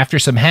 and after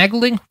some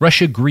haggling,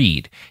 Rush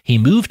agreed. He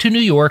moved to New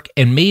York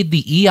and made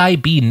the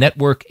EIB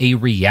network a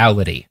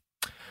reality.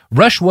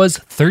 Rush was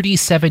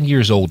 37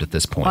 years old at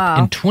this point,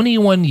 and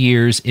 21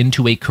 years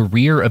into a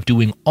career of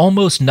doing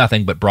almost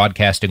nothing but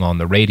broadcasting on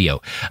the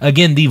radio.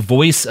 Again, the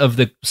voice of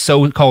the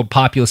so-called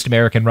populist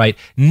American right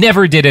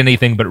never did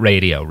anything but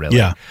radio,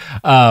 really.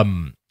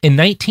 In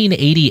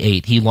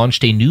 1988, he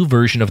launched a new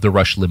version of The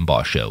Rush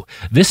Limbaugh Show,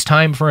 this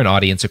time for an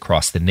audience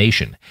across the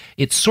nation.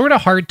 It's sort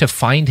of hard to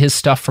find his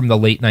stuff from the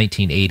late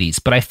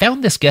 1980s, but I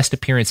found this guest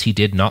appearance he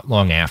did not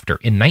long after,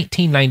 in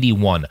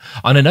 1991,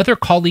 on another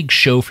colleague's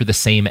show for the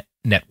same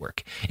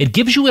network. It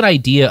gives you an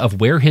idea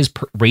of where his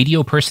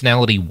radio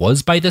personality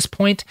was by this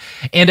point,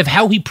 and of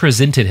how he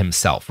presented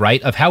himself,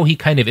 right? Of how he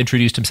kind of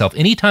introduced himself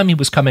anytime he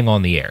was coming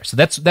on the air. So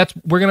that's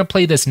we're going to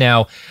play this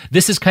now.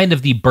 This is kind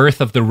of the birth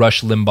of the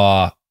Rush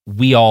Limbaugh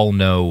we all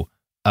know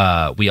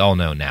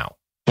now.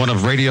 One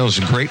of radio's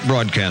great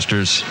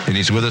broadcasters, and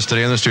he's with us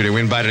today in the studio.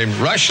 We invited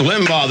him, Rush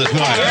Limbaugh, this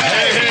morning.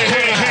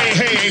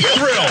 Hey,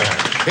 Thrill.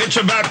 It's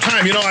about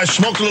time. You know, I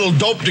smoked a little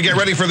dope to get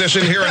ready for this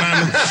in here, and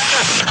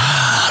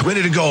I'm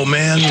ready to go,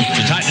 man. To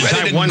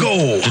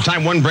tie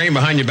one brain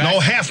behind your back?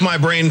 No, half my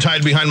brain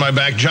tied behind my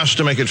back just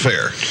to make it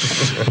fair.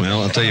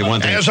 Well, I'll tell you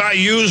one thing. As I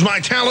use my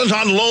talent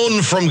on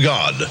loan from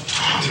God.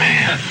 Oh,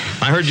 man.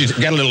 I heard you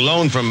got a little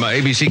loan from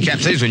ABC Cap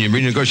Cities when you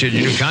renegotiated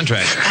your new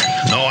contract.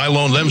 No, I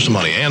loaned them some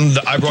money, and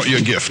I brought you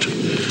a gift.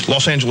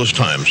 Los Angeles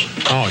Times.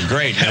 Oh,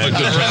 great. Have a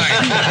good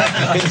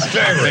time. It's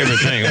favorite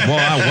thing. Boy,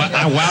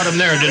 I wowed him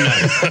there, didn't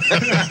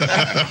I?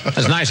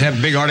 It's nice to have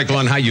a big article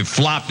on how you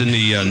flopped in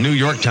the New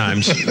York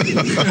Times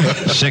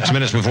 6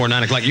 minutes before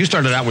 9 o'clock. You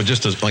started out with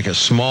just a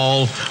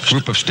small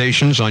group of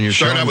stations on your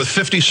show. Started out with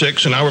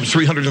 56, and now we're at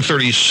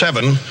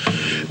 337,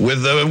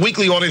 with a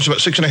weekly audience of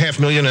about 6.5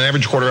 million, an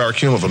average quarter-hour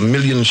cum of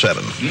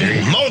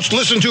 1,000,007. Most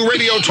listened to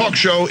radio talk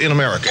show in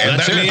America. And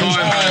that means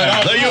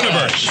the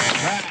universe.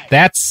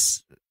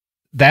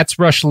 That's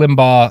Rush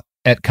Limbaugh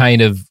at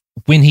kind of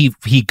when he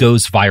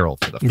goes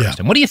viral for the first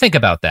time. What do you think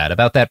about that?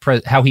 About that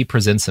how he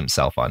presents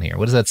himself on here?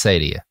 What does that say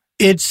to you?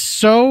 It's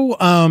so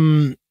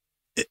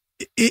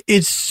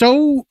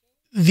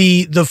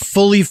the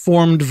fully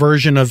formed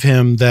version of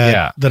him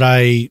that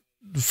I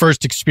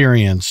first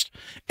experienced,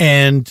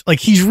 and like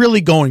he's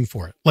really going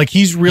for it. Like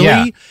he's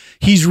really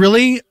he's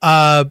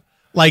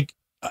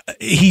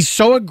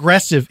so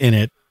aggressive in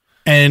it,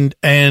 and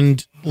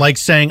like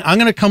saying, I'm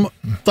going to come,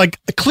 like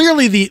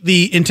clearly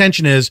the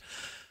intention is,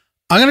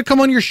 I'm going to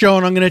come on your show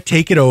and I'm going to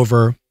take it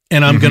over,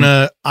 and I'm going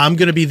to be I'm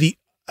going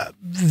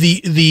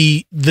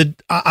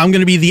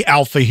to be the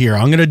alpha here.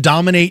 I'm going to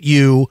dominate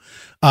you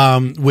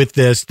with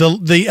this.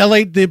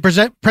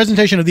 The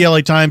presentation of the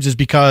LA Times is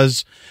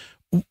because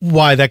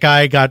why that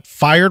guy got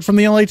fired from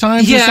the LA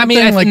Times? Yeah, I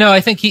mean, I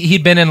think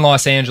he'd been in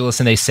Los Angeles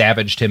and they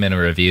savaged him in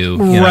a review.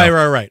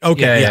 Right.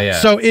 Okay,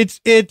 yeah. So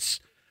it's it's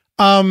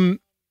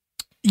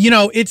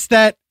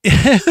that.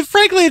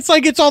 Frankly,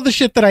 it's all the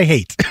shit that I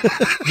hate.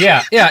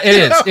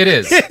 It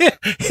is.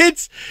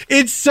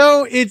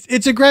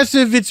 It's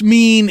aggressive. It's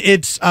mean.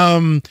 It's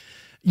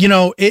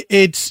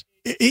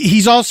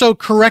he's also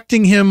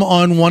correcting him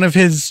on one of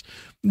his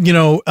 8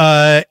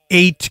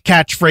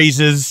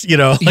 catchphrases. You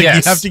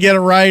have to get it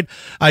right.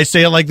 I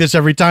say it like this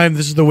every time.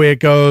 This is the way it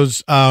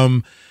goes.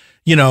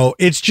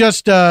 It's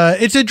just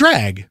it's a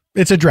drag.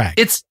 It's a drag.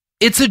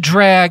 It's a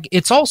drag.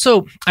 It's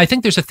also, I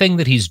think there's a thing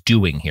that he's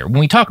doing here.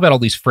 When we talk about all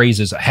these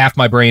phrases, half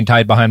my brain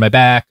tied behind my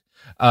back,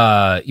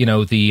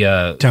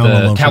 the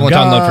talent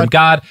on loan from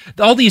God,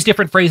 all these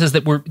different phrases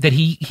that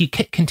he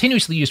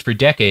continuously used for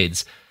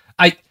decades.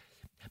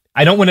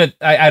 I don't want to,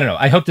 I don't know.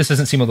 I hope this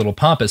doesn't seem a little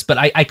pompous, but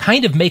I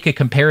kind of make a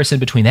comparison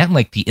between that and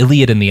like the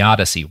Iliad and the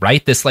Odyssey,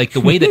 right? This, like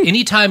the way that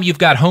anytime you've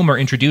got Homer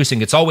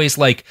introducing, it's always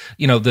like,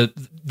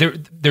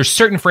 there's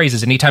certain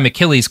phrases. Anytime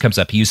Achilles comes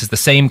up, he uses the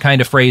same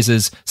kind of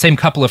phrases, same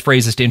couple of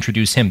phrases to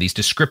introduce him, these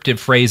descriptive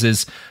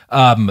phrases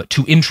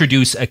to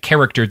introduce a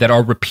character that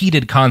are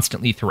repeated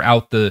constantly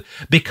throughout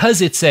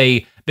because it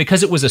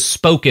was a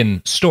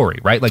spoken story,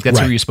 right? Like that's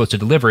how you're supposed to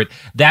deliver it.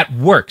 That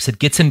works. It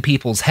gets in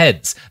people's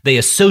heads. They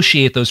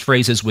associate those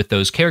phrases with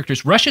those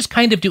characters. Rush is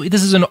kind of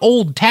this is an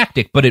old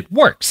tactic, but it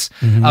works.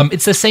 Mm-hmm.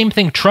 It's the same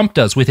thing Trump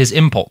does with his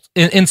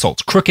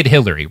insults. Crooked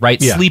Hillary,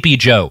 right? Yeah. Sleepy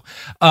Joe.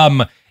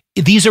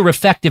 These are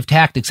effective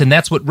tactics, and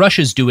that's what Rush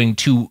is doing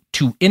to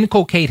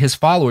inculcate his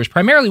followers,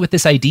 primarily with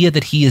this idea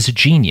that he is a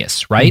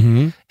genius, right?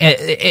 Mm-hmm.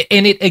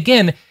 And it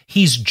again,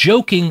 he's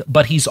joking,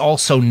 but he's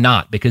also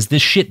not, because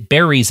this shit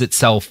buries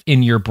itself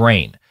in your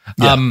brain.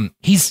 Yeah.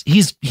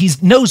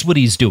 He's knows what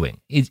he's doing.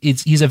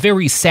 He's a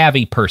very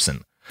savvy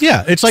person.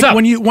 Yeah, it's like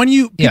when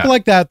you people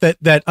like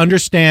that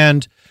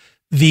understand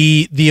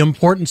the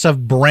importance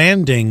of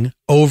branding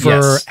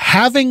over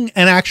having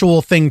an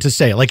actual thing to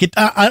say. Like it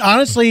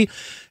honestly.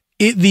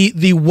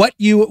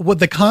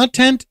 The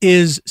content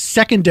is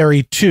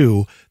secondary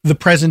to the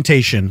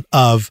presentation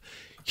of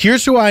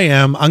here's who I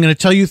am. I'm going to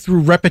tell you through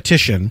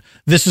repetition.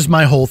 This is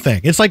my whole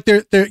thing. It's like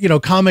they're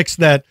comics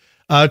that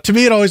to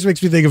me it always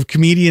makes me think of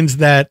comedians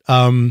that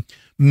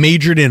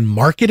majored in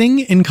marketing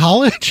in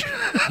college.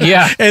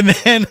 Yeah, and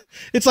then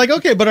it's like,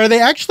 okay, but are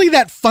they actually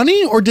that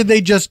funny, or did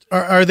they just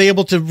are they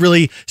able to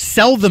really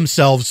sell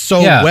themselves so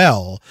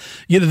well?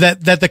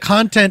 That the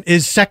content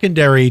is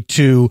secondary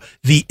to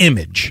the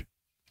image.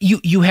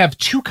 you have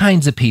two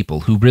kinds of people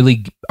who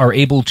really are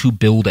able to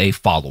build a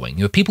following.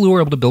 You have people who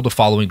are able to build a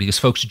following because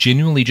folks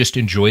genuinely just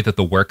enjoy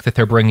the work that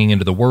they're bringing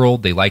into the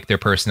world. They like their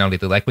personality.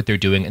 They like what they're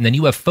doing. And then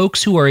you have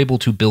folks who are able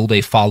to build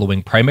a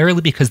following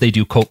primarily because they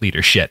do cult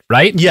leader shit,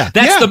 right? Yeah.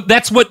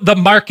 That's what the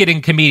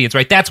marketing comedians,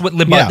 right? That's what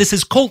Limbaugh, this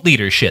is cult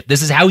leader shit.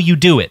 This is how you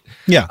do it.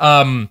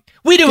 Yeah.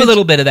 We do a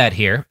little bit of that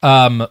here,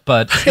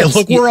 but hey,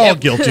 look, we're all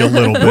guilty a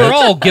little bit. We're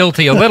all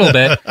guilty a little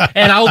bit,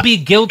 and I'll be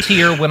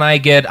guiltier when I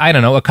get, I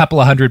don't know, a couple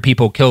of hundred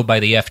people killed by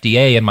the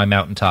FDA in my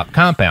mountaintop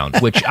compound,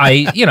 which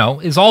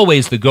is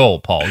always the goal,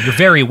 Paul. You're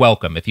very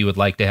welcome if you would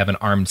like to have an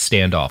armed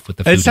standoff with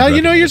the Food That's how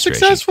you know you're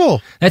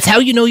successful. That's how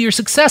you know you're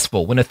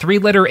successful, when a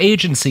 3-letter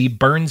agency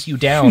burns you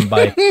down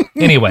by...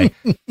 Anyway,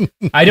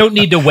 I don't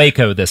need to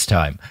Waco this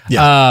time.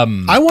 Yeah.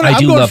 I'm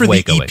going for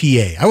the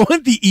EPA. I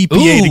want the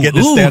EPA to get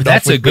this standoff.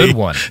 That's a good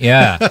one. Yeah.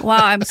 Wow,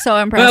 I'm so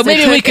impressed. Well,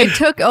 it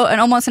took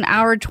almost an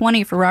hour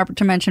 20 for Robert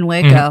to mention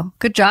Waco.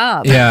 Good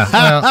job. Yeah.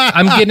 Well,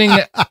 I'm getting,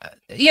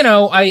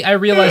 I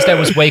realized I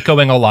was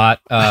Wacoing a lot,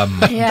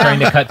 trying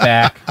to cut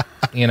back,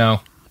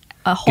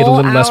 a whole get a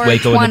little less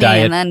Waco 20, in the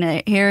diet. And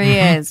then here he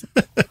is.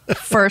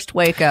 First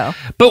Waco.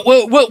 But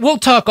we'll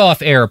talk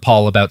off air,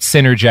 Paul, about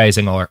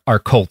synergizing our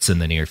cults in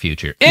the near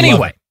future.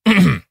 Anyway.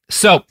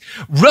 So,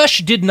 Rush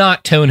did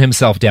not tone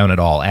himself down at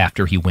all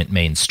after he went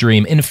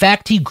mainstream. In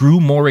fact, he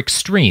grew more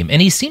extreme,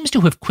 and he seems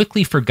to have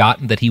quickly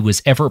forgotten that he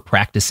was ever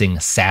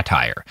practicing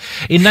satire.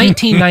 In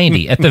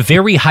 1990, at the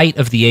very height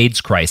of the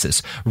AIDS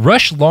crisis,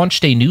 Rush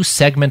launched a new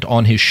segment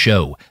on his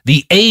show,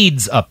 The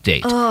AIDS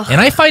Update. Ugh.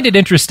 And I find it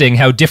interesting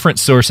how different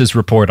sources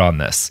report on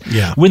this.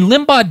 Yeah. When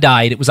Limbaugh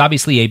died, it was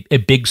obviously a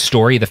big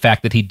story, the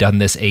fact that he'd done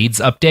this AIDS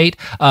update.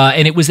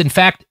 And it was, in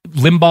fact,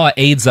 Limbaugh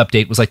AIDS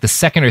Update was like the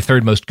second or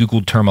third most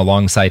Googled term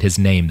alongside his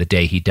name the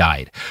day he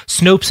died.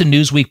 Snopes and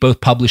Newsweek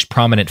both published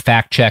prominent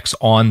fact checks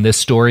on this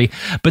story,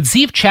 but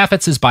Zeev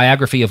Chafetz's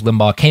biography of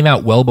Limbaugh came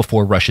out well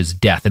before Rush's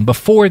death and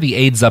before the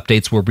AIDS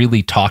updates were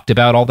really talked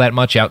about all that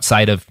much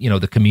outside of,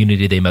 the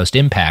community they most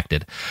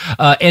impacted.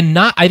 I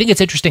think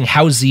it's interesting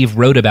how Zeev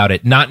wrote about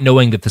it, not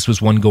knowing that this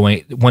was one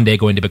day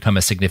going to become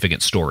a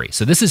significant story.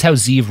 So this is how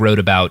Zeev wrote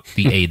about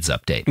the AIDS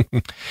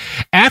update.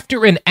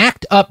 After an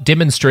ACT UP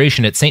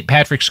demonstration at St.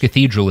 Patrick's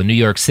Cathedral in New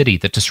York City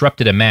that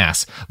disrupted a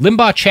mass,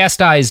 Limbaugh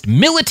chastised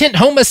militant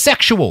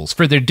homosexuals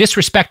for their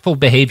disrespectful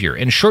behavior,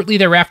 and shortly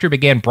thereafter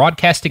began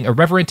broadcasting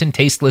irreverent and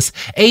tasteless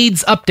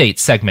AIDS update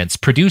segments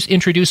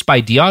introduced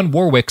by Dionne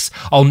Warwick's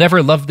I'll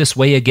Never Love This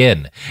Way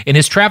Again. In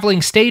his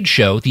traveling stage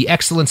show, The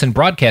Excellence in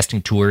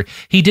Broadcasting Tour,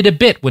 he did a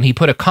bit when he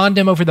put a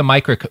condom over the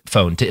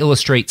microphone to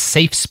illustrate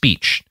safe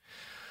speech.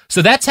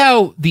 So that's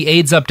how the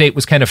AIDS update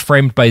was kind of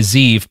framed by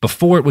Zeev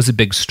before it was a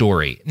big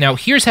story. Now,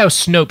 here's how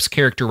Snopes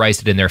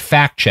characterized it in their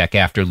fact check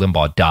after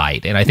Limbaugh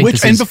died. And I think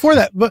before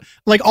that, but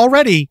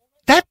already,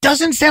 that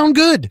doesn't sound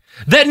good.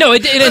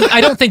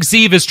 I don't think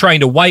Zeev is trying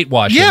to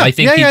whitewash him. I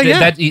think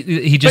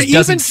he just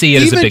doesn't see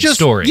it as a big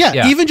story.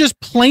 Yeah, even just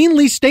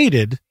plainly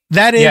stated,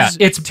 that is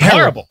it's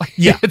terrible.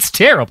 Yeah. It's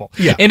terrible.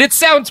 Yeah. And it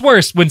sounds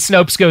worse when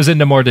Snopes goes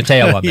into more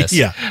detail on this.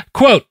 Yeah.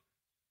 Quote,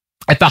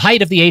 at the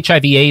height of the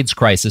HIV/AIDS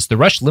crisis, the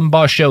Rush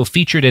Limbaugh show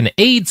featured an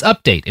AIDS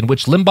update in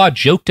which Limbaugh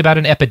joked about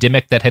an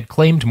epidemic that had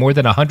claimed more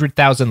than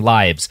 100,000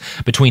 lives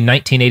between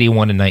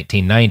 1981 and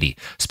 1990.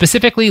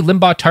 Specifically,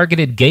 Limbaugh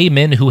targeted gay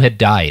men who had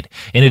died.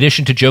 In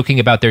addition to joking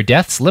about their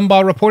deaths,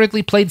 Limbaugh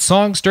reportedly played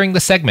songs during the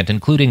segment,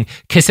 including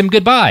Kiss Him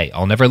Goodbye,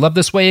 I'll Never Love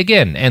This Way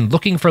Again, and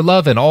Looking for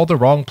Love in All the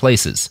Wrong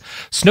Places.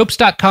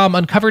 Snopes.com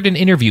uncovered an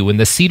interview in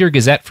the Cedar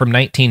Gazette from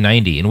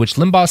 1990 in which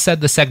Limbaugh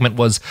said the segment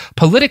was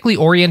politically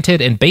oriented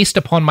and based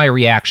upon my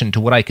reaction to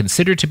what I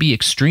consider to be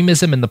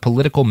extremism in the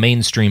political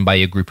mainstream by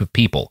a group of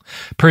people.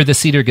 Per the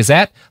Cedar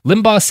Gazette,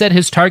 Limbaugh said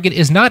his target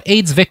is not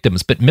AIDS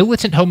victims, but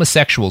militant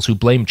homosexuals who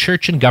blame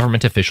church and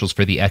government officials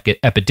for the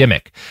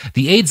epidemic.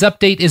 The AIDS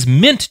update is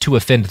meant to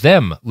offend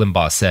them,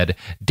 Limbaugh said.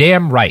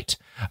 Damn right.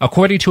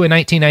 According to a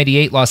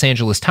 1998 Los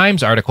Angeles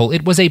Times article,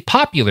 it was a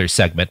popular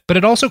segment, but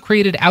it also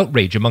created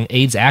outrage among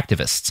AIDS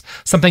activists,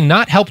 something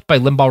not helped by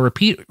Limbaugh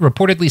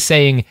reportedly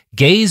saying,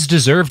 gays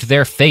deserved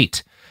their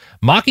fate.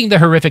 Mocking the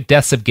horrific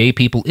deaths of gay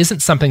people isn't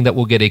something that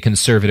will get a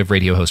conservative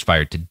radio host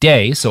fired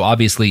today, so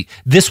obviously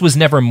this was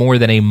never more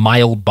than a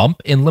mild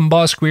bump in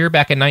Limbaugh's career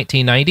back in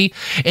 1990,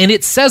 and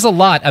it says a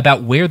lot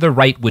about where the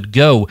right would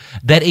go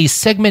that a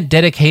segment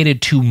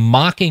dedicated to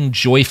mocking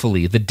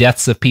joyfully the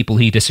deaths of people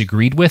he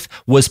disagreed with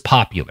was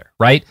popular,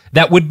 right?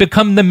 That would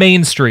become the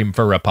mainstream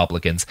for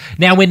Republicans.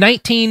 Now, in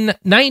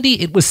 1990,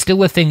 it was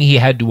still a thing he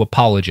had to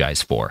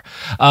apologize for,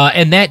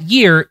 and that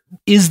year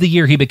is the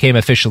year he became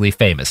officially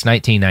famous,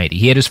 1990.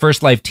 He had his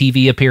first live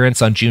TV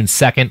appearance on June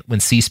 2nd when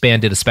C-SPAN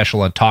did a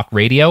special on talk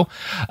radio.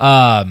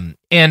 And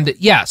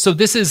yeah, so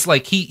this is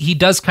like, he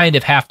does kind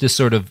of have to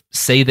sort of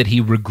say that he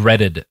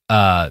regretted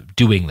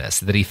doing this,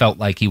 that he felt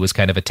like he was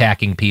kind of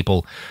attacking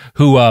people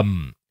who,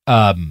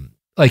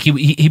 like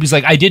he was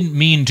like, I didn't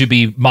mean to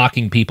be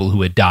mocking people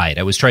who had died.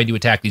 I was trying to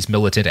attack these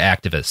militant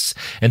activists.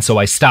 And so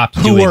I stopped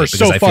doing it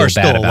because I feel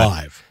bad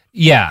about it.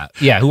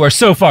 Yeah, who are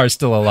so far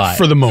still alive.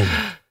 For the moment.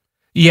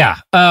 Yeah.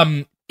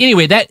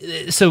 Anyway,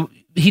 so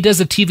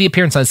does a TV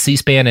appearance on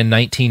C-SPAN in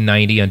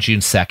 1990 on June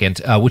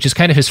 2nd, which is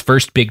kind of his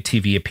first big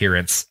TV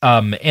appearance.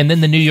 And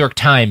then the New York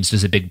Times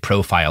does a big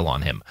profile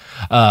on him.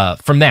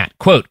 From that,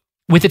 quote,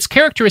 with its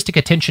characteristic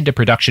attention to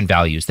production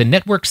values, the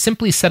network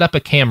simply set up a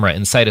camera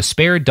inside a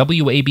spare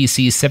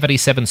WABC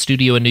 77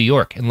 studio in New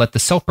York and let the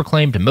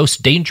self-proclaimed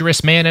most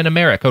dangerous man in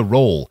America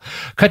roll.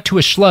 Cut to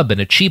a schlub in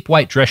a cheap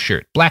white dress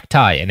shirt, black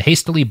tie, and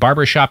hastily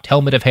barbershopped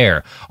helmet of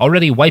hair,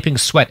 already wiping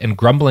sweat and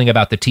grumbling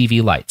about the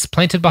TV lights,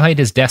 planted behind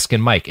his desk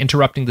and mic,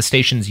 interrupting the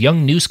station's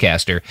young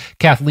newscaster,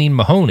 Kathleen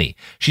Mahoney.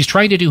 She's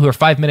trying to do her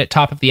 5-minute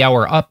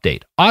top-of-the-hour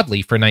update,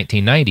 oddly for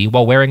 1990,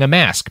 while wearing a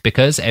mask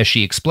because, as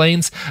she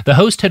explains, the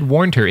host had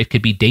warned her it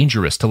could be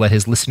dangerous to let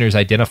his listeners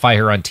identify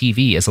her on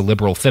TV as a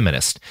liberal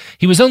feminist.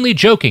 He was only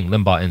joking,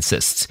 Limbaugh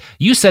insists.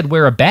 You said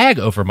wear a bag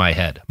over my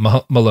head,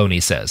 Maloney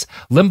says.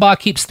 Limbaugh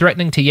keeps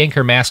threatening to yank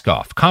her mask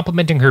off,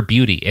 complimenting her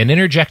beauty, and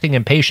interjecting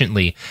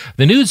impatiently,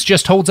 the news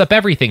just holds up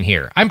everything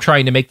here. I'm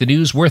trying to make the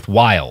news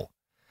worthwhile.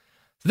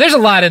 There's a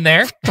lot in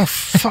there. Oh,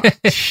 fuck.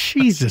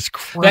 Jesus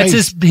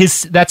Christ.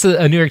 That's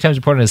a New York Times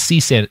report on his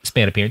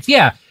C-SPAN appearance.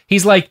 Yeah,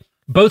 he's like,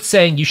 both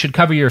saying you should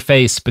cover your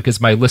face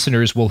because my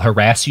listeners will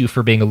harass you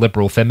for being a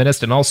liberal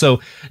feminist, and also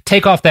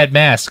take off that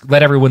mask,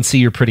 let everyone see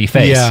your pretty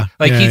face. Yeah,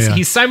 like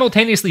he's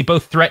simultaneously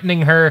both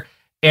threatening her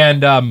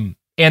and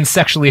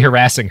sexually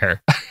harassing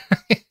her.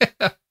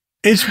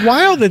 It's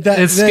wild that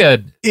it's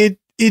good.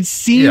 It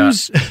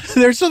seems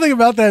there's something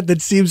about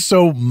that seems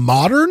so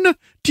modern.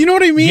 Do you know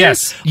what I mean?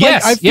 Yes. Like,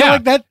 yes. I feel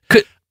like that.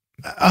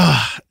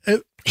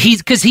 He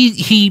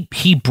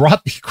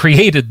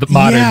created the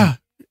modern. Yeah.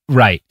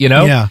 Right, you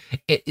know? Yeah.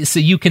 So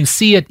you can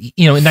see it,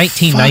 in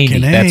 1990,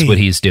 that's what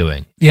he's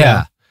doing.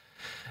 Yeah.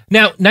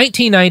 Now,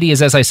 1990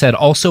 is, as I said,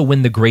 also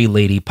when the Gray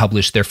Lady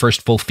published their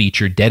first full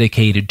feature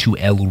dedicated to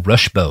El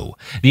Rushbo.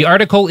 The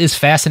article is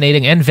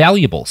fascinating and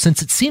valuable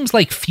since it seems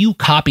like few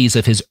copies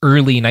of his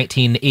early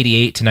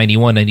 1988 to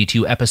 91,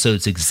 92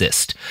 episodes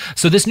exist.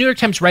 So this New York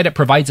Times write-up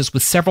provides us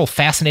with several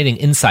fascinating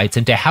insights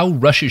into how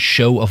Rush's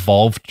show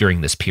evolved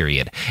during this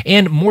period,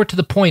 and more to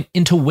the point,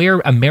 into where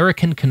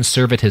American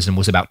conservatism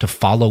was about to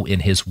follow in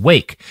his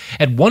wake.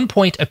 At one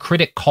point, a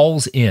critic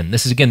calls in,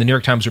 this is again the New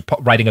York Times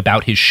writing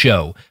about his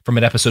show from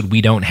an episode we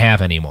don't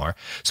have anymore.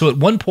 So at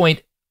one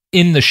point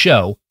in the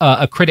show,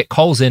 a critic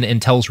calls in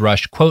and tells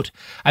Rush, quote,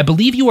 I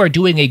believe you are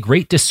doing a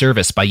great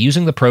disservice by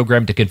using the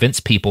program to convince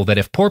people that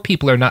if poor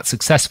people are not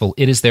successful,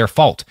 it is their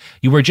fault.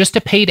 You are just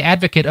a paid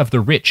advocate of the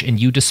rich and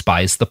you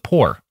despise the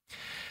poor.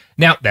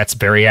 Now, that's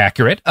very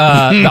accurate.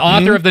 The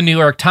author of the New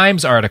York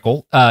Times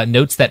article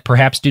notes that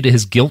perhaps due to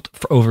his guilt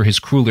over his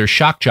crueler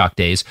shock jock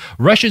days,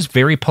 Rush is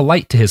very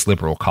polite to his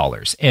liberal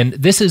callers. And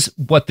this is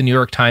what the New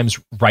York Times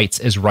writes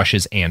as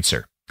Rush's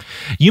answer.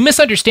 You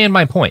misunderstand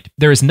my point.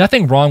 There is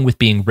nothing wrong with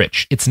being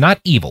rich. It's not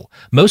evil.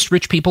 Most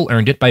rich people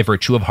earned it by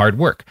virtue of hard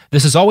work.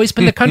 This has always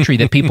been the country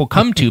that people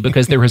come to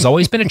because there has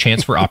always been a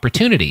chance for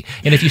opportunity.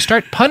 And if you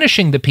start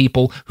punishing the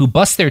people who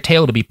bust their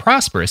tail to be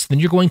prosperous, then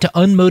you're going to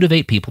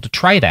unmotivate people to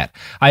try that.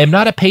 I am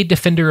not a paid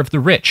defender of the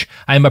rich.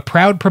 I am a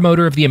proud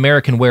promoter of the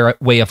American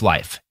way of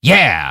life.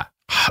 Yeah.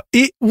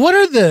 What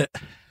are the...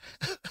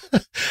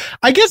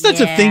 I guess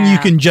that's a thing you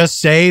can just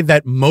say,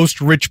 that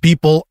most rich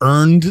people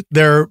earned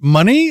their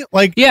money.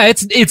 Like, yeah,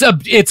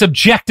 it's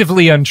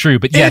objectively untrue,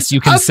 but yes, you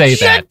can say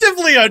that.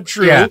 Objectively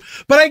untrue. Yeah.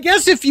 But I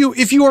guess if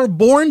you are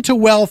born to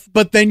wealth,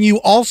 but then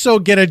you also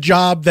get a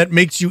job that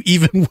makes you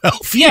even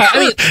wealthier, yeah, I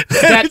mean,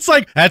 it's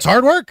like, that's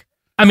hard work.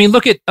 I mean,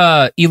 look at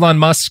Elon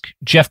Musk,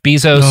 Jeff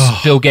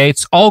Bezos, Bill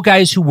Gates, all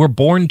guys who were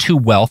born to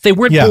wealth. They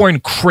weren't born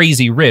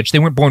crazy rich. They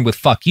weren't born with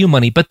fuck you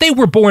money, but they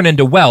were born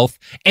into wealth,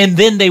 and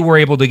then they were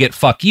able to get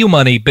fuck you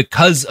money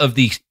because of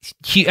the...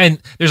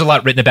 And there's a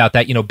lot written about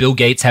that. Bill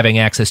Gates having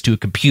access to a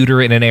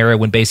computer in an era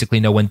when basically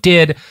no one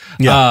did.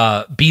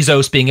 Yeah.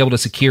 Bezos being able to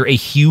secure a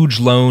huge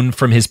loan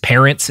from his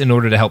parents in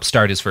order to help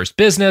start his first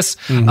business.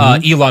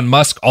 Mm-hmm. Elon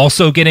Musk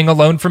also getting a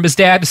loan from his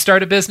dad to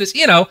start a business.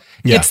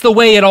 It's the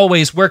way it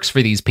always works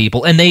for these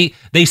people. And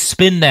they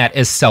spin that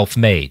as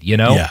self-made,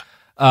 Yeah.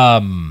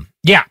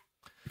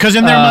 Because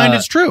in their mind,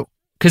 it's true.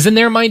 Because in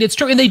their mind, it's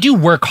true. And they do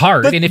work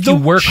hard. But and if you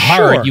work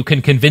hard, you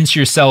can convince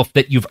yourself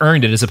that you've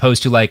earned it, as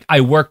opposed to like,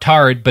 I worked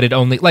hard, but it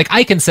only... Like,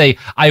 I can say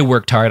I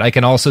worked hard. I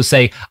can also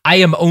say I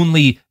am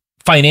only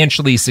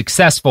financially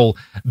successful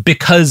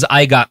because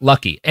I got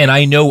lucky. And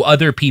I know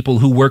other people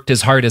who worked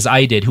as hard as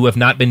I did who have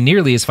not been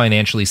nearly as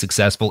financially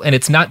successful. And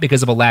it's not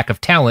because of a lack of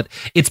talent.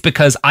 It's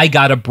because I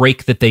got a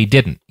break that they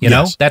didn't. You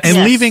know? That's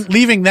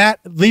leaving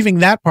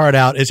that part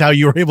out is how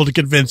you were able to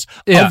convince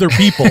other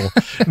people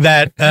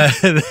that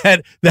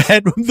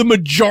the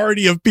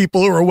majority of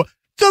people who are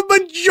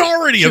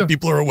of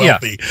people who are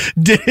wealthy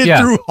did it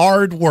through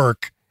hard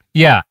work.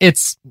 Yeah,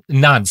 it's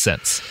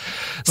nonsense.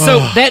 So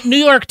that New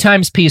York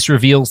Times piece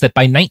reveals that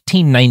by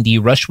 1990,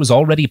 Rush was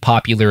already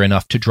popular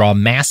enough to draw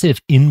massive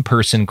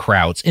in-person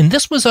crowds, and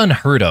this was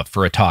unheard of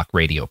for a talk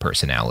radio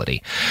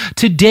personality.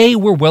 Today,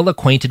 we're well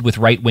acquainted with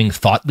right-wing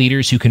thought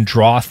leaders who can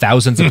draw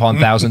thousands upon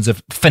thousands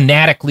of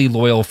fanatically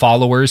loyal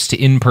followers to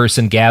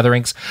in-person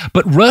gatherings,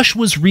 but Rush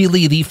was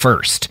really the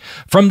first.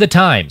 From the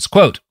Times,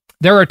 quote,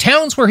 There are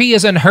towns where he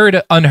is unheard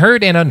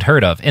and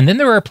unheard of, and then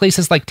there are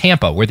places like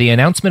Tampa, where the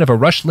announcement of a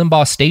Rush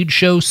Limbaugh stage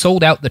show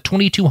sold out the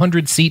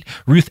 2,200-seat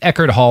Ruth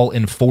Eckerd Hall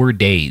in 4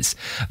 days.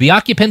 The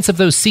occupants of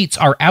those seats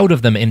are out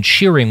of them and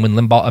cheering when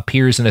Limbaugh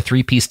appears in a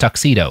 3-piece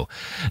tuxedo.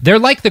 They're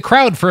like the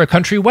crowd for a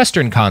country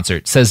western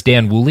concert, says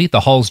Dan Woolley, the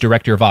hall's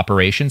director of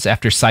operations,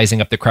 after sizing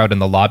up the crowd in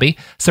the lobby.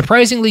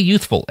 Surprisingly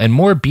youthful and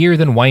more beer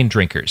than wine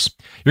drinkers.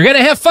 You're going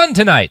to have fun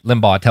tonight,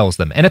 Limbaugh tells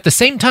them, and at the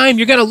same time,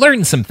 you're going to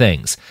learn some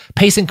things.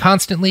 Pacing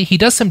constantly, he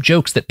does some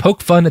jokes that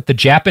poke fun at the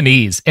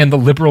Japanese and the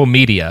liberal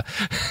media.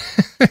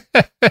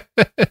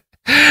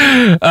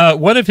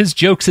 One of his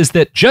jokes is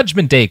that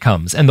Judgment Day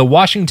comes, and the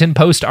Washington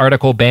Post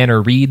article banner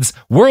reads,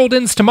 "World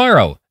ends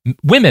tomorrow.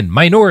 Women,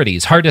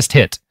 minorities, hardest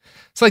hit."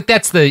 It's like,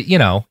 that's the,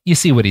 you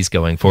see what he's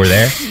going for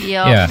there.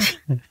 Yep.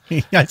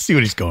 Yeah. I see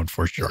what he's going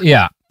for, sure.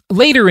 Yeah.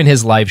 Later in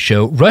his live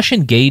show, Rush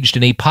engaged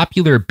in a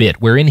popular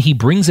bit wherein he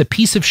brings a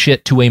piece of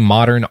shit to a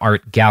modern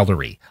art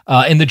gallery.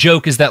 And the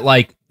joke is that,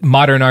 like,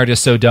 modern art is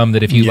so dumb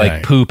that if you,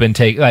 poop and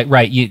take,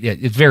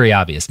 it's very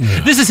obvious. Yeah.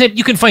 This is it.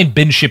 You can find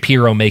Ben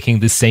Shapiro making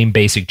the same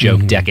basic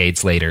joke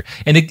decades later.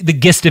 And the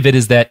gist of it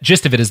is that,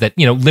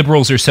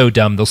 liberals are so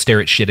dumb, they'll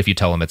stare at shit if you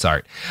tell them it's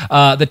art.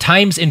 The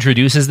Times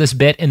introduces this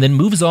bit and then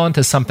moves on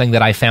to something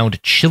that I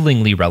found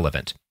chillingly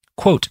relevant.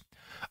 Quote,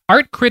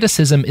 "Art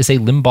criticism is a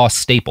Limbaugh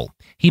staple.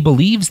 He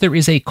believes there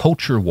is a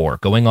culture war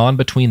going on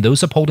between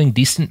those upholding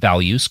decent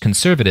values,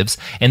 conservatives,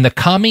 and the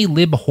commie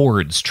lib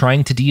hordes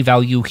trying to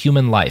devalue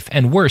human life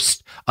and,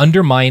 worst,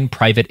 undermine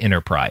private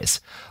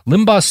enterprise.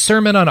 Limbaugh's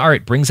sermon on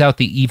art brings out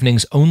the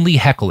evening's only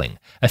heckling,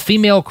 a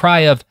female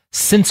cry of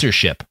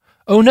censorship.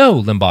 Oh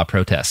no, Limbaugh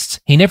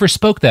protests. He never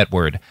spoke that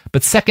word,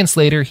 but seconds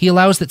later he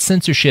allows that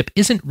censorship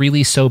isn't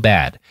really so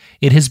bad.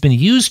 It has been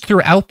used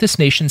throughout this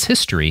nation's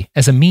history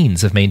as a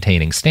means of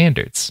maintaining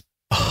standards."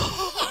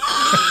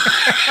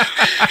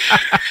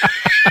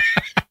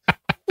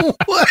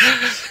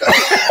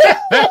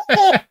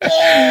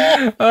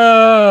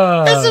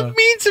 As a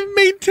means of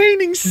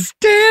maintaining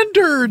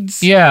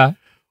standards. Yeah.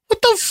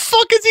 What the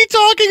fuck is he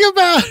talking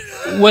about?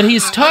 What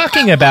he's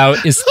talking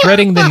about is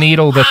threading the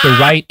needle that the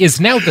right is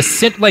now I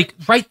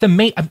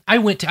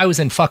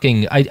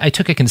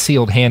took a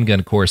concealed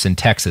handgun course in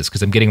Texas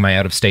because I'm getting my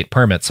out-of-state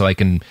permit so I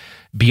can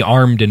be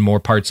armed in more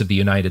parts of the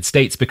United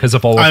States because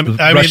of all of the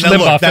Rush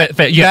Limbaugh.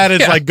 That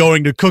is like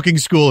going to cooking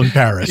school in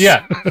Paris.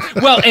 Yeah.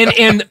 Well,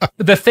 and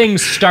the thing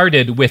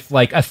started with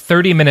like a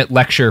 30-minute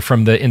lecture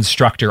from the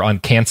instructor on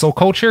cancel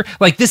culture.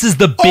 Like, this is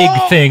the big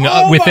thing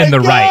within the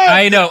right.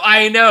 I know.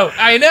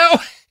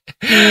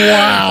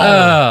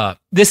 Wow.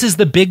 This is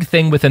the big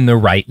thing within the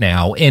right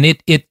now, and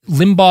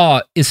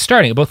Limbaugh is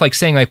starting both like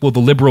saying like, well, the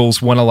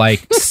liberals want to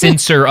like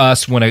censor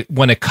us, want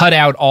to cut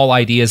out all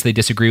ideas they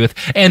disagree with,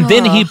 and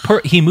then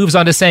he moves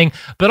on to saying,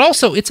 but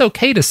also it's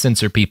okay to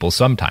censor people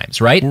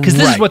sometimes, right? Because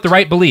this is what the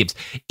right believes.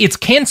 It's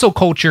cancel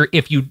culture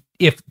if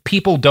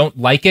people don't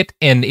like it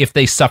and if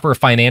they suffer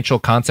financial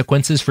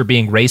consequences for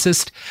being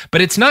racist,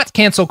 but it's not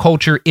cancel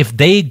culture if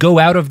they go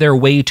out of their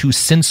way to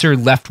censor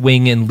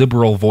left-wing and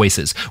liberal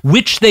voices,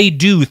 which they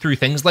do through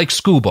things like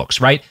school books,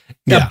 right?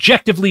 Yeah.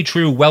 Objectively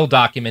true,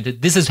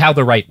 well-documented. This is how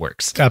the right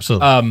works.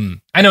 Absolutely.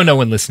 I know no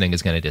one listening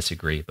is going to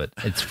disagree, but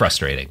it's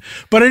frustrating.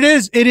 But it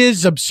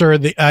is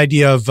absurd, the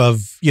idea of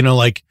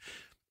like,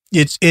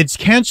 it's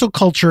cancel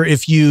culture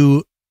if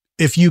you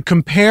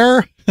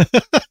compare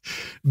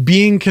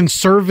being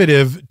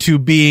conservative to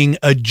being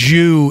a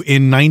Jew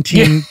in late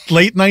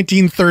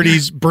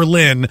 1930s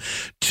Berlin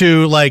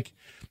to like,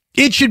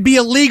 it should be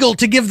illegal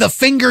to give the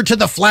finger to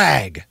the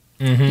flag.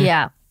 Mm-hmm.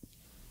 Yeah.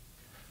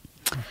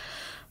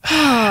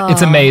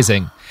 It's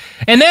amazing.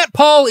 And that,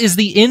 Paul, is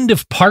the end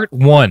of part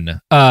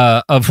 1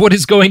 of what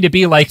is going to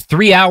be like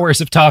 3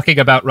 hours of talking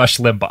about Rush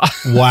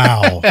Limbaugh.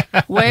 Wow.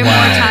 Way more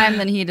time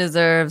than he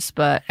deserves,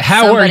 but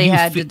somebody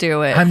had to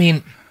do it. I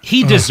mean,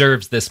 he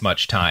deserves this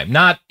much time,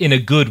 not in a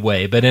good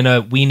way, but in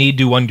a we need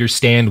to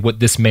understand what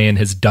this man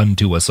has done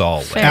to us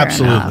all.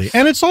 Absolutely.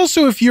 And it's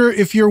also if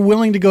you're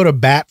willing to go to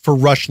bat for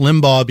Rush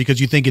Limbaugh because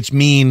you think it's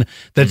mean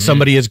that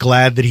somebody is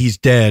glad that he's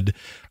dead,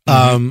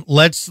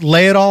 let's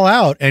lay it all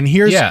out. And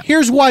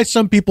here's why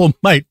some people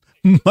might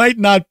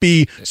not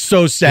be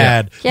so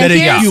sad that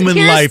a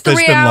human life has been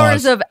lost. 3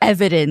 hours of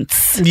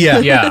evidence.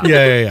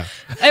 Yeah.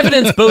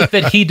 Evidence both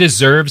that he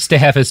deserves to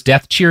have his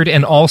death cheered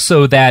and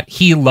also that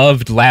he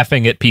loved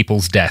laughing at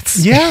people's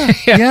deaths. Yeah.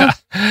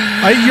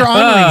 You're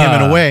honoring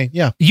him in a way.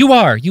 Yeah. You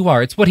are.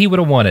 It's what he would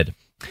have wanted.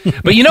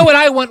 But you know what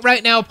I want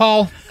right now,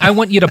 Paul? I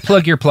want you to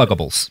plug your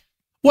pluggables.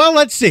 Well,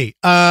 let's see.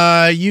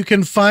 You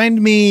can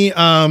find me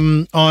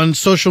on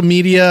social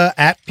media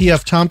at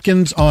PF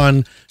Tompkins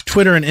on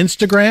Twitter and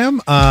Instagram.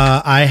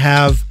 I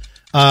have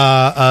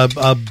a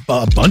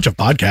bunch of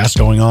podcasts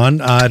going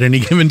on at any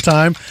given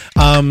time.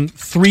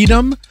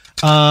 Freedom,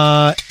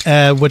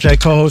 which I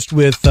co-host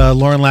with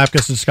Lauren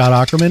Lapkus and Scott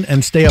Aukerman,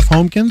 and Stay F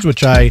Homekins,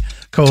 which I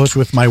co-host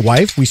with my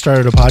wife. We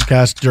started a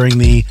podcast during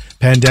the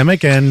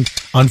pandemic, and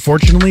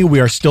unfortunately, we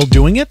are still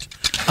doing it.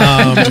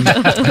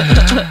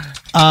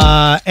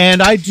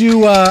 And I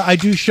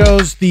do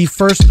shows, the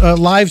first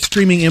live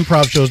streaming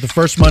improv shows the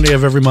first Monday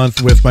of every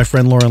month with my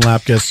friend Lauren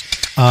Lapkus.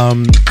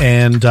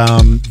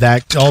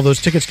 That all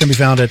those tickets can be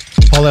found at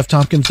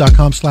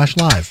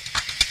paulftompkins.com/live.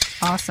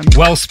 Awesome.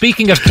 Well,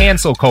 speaking of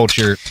cancel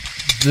culture,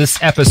 this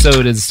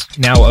episode is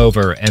now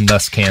over and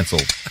thus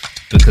canceled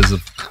because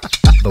of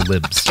the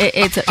libs.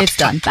 It's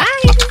done. Bye.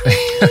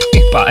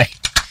 Bye.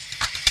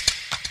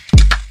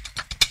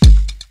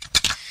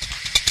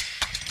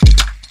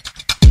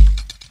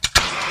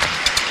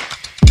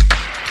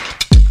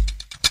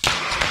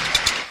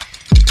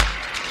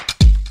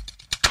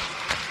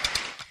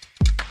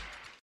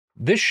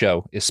 This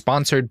show is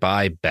sponsored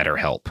by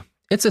BetterHelp.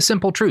 It's a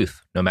simple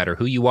truth. No matter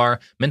who you are,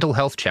 mental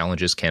health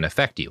challenges can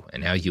affect you,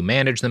 and how you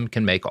manage them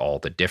can make all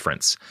the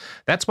difference.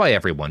 That's why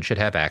everyone should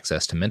have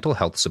access to mental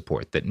health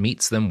support that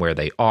meets them where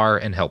they are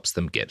and helps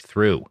them get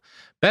through.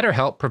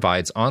 BetterHelp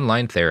provides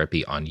online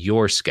therapy on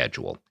your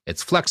schedule.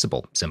 It's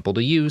flexible, simple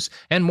to use,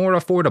 and more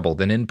affordable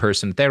than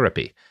in-person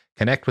therapy.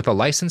 Connect with a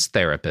licensed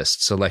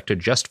therapist selected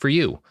just for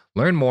you.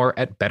 Learn more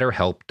at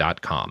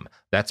BetterHelp.com.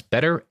 That's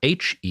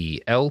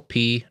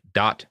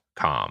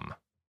BetterHelp.com.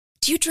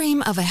 Do you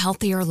dream of a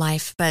healthier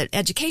life, but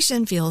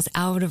education feels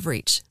out of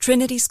reach?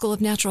 Trinity School of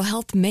Natural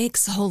Health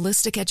makes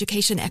holistic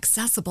education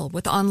accessible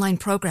with online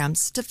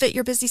programs to fit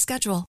your busy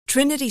schedule.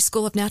 Trinity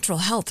School of Natural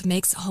Health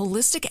makes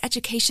holistic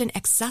education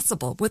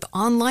accessible with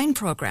online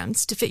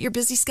programs to fit your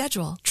busy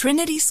schedule.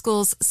 Trinity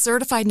School's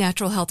Certified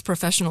Natural Health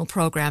Professional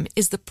Program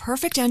is the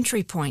perfect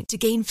entry point to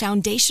gain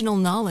foundational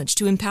knowledge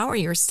to empower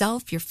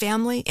yourself, your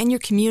family, and your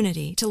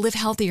community to live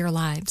healthier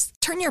lives.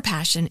 Turn your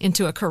passion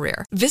into a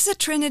career. Visit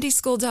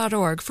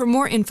trinityschool.org for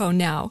more info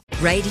now.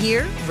 Right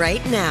here, right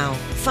now.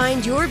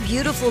 Find your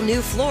beautiful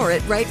new floor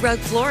at Right Rug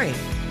Flooring.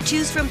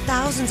 Choose from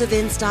thousands of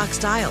in-stock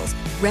styles,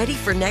 ready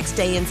for next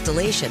day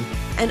installation,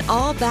 and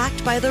all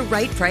backed by the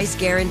right price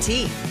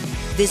guarantee.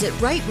 Visit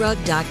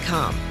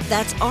rightrug.com.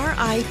 That's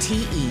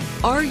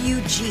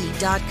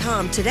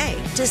RITERUG.com today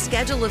to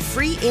schedule a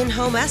free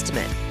in-home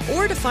estimate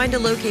or to find a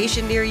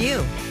location near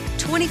you.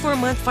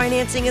 24-month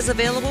financing is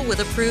available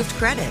with approved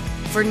credit.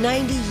 For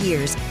 90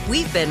 years,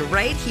 we've been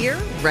right here,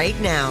 right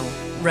now.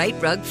 Right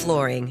Rug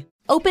Flooring.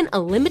 Open a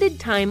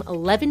limited-time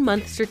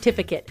 11-month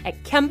certificate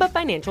at Kemba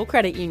Financial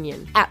Credit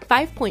Union. At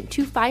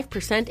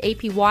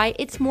 5.25% APY,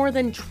 it's more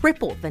than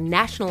triple the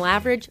national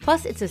average,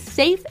 plus it's a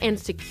safe and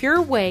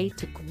secure way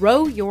to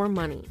grow your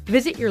money.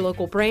 Visit your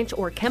local branch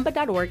or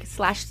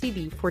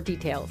kemba.org/CD for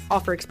details.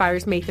 Offer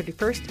expires May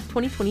 31st,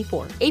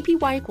 2024.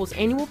 APY equals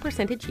annual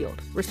percentage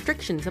yield.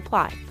 Restrictions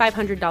apply.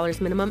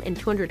 $500 minimum and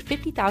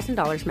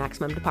 $250,000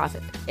 maximum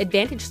deposit.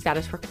 Advantage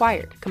status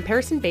required.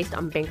 Comparison based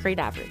on bank rate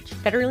average.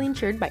 Federally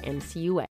insured by NCUA.